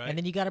 years, Right. and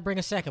then you got to bring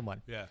a second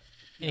one. Yeah.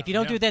 And if you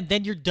don't do that,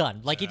 then you're done.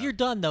 Like if you're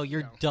done though,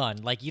 you're done.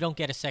 Like you don't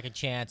get a second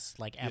chance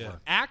like ever. Yeah.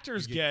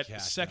 actors You get get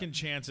cashed second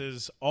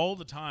chances all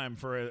the time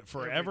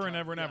forever and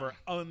ever and ever,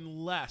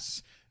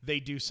 unless they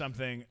do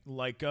something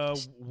like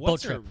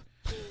what's Trip.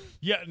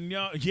 Yeah,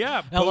 no,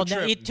 yeah. Oh, well, Boat no,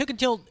 Trip. it took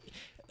until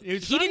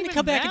It's he not didn't even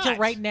come back until that.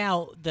 right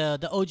now.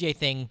 The OJ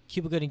thing,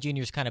 Cuba Gooding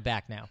Jr. is kind of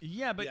back now.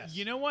 Yeah, but Yes.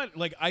 you know what?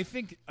 Like, I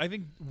think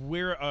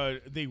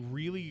where they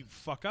really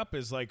fuck up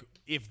is like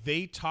if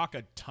they talk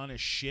a ton of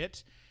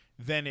shit,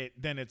 then it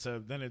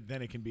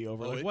can be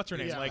over. Oh, Like, what's her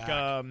name? yeah.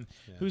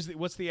 Like,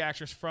 what's the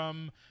actress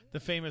from the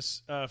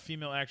famous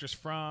female actress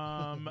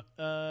from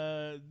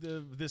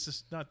This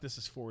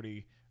Is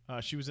 40.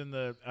 She was in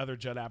the other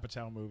Judd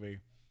Apatow movie.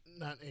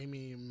 Not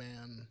Amy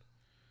Mann.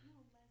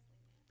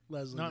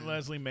 Leslie. Not Mann.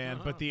 Leslie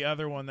Mann, but the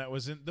other one that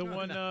was in the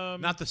one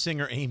Not the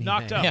singer Amy.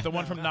 Knocked Mann. Up, the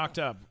one from Knocked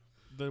Up,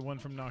 the one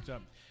from Knocked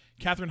Up.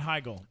 Katherine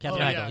Heigl.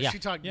 Catherine Oh, Heigl, yeah. She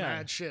talked Yeah.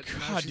 mad shit.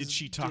 Now God, she's did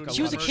she talk doing a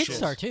She was a lot of kid shit.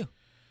 star too.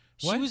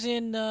 What? She was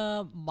in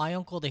My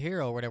Uncle the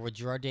Hero or whatever with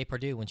Gerard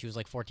Depardieu when she was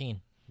like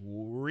 14.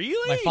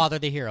 Really? My Father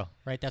the Hero,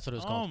 right? That's what it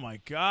was Oh called. my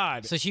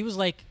God. So she was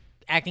like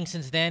acting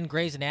since then.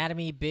 Grey's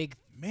Anatomy, big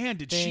Man,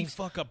 did things, she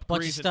fuck up bunch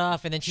Grey's of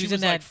stuff, and then she was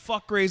in like, that.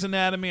 fuck Grey's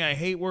Anatomy. I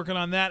hate working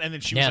on that. And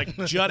then she was Yeah.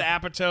 like, Judd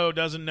Apatow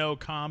doesn't know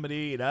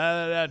comedy.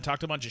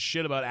 Talked a bunch of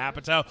shit about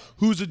Apatow,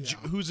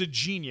 who's a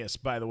genius,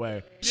 by the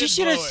way. She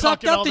should have blow it.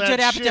 sucked Talking up all to Judd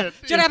that Apatow. shit.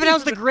 Judd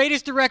Apatow's the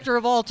greatest director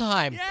of all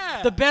time.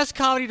 Yeah. The best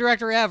comedy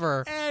director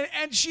ever.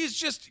 And she's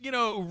just,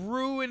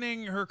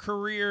 ruining her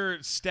career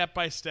step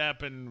by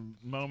step and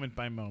moment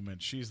by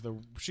moment. She's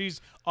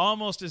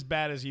almost as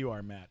bad as you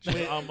are, Matt.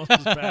 She's almost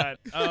as bad.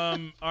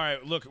 All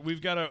right, look, we've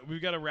got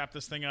to wrap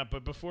this thing up,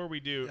 but before we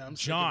do, I'm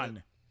sick of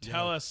John,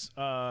 tell us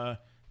a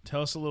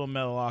little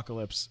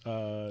Metalocalypse,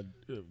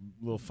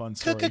 little fun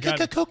story.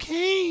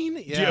 Cocaine.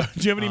 Do you have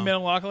any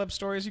Metalocalypse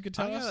stories you could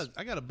tell us?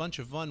 I got a bunch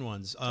of fun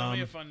ones. Tell me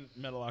a fun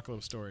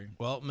Metalocalypse story.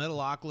 Well,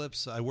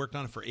 Metalocalypse, I worked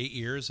on it for 8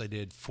 years. I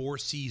did 4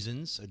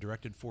 seasons. I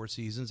directed 4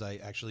 seasons. I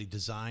actually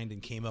designed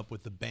and came up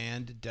with the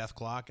band Death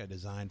Clock. I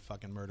designed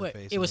fucking Wait,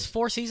 Murderface. it was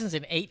 4 seasons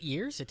in 8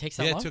 years? It takes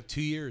that Yeah, long? it took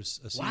 2 years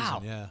a season.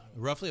 Wow. Yeah,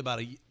 roughly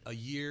about a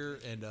year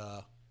and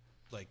a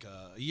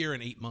year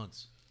and 8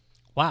 months.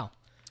 Wow.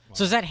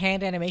 So is that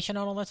hand animation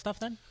on all that stuff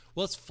then?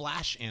 Well, it's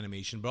flash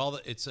animation,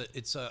 but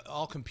it's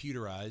all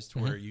computerized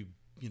where you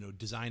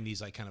design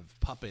these like kind of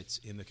puppets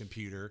in the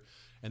computer,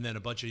 and then a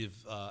bunch of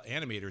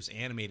animators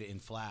animate it in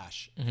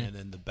Flash, and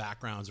then the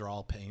backgrounds are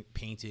all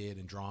painted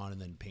and drawn,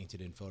 and then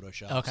painted in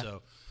Photoshop. Okay.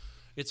 So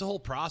it's a whole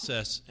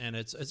process, and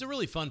it's a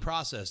really fun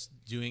process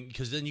doing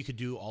because then you could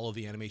do all of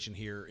the animation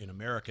here in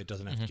America. It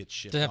doesn't have to get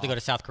shipped. Doesn't have to go off.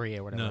 to South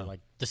Korea or whatever, No.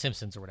 like The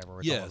Simpsons or whatever. Where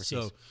it's all Yeah, overseas.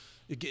 so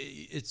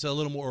it's a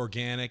little more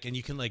organic, and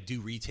you can like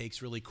do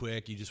retakes really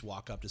quick. You just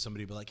walk up to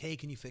somebody and be like, "Hey,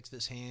 can you fix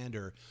this hand?"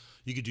 Or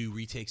you could do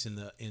retakes in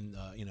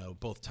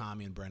both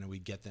Tommy and Brennan.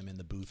 We'd get them in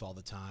the booth all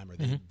the time, or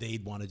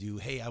they'd want to do,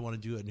 "Hey, I want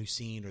to do a new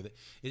scene," or it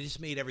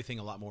just made everything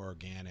a lot more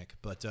organic.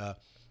 But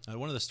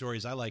one of the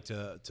stories I like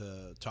to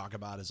talk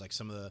about is like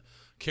some of the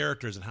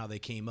characters and how they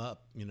came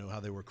up.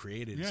 How they were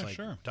created. Yeah, it's like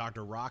sure.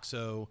 Dr.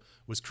 Roxo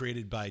was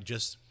created by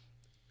just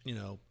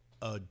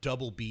a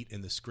double beat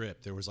in the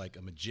script. There was like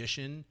a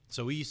magician,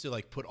 so we used to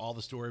like put all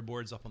the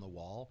storyboards up on the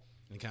wall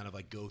and kind of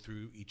like go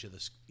through each of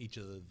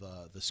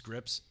the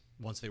scripts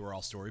once they were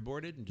all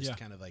storyboarded and just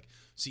kind of like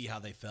see how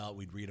they felt.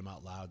 We'd read them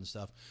out loud and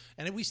stuff.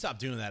 And then we stopped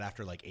doing that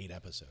after like 8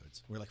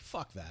 episodes. We're like,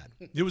 fuck that.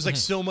 It was like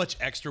so much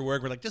extra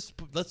work. We're like,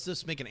 let's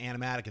just make an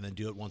animatic and then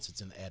do it once it's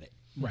in the edit.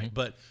 Right.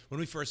 But when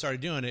we first started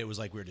doing it, it was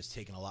like we were just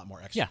taking a lot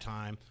more extra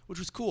time, which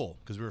was cool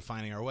because we were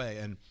finding our way.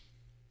 And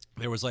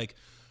there was like,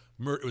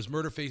 it was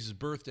Murderface's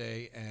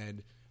birthday,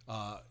 and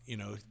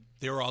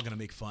they were all going to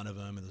make fun of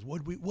him. And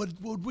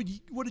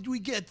what did we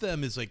get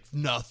them? It's like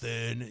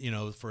nothing,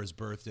 for his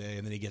birthday.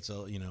 And then he gets a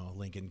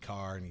Lincoln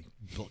car, and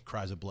he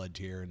cries a blood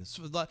tear, and it's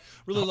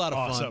really a lot of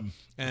Awesome. fun.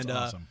 And That's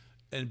awesome.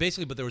 And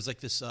basically, but there was like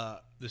this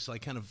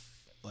like kind of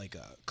like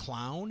a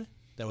clown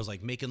that was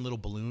like making little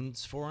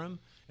balloons for him.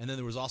 And then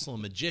there was also a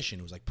magician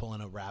who was like pulling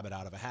a rabbit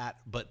out of a hat.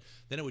 But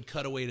then it would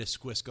cut away to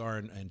Squiscar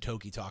and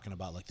Toki talking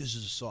about like, this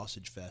is a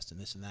sausage fest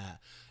and this and that.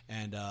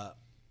 And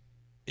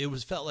it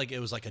felt like it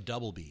was like a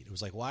double beat. It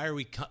was like, why are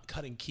we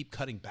keep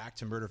cutting back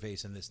to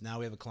Murderface and this? Now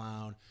we have a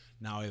clown.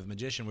 Now we have a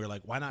magician. We were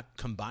like, why not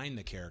combine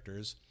the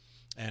characters?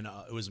 And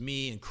it was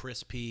me and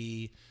Chris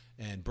P.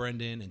 and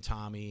Brendan and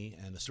Tommy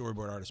and the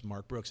storyboard artist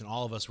Mark Brooks, and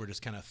all of us were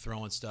just kind of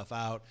throwing stuff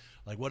out.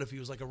 Like, what if he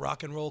was like a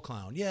rock and roll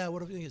clown? Yeah,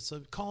 what if it's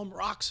call him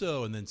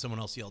Roxo? And then someone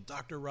else yelled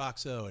Dr.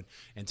 Roxo,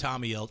 and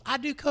Tommy yelled, I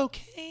do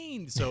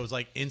cocaine. So it was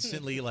like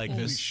instantly like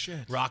this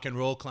rock and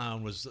roll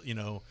clown was,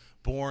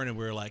 born, and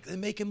we were like, they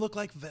make him look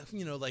like,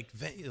 like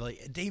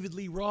David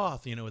Lee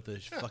Roth, with the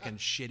fucking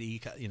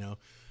shitty,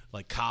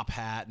 like cop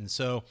hat. And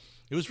so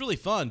it was really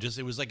fun.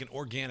 It was like an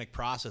organic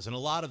process. And a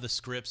lot of the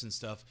scripts and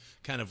stuff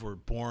kind of were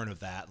born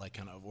of that, like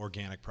kind of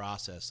organic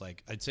process.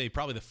 Like I'd say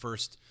probably the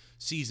first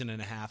season and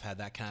a half had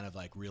that kind of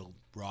like real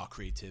raw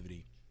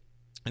creativity.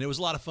 And it was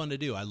a lot of fun to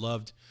do. I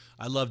loved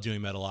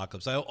doing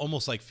Metalocalypse. I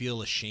almost like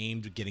feel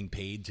ashamed getting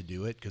paid to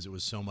do it because it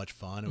was so much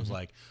fun. It was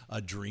like a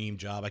dream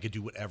job. I could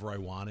do whatever I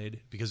wanted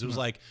because it was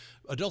like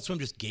Adult Swim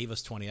just gave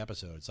us 20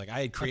 episodes. Like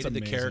I had created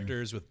the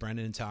characters with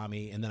Brendan and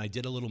Tommy, and then I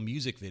did a little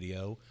music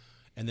video,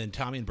 and then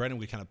Tommy and Brendan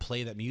would kind of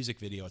play that music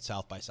video at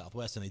South by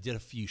Southwest, and they did a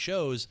few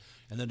shows,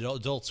 and then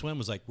Adult Swim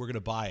was like, we're going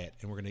to buy it,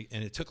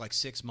 and it took like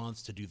 6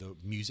 months to do the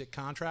music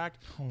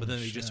contract, but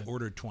then they just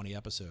ordered 20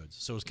 episodes.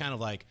 So it was kind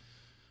of like,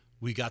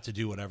 we got to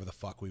do whatever the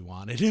fuck we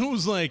wanted. It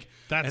was like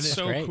that's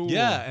so cool.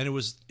 Yeah, and it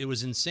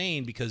was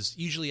insane because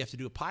usually you have to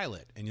do a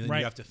pilot, and then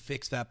you have to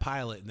fix that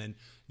pilot, and then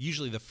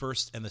usually the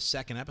first and the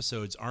second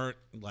episodes aren't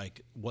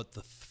like what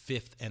the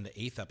fifth and the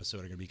eighth episode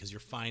are going to be because you're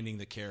finding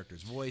the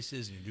characters'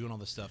 voices and you're doing all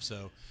this stuff.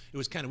 So it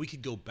was kind of, we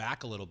could go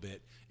back a little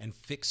bit and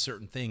fix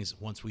certain things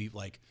once we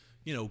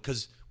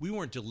because we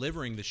weren't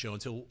delivering the show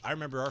until I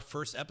remember our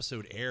first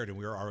episode aired, and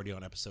we were already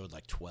on episode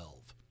like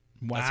 12.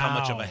 Wow. That's how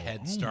much of a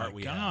head start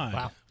we had.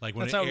 Wow. Like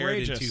when That's it aired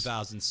outrageous. in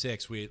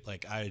 2006,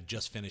 I had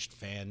just finished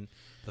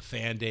the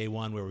fan day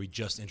one where we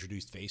just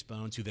introduced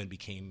Facebones, who then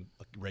became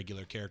a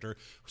regular character.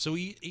 So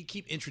you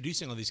keep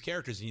introducing all these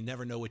characters, and you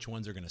never know which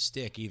ones are going to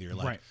stick either.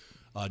 Like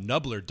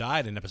Nubbler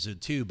died in episode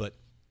 2, but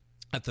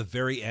at the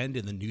very end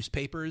in the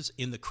newspapers,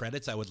 in the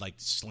credits, I would like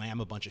slam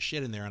a bunch of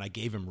shit in there, and I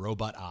gave him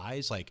robot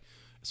eyes, like.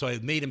 So I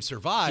made him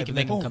survive. So you can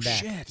make him come back.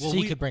 Shit. So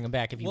you could bring him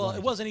back if you wanted. Well,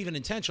 it wasn't even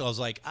intentional. I was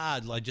like, I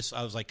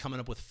was like coming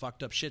up with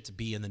fucked up shit to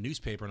be in the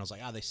newspaper, and I was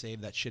like, they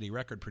saved that shitty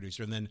record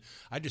producer, and then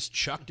I just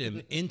chucked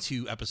him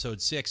into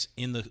episode 6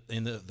 in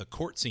the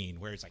court scene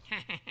where he's like,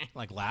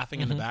 like laughing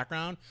in the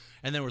background,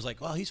 and then was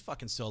like, well, he's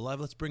fucking still alive.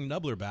 Let's bring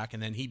Nubbler back,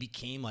 and then he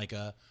became like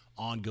a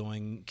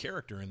ongoing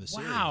character in the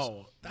series.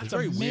 Wow, that's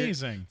very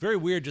amazing. Weird, very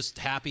weird, just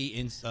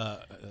happy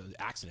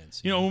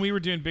accidents. When we were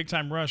doing Big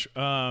Time Rush,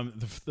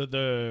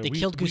 they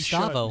killed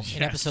Gustavo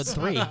in episode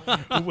 3.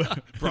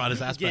 Brought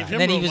his ass back. And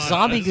then he was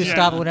zombie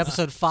Gustavo in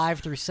episode 5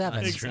 through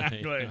 7.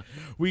 Exactly.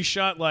 We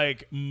shot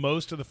like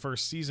most of the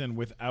first season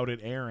without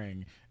it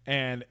airing,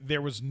 and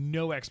there was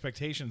no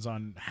expectations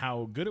on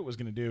how good it was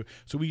going to do.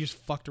 So we just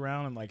fucked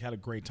around and like had a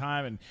great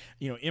time, and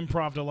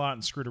improv'd a lot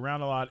and screwed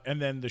around a lot.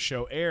 And then the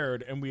show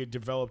aired, and we had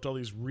developed all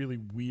these really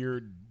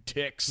weird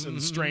tics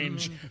and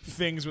strange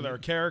things with our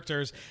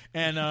characters,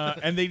 and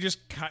they just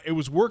it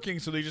was working,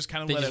 so they just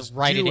kind of let us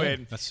do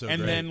it. That's so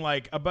and great. then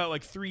like about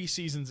like 3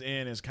 seasons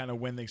in is kind of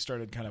when they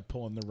started kind of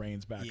pulling the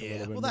reins back a little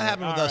bit. Well, that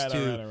happened with us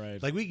too. All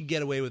right. Like we could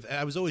get away with.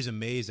 I was always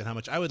amazed at how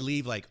much I would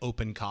leave like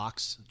open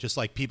cocks, just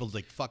like people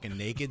like fucking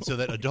naked, so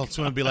that Adult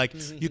Swim would be like,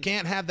 you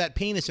can't have that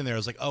penis in there. I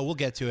was like, oh, we'll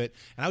get to it,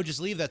 and I would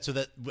just leave that so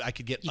that I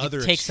could get other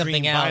take extreme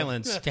something out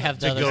violence to have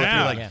the to other go through.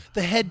 stuff. Like Yeah.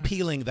 the head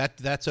peeling,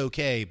 that's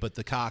okay, but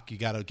the cock you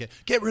got to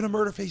get rid of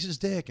Murderface's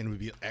dick, and it would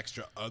be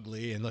extra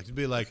ugly, and like it'd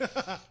be like,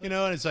 and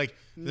it's like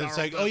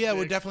oh yeah,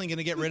 we're definitely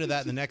gonna get rid of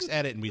that in the next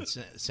edit, and we'd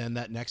send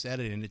that next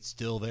edit, and it's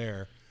still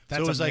there. That's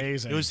so it was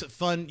amazing. Like, it was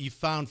fun. You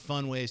found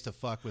fun ways to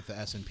fuck with the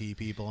S&P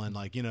people, and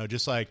like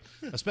just like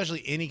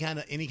especially any kind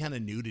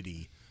of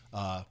nudity,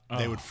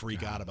 they would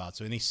freak out about.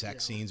 So any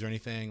sex scenes or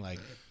anything like.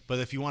 But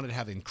if you wanted to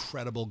have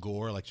incredible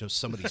gore, like just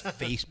somebody's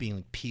face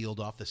being peeled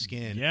off the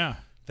skin,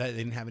 that they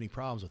didn't have any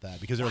problems with that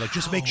because they were like,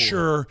 just make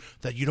sure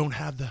that you don't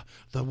have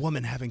the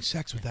woman having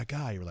sex with that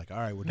guy. You're like, all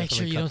right, we're make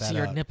sure you don't see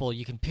her nipple.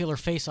 You can peel her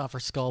face off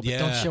her skull, but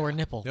don't show her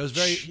nipple. It was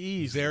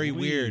very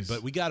weird,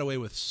 but we got away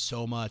with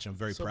so much. I'm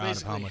very proud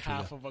of how much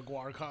half of a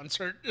Guar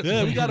concert.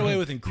 Yeah, we got away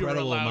with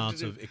incredible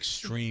amounts of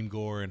extreme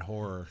gore and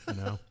horror.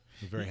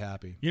 I'm very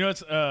happy.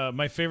 It's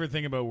my favorite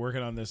thing about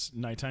working on this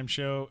nighttime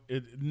show.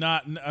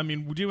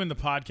 Doing the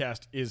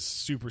podcast is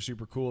super,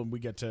 super cool, and we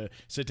get to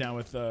sit down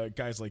with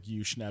guys like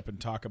you, Schnepp,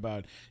 and talk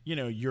about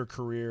your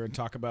career and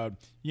talk about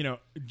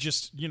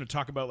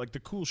talk about like the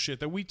cool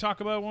shit that we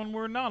talk about when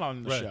we're not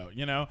on the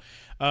show.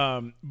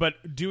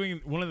 But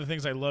doing one of the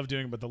things I love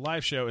doing about the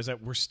live show is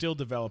that we're still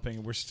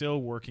developing, we're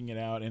still working it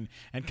out, and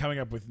coming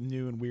up with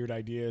new and weird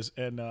ideas.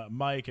 And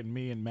Mike and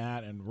me and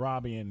Matt and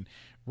Robbie and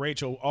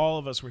Rachel, all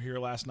of us were here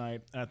last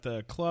night at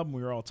the club, and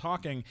we were all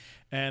talking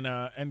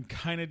and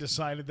kind of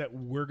decided that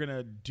we're going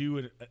to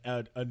do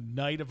a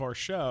night of our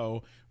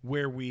show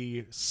where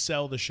we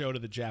sell the show to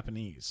the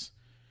Japanese.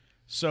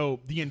 So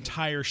the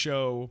entire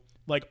show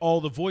like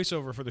all the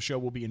voiceover for the show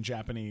will be in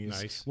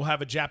Japanese. Nice. We'll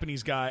have a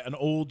Japanese guy, an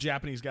old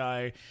Japanese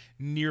guy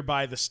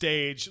nearby the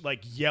stage, like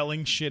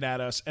yelling shit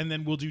at us, and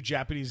then we'll do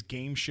Japanese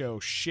game show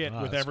shit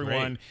with that's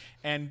everyone,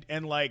 and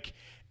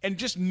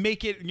just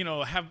make it,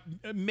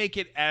 make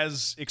it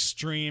as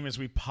extreme as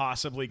we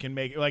possibly can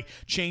make it. Like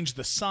change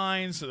the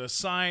sign so the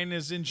sign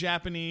is in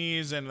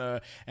Japanese, and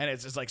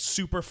it's like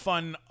super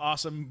fun,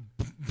 awesome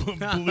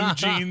Blue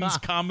Jeans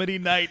comedy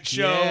night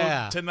show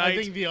Yeah. tonight. I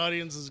think the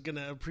audience is going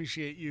to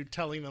appreciate you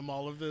telling them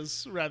all of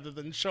this rather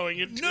than showing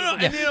it to No,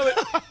 them.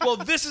 and well,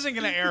 this isn't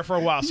going to air for a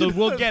while, so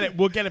we'll get it.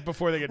 We'll get it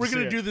before they get. We're to see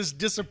going to it. do this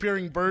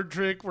disappearing bird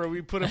trick where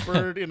we put a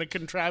bird in a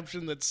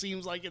contraption that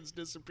seems like it's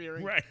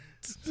disappearing. Right.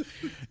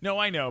 No,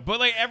 I know,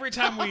 but like every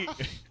time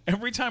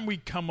we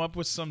come up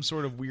with some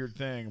sort of weird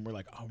thing, and we're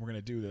like, oh, we're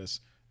gonna do this.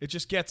 It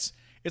just gets.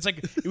 It's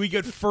like we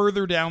get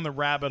further down the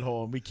rabbit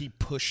hole, and we keep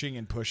pushing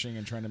and pushing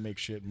and trying to make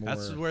shit more.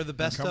 That's where the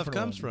best stuff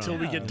uncomfortable. comes from. Until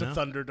we Yeah. get to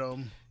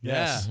Thunderdome.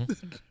 Yes. Yeah.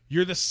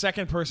 You're the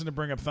second person to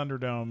bring up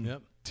Thunderdome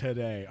Yep.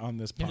 today on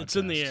this podcast. It's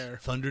in the air.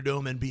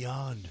 Thunderdome and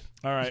beyond.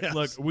 All right, Yes.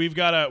 look, we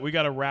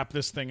gotta wrap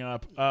this thing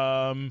up.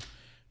 But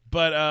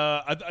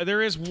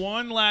there is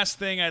one last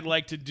thing I'd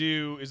like to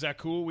do. Is that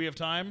cool? We have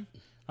time.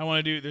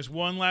 There's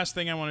one last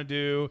thing I want to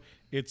do.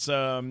 It's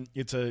a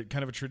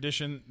kind of a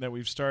tradition that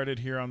we've started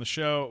here on the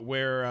show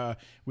where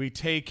we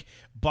take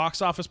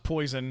box office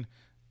poison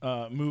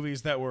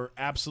movies that were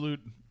absolute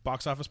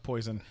box office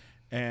poison,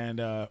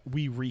 and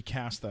we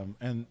recast them,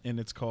 and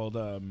it's called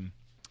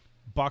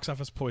Box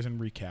Office Poison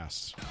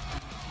Recasts.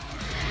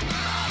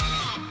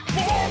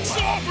 Box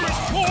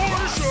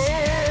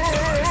office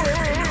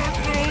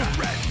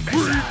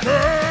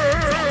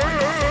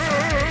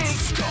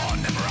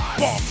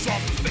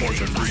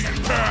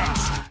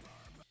recast.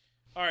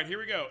 All right, here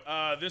we go.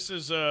 This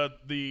is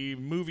the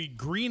movie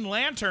Green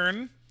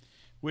Lantern,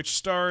 which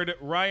starred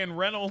Ryan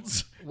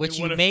Reynolds. Which in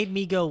you one of- made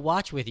me go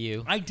watch with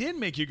you. I did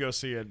make you go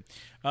see it,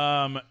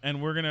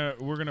 and we're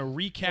gonna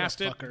recast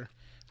What a it. fucker.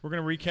 We're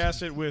gonna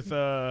recast it with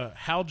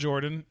Hal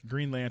Jordan,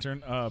 Green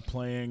Lantern,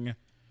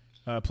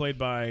 played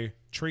by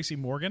Tracy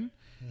Morgan,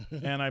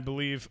 and I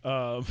believe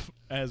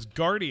as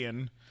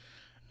Guardian,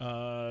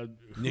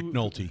 Nick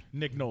Nolte.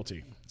 Nick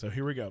Nolte. So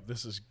here we go.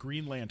 This is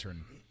Green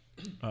Lantern,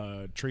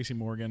 Tracy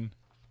Morgan,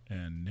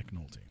 and Nick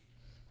Nolte.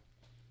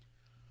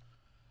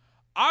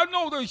 I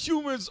know that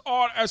humans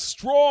aren't as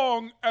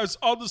strong as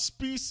other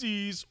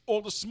species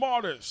or the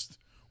smartest.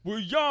 We're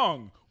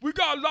young. We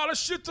got a lot of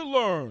shit to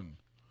learn.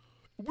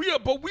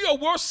 But we are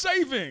worth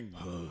saving.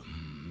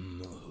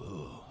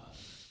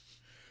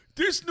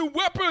 This new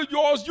weapon of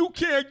yours, you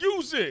can't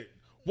use it.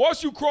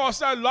 Once you cross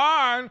that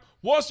line,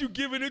 once you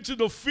give it into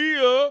the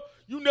fear,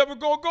 you never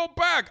gonna go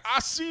back. I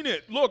seen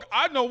it. Look,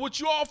 I know what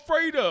you're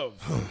afraid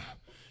of.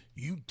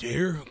 You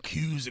dare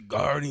accuse the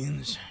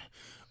Guardians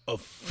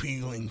of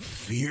feeling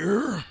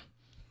fear?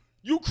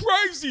 You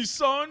crazy,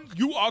 son.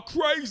 You are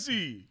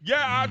crazy.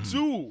 Yeah, I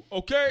do.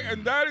 Okay?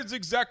 And that is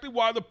exactly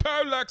why the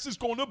Parallax is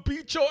going to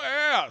beat your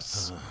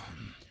ass.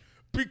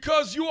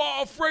 Because you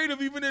are afraid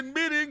of even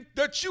admitting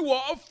that you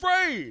are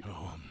afraid.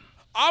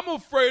 I'm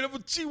afraid of a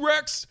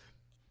T-Rex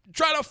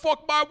trying to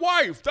fuck my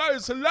wife. That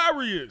is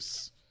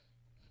hilarious.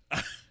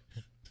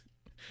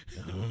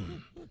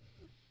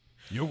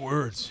 Your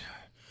words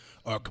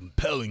are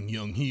compelling,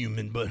 young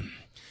human, but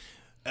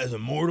as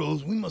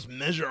immortals, we must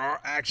measure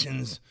our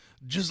actions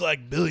just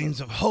like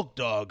billions of Hulk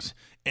dogs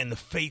and the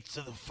fates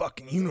of the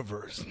fucking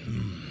universe.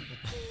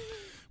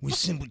 We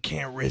simply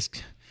can't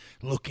risk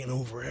looking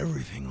over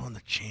everything on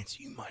the chance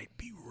you might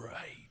be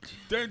right.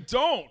 Then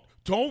don't.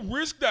 Don't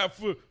risk that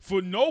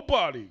for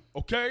nobody,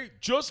 okay?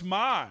 Just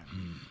mine.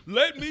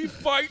 Let me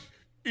fight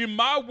in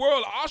my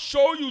world. I'll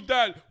show you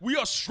that we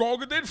are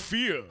stronger than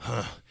fear.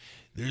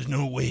 There's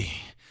no way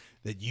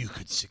that you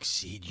could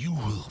succeed. You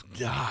will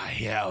die,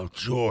 Hal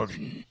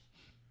Jordan.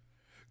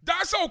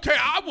 That's okay.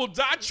 I will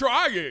die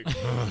trying.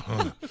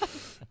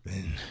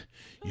 Then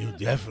you'll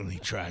definitely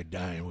try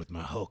dying with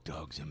my Hulk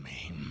dogs and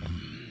me.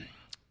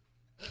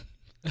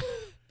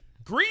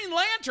 Green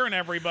Lantern,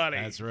 everybody.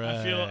 That's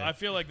I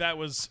feel like that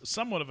was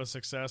somewhat of a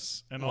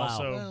success and Wow.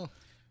 also Well,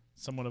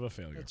 somewhat of a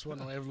failure. that's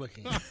one way of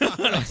looking at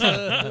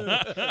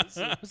it.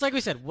 It's like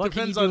we said, what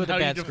Depends can you do on with a how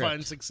you bad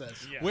define script?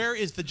 success. Yeah. Where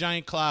is the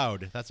giant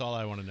cloud? That's all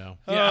I want to know.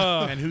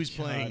 Yeah. And who's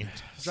playing?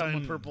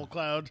 Giant purple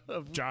cloud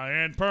of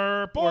Giant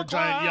purple or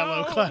giant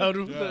yellow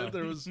cloud. Yeah.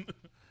 There was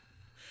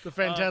the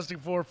Fantastic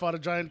Four fought a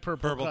giant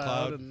purple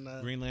Cloud. and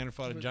Green Lantern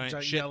fought a giant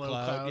giant shit yellow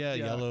cloud. cloud, Yeah,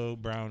 yeah. yellow,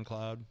 brown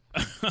cloud.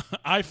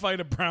 I fight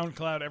a brown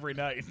cloud every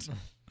night.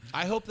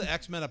 I hope the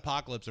X-Men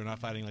Apocalypse are not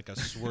fighting like a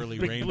swirly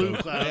Big rainbow. blue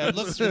cloud. Yeah, it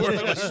looks like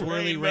a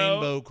swirly Rainbow.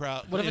 rainbow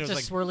crowd. What if You it's know,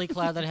 a swirly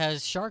cloud that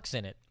has sharks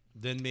in it?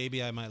 Then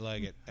maybe I might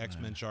like it.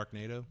 X-Men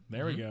Sharknado.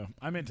 There we go.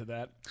 I'm into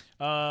that.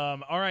 All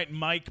right,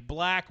 Mike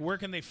Black, where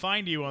can they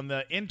find you on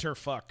the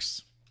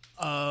Interfucks?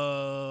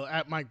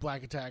 at Mike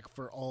Black Attack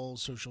for all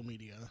social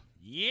media.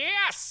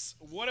 Yes.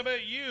 What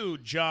about you,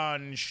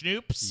 Jon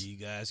Schnoops? You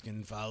guys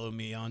can follow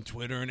me on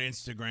Twitter and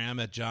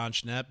Instagram at Jon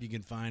Schnepp. You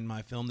can find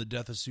my film, The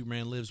Death of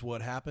Superman Lives,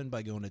 What Happened,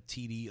 by going to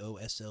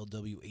tdoslwh.com.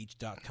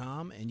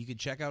 And you can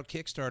check out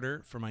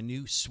Kickstarter for my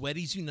new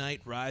Sweaties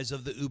Unite, Rise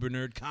of the Uber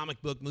Nerd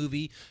comic book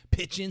movie.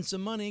 Pitch in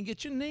some money and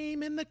get your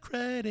name in the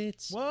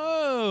credits.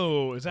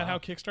 Whoa. Is that how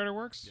Kickstarter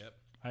works? Yep.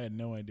 I had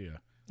no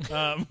idea.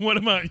 What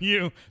about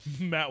you,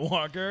 Matt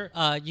Walker?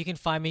 You can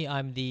find me.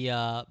 I'm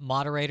the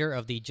moderator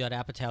of the Judd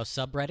Apatow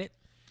subreddit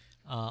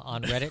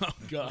on Reddit, Oh,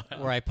 God.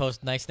 where I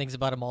post nice things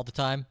about him all the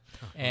time.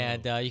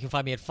 And you can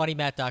find me at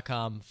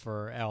funnymatt.com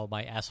for all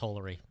my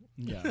assholery.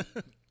 Yeah.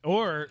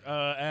 Or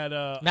at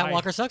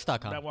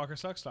MattWalkerSucks.com.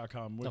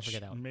 MattWalkerSucks.com, which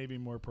forget that one. may be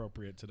more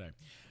appropriate today.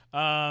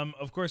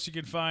 Of course, you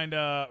can find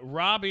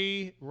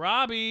Robbie.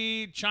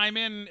 Robbie, chime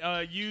in.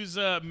 Use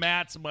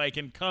Matt's mic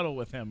and cuddle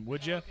with him,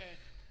 would you? Okay.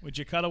 Would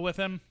you cuddle with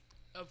him?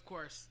 Of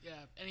course. Yeah.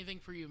 Anything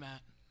for you,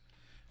 Matt.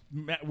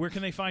 Matt, where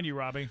can they find you,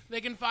 Robbie? They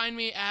can find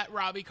me at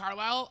Robbie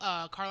Carlisle,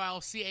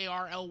 Carlisle,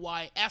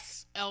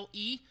 Carlysle.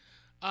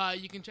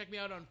 You can check me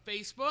out on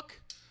Facebook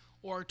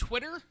or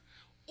Twitter,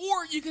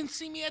 or you can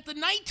see me at the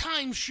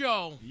Nighttime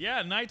Show.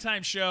 Yeah,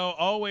 Nighttime Show.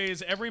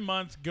 Always, every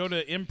month, go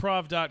to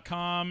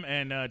improv.com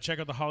and check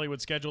out the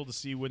Hollywood schedule to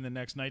see when the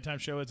next Nighttime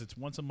Show is. It's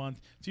once a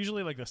month. It's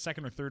usually like the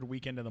second or third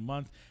weekend of the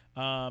month.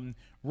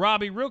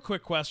 Robbie, real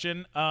quick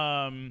question.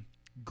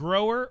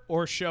 Grower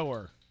or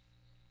shower?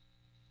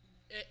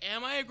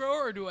 Am I a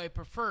grower or do I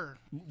prefer?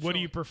 What do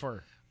you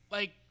prefer?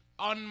 Like,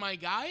 on my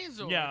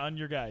guys? Or? Yeah, on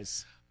your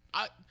guys.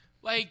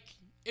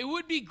 It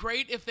would be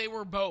great if they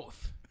were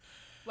both.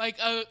 Like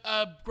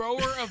a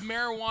grower of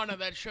marijuana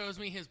that shows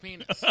me his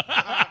penis.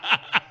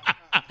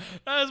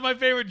 That was my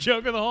favorite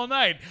joke of the whole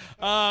night.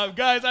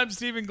 Guys, I'm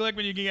Stephen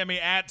Glickman. You can get me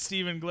at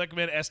Stephen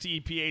Glickman,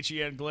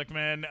 STEPHEN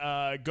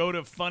Glickman. Go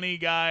to Funny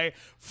Guy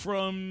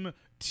from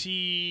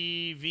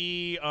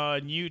TV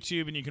on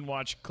YouTube, and you can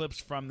watch clips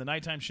from the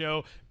Nighttime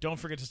Show. Don't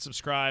forget to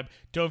subscribe.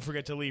 Don't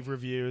forget to leave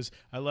reviews.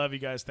 I love you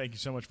guys. Thank you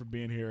so much for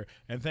being here,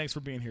 and thanks for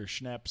being here,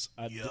 Schneps.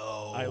 I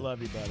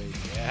love you, buddy.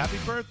 Yeah, happy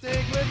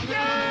birthday, Glickman!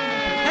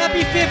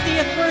 Happy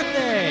 50th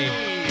birthday!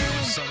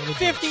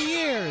 50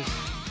 years!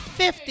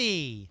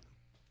 50!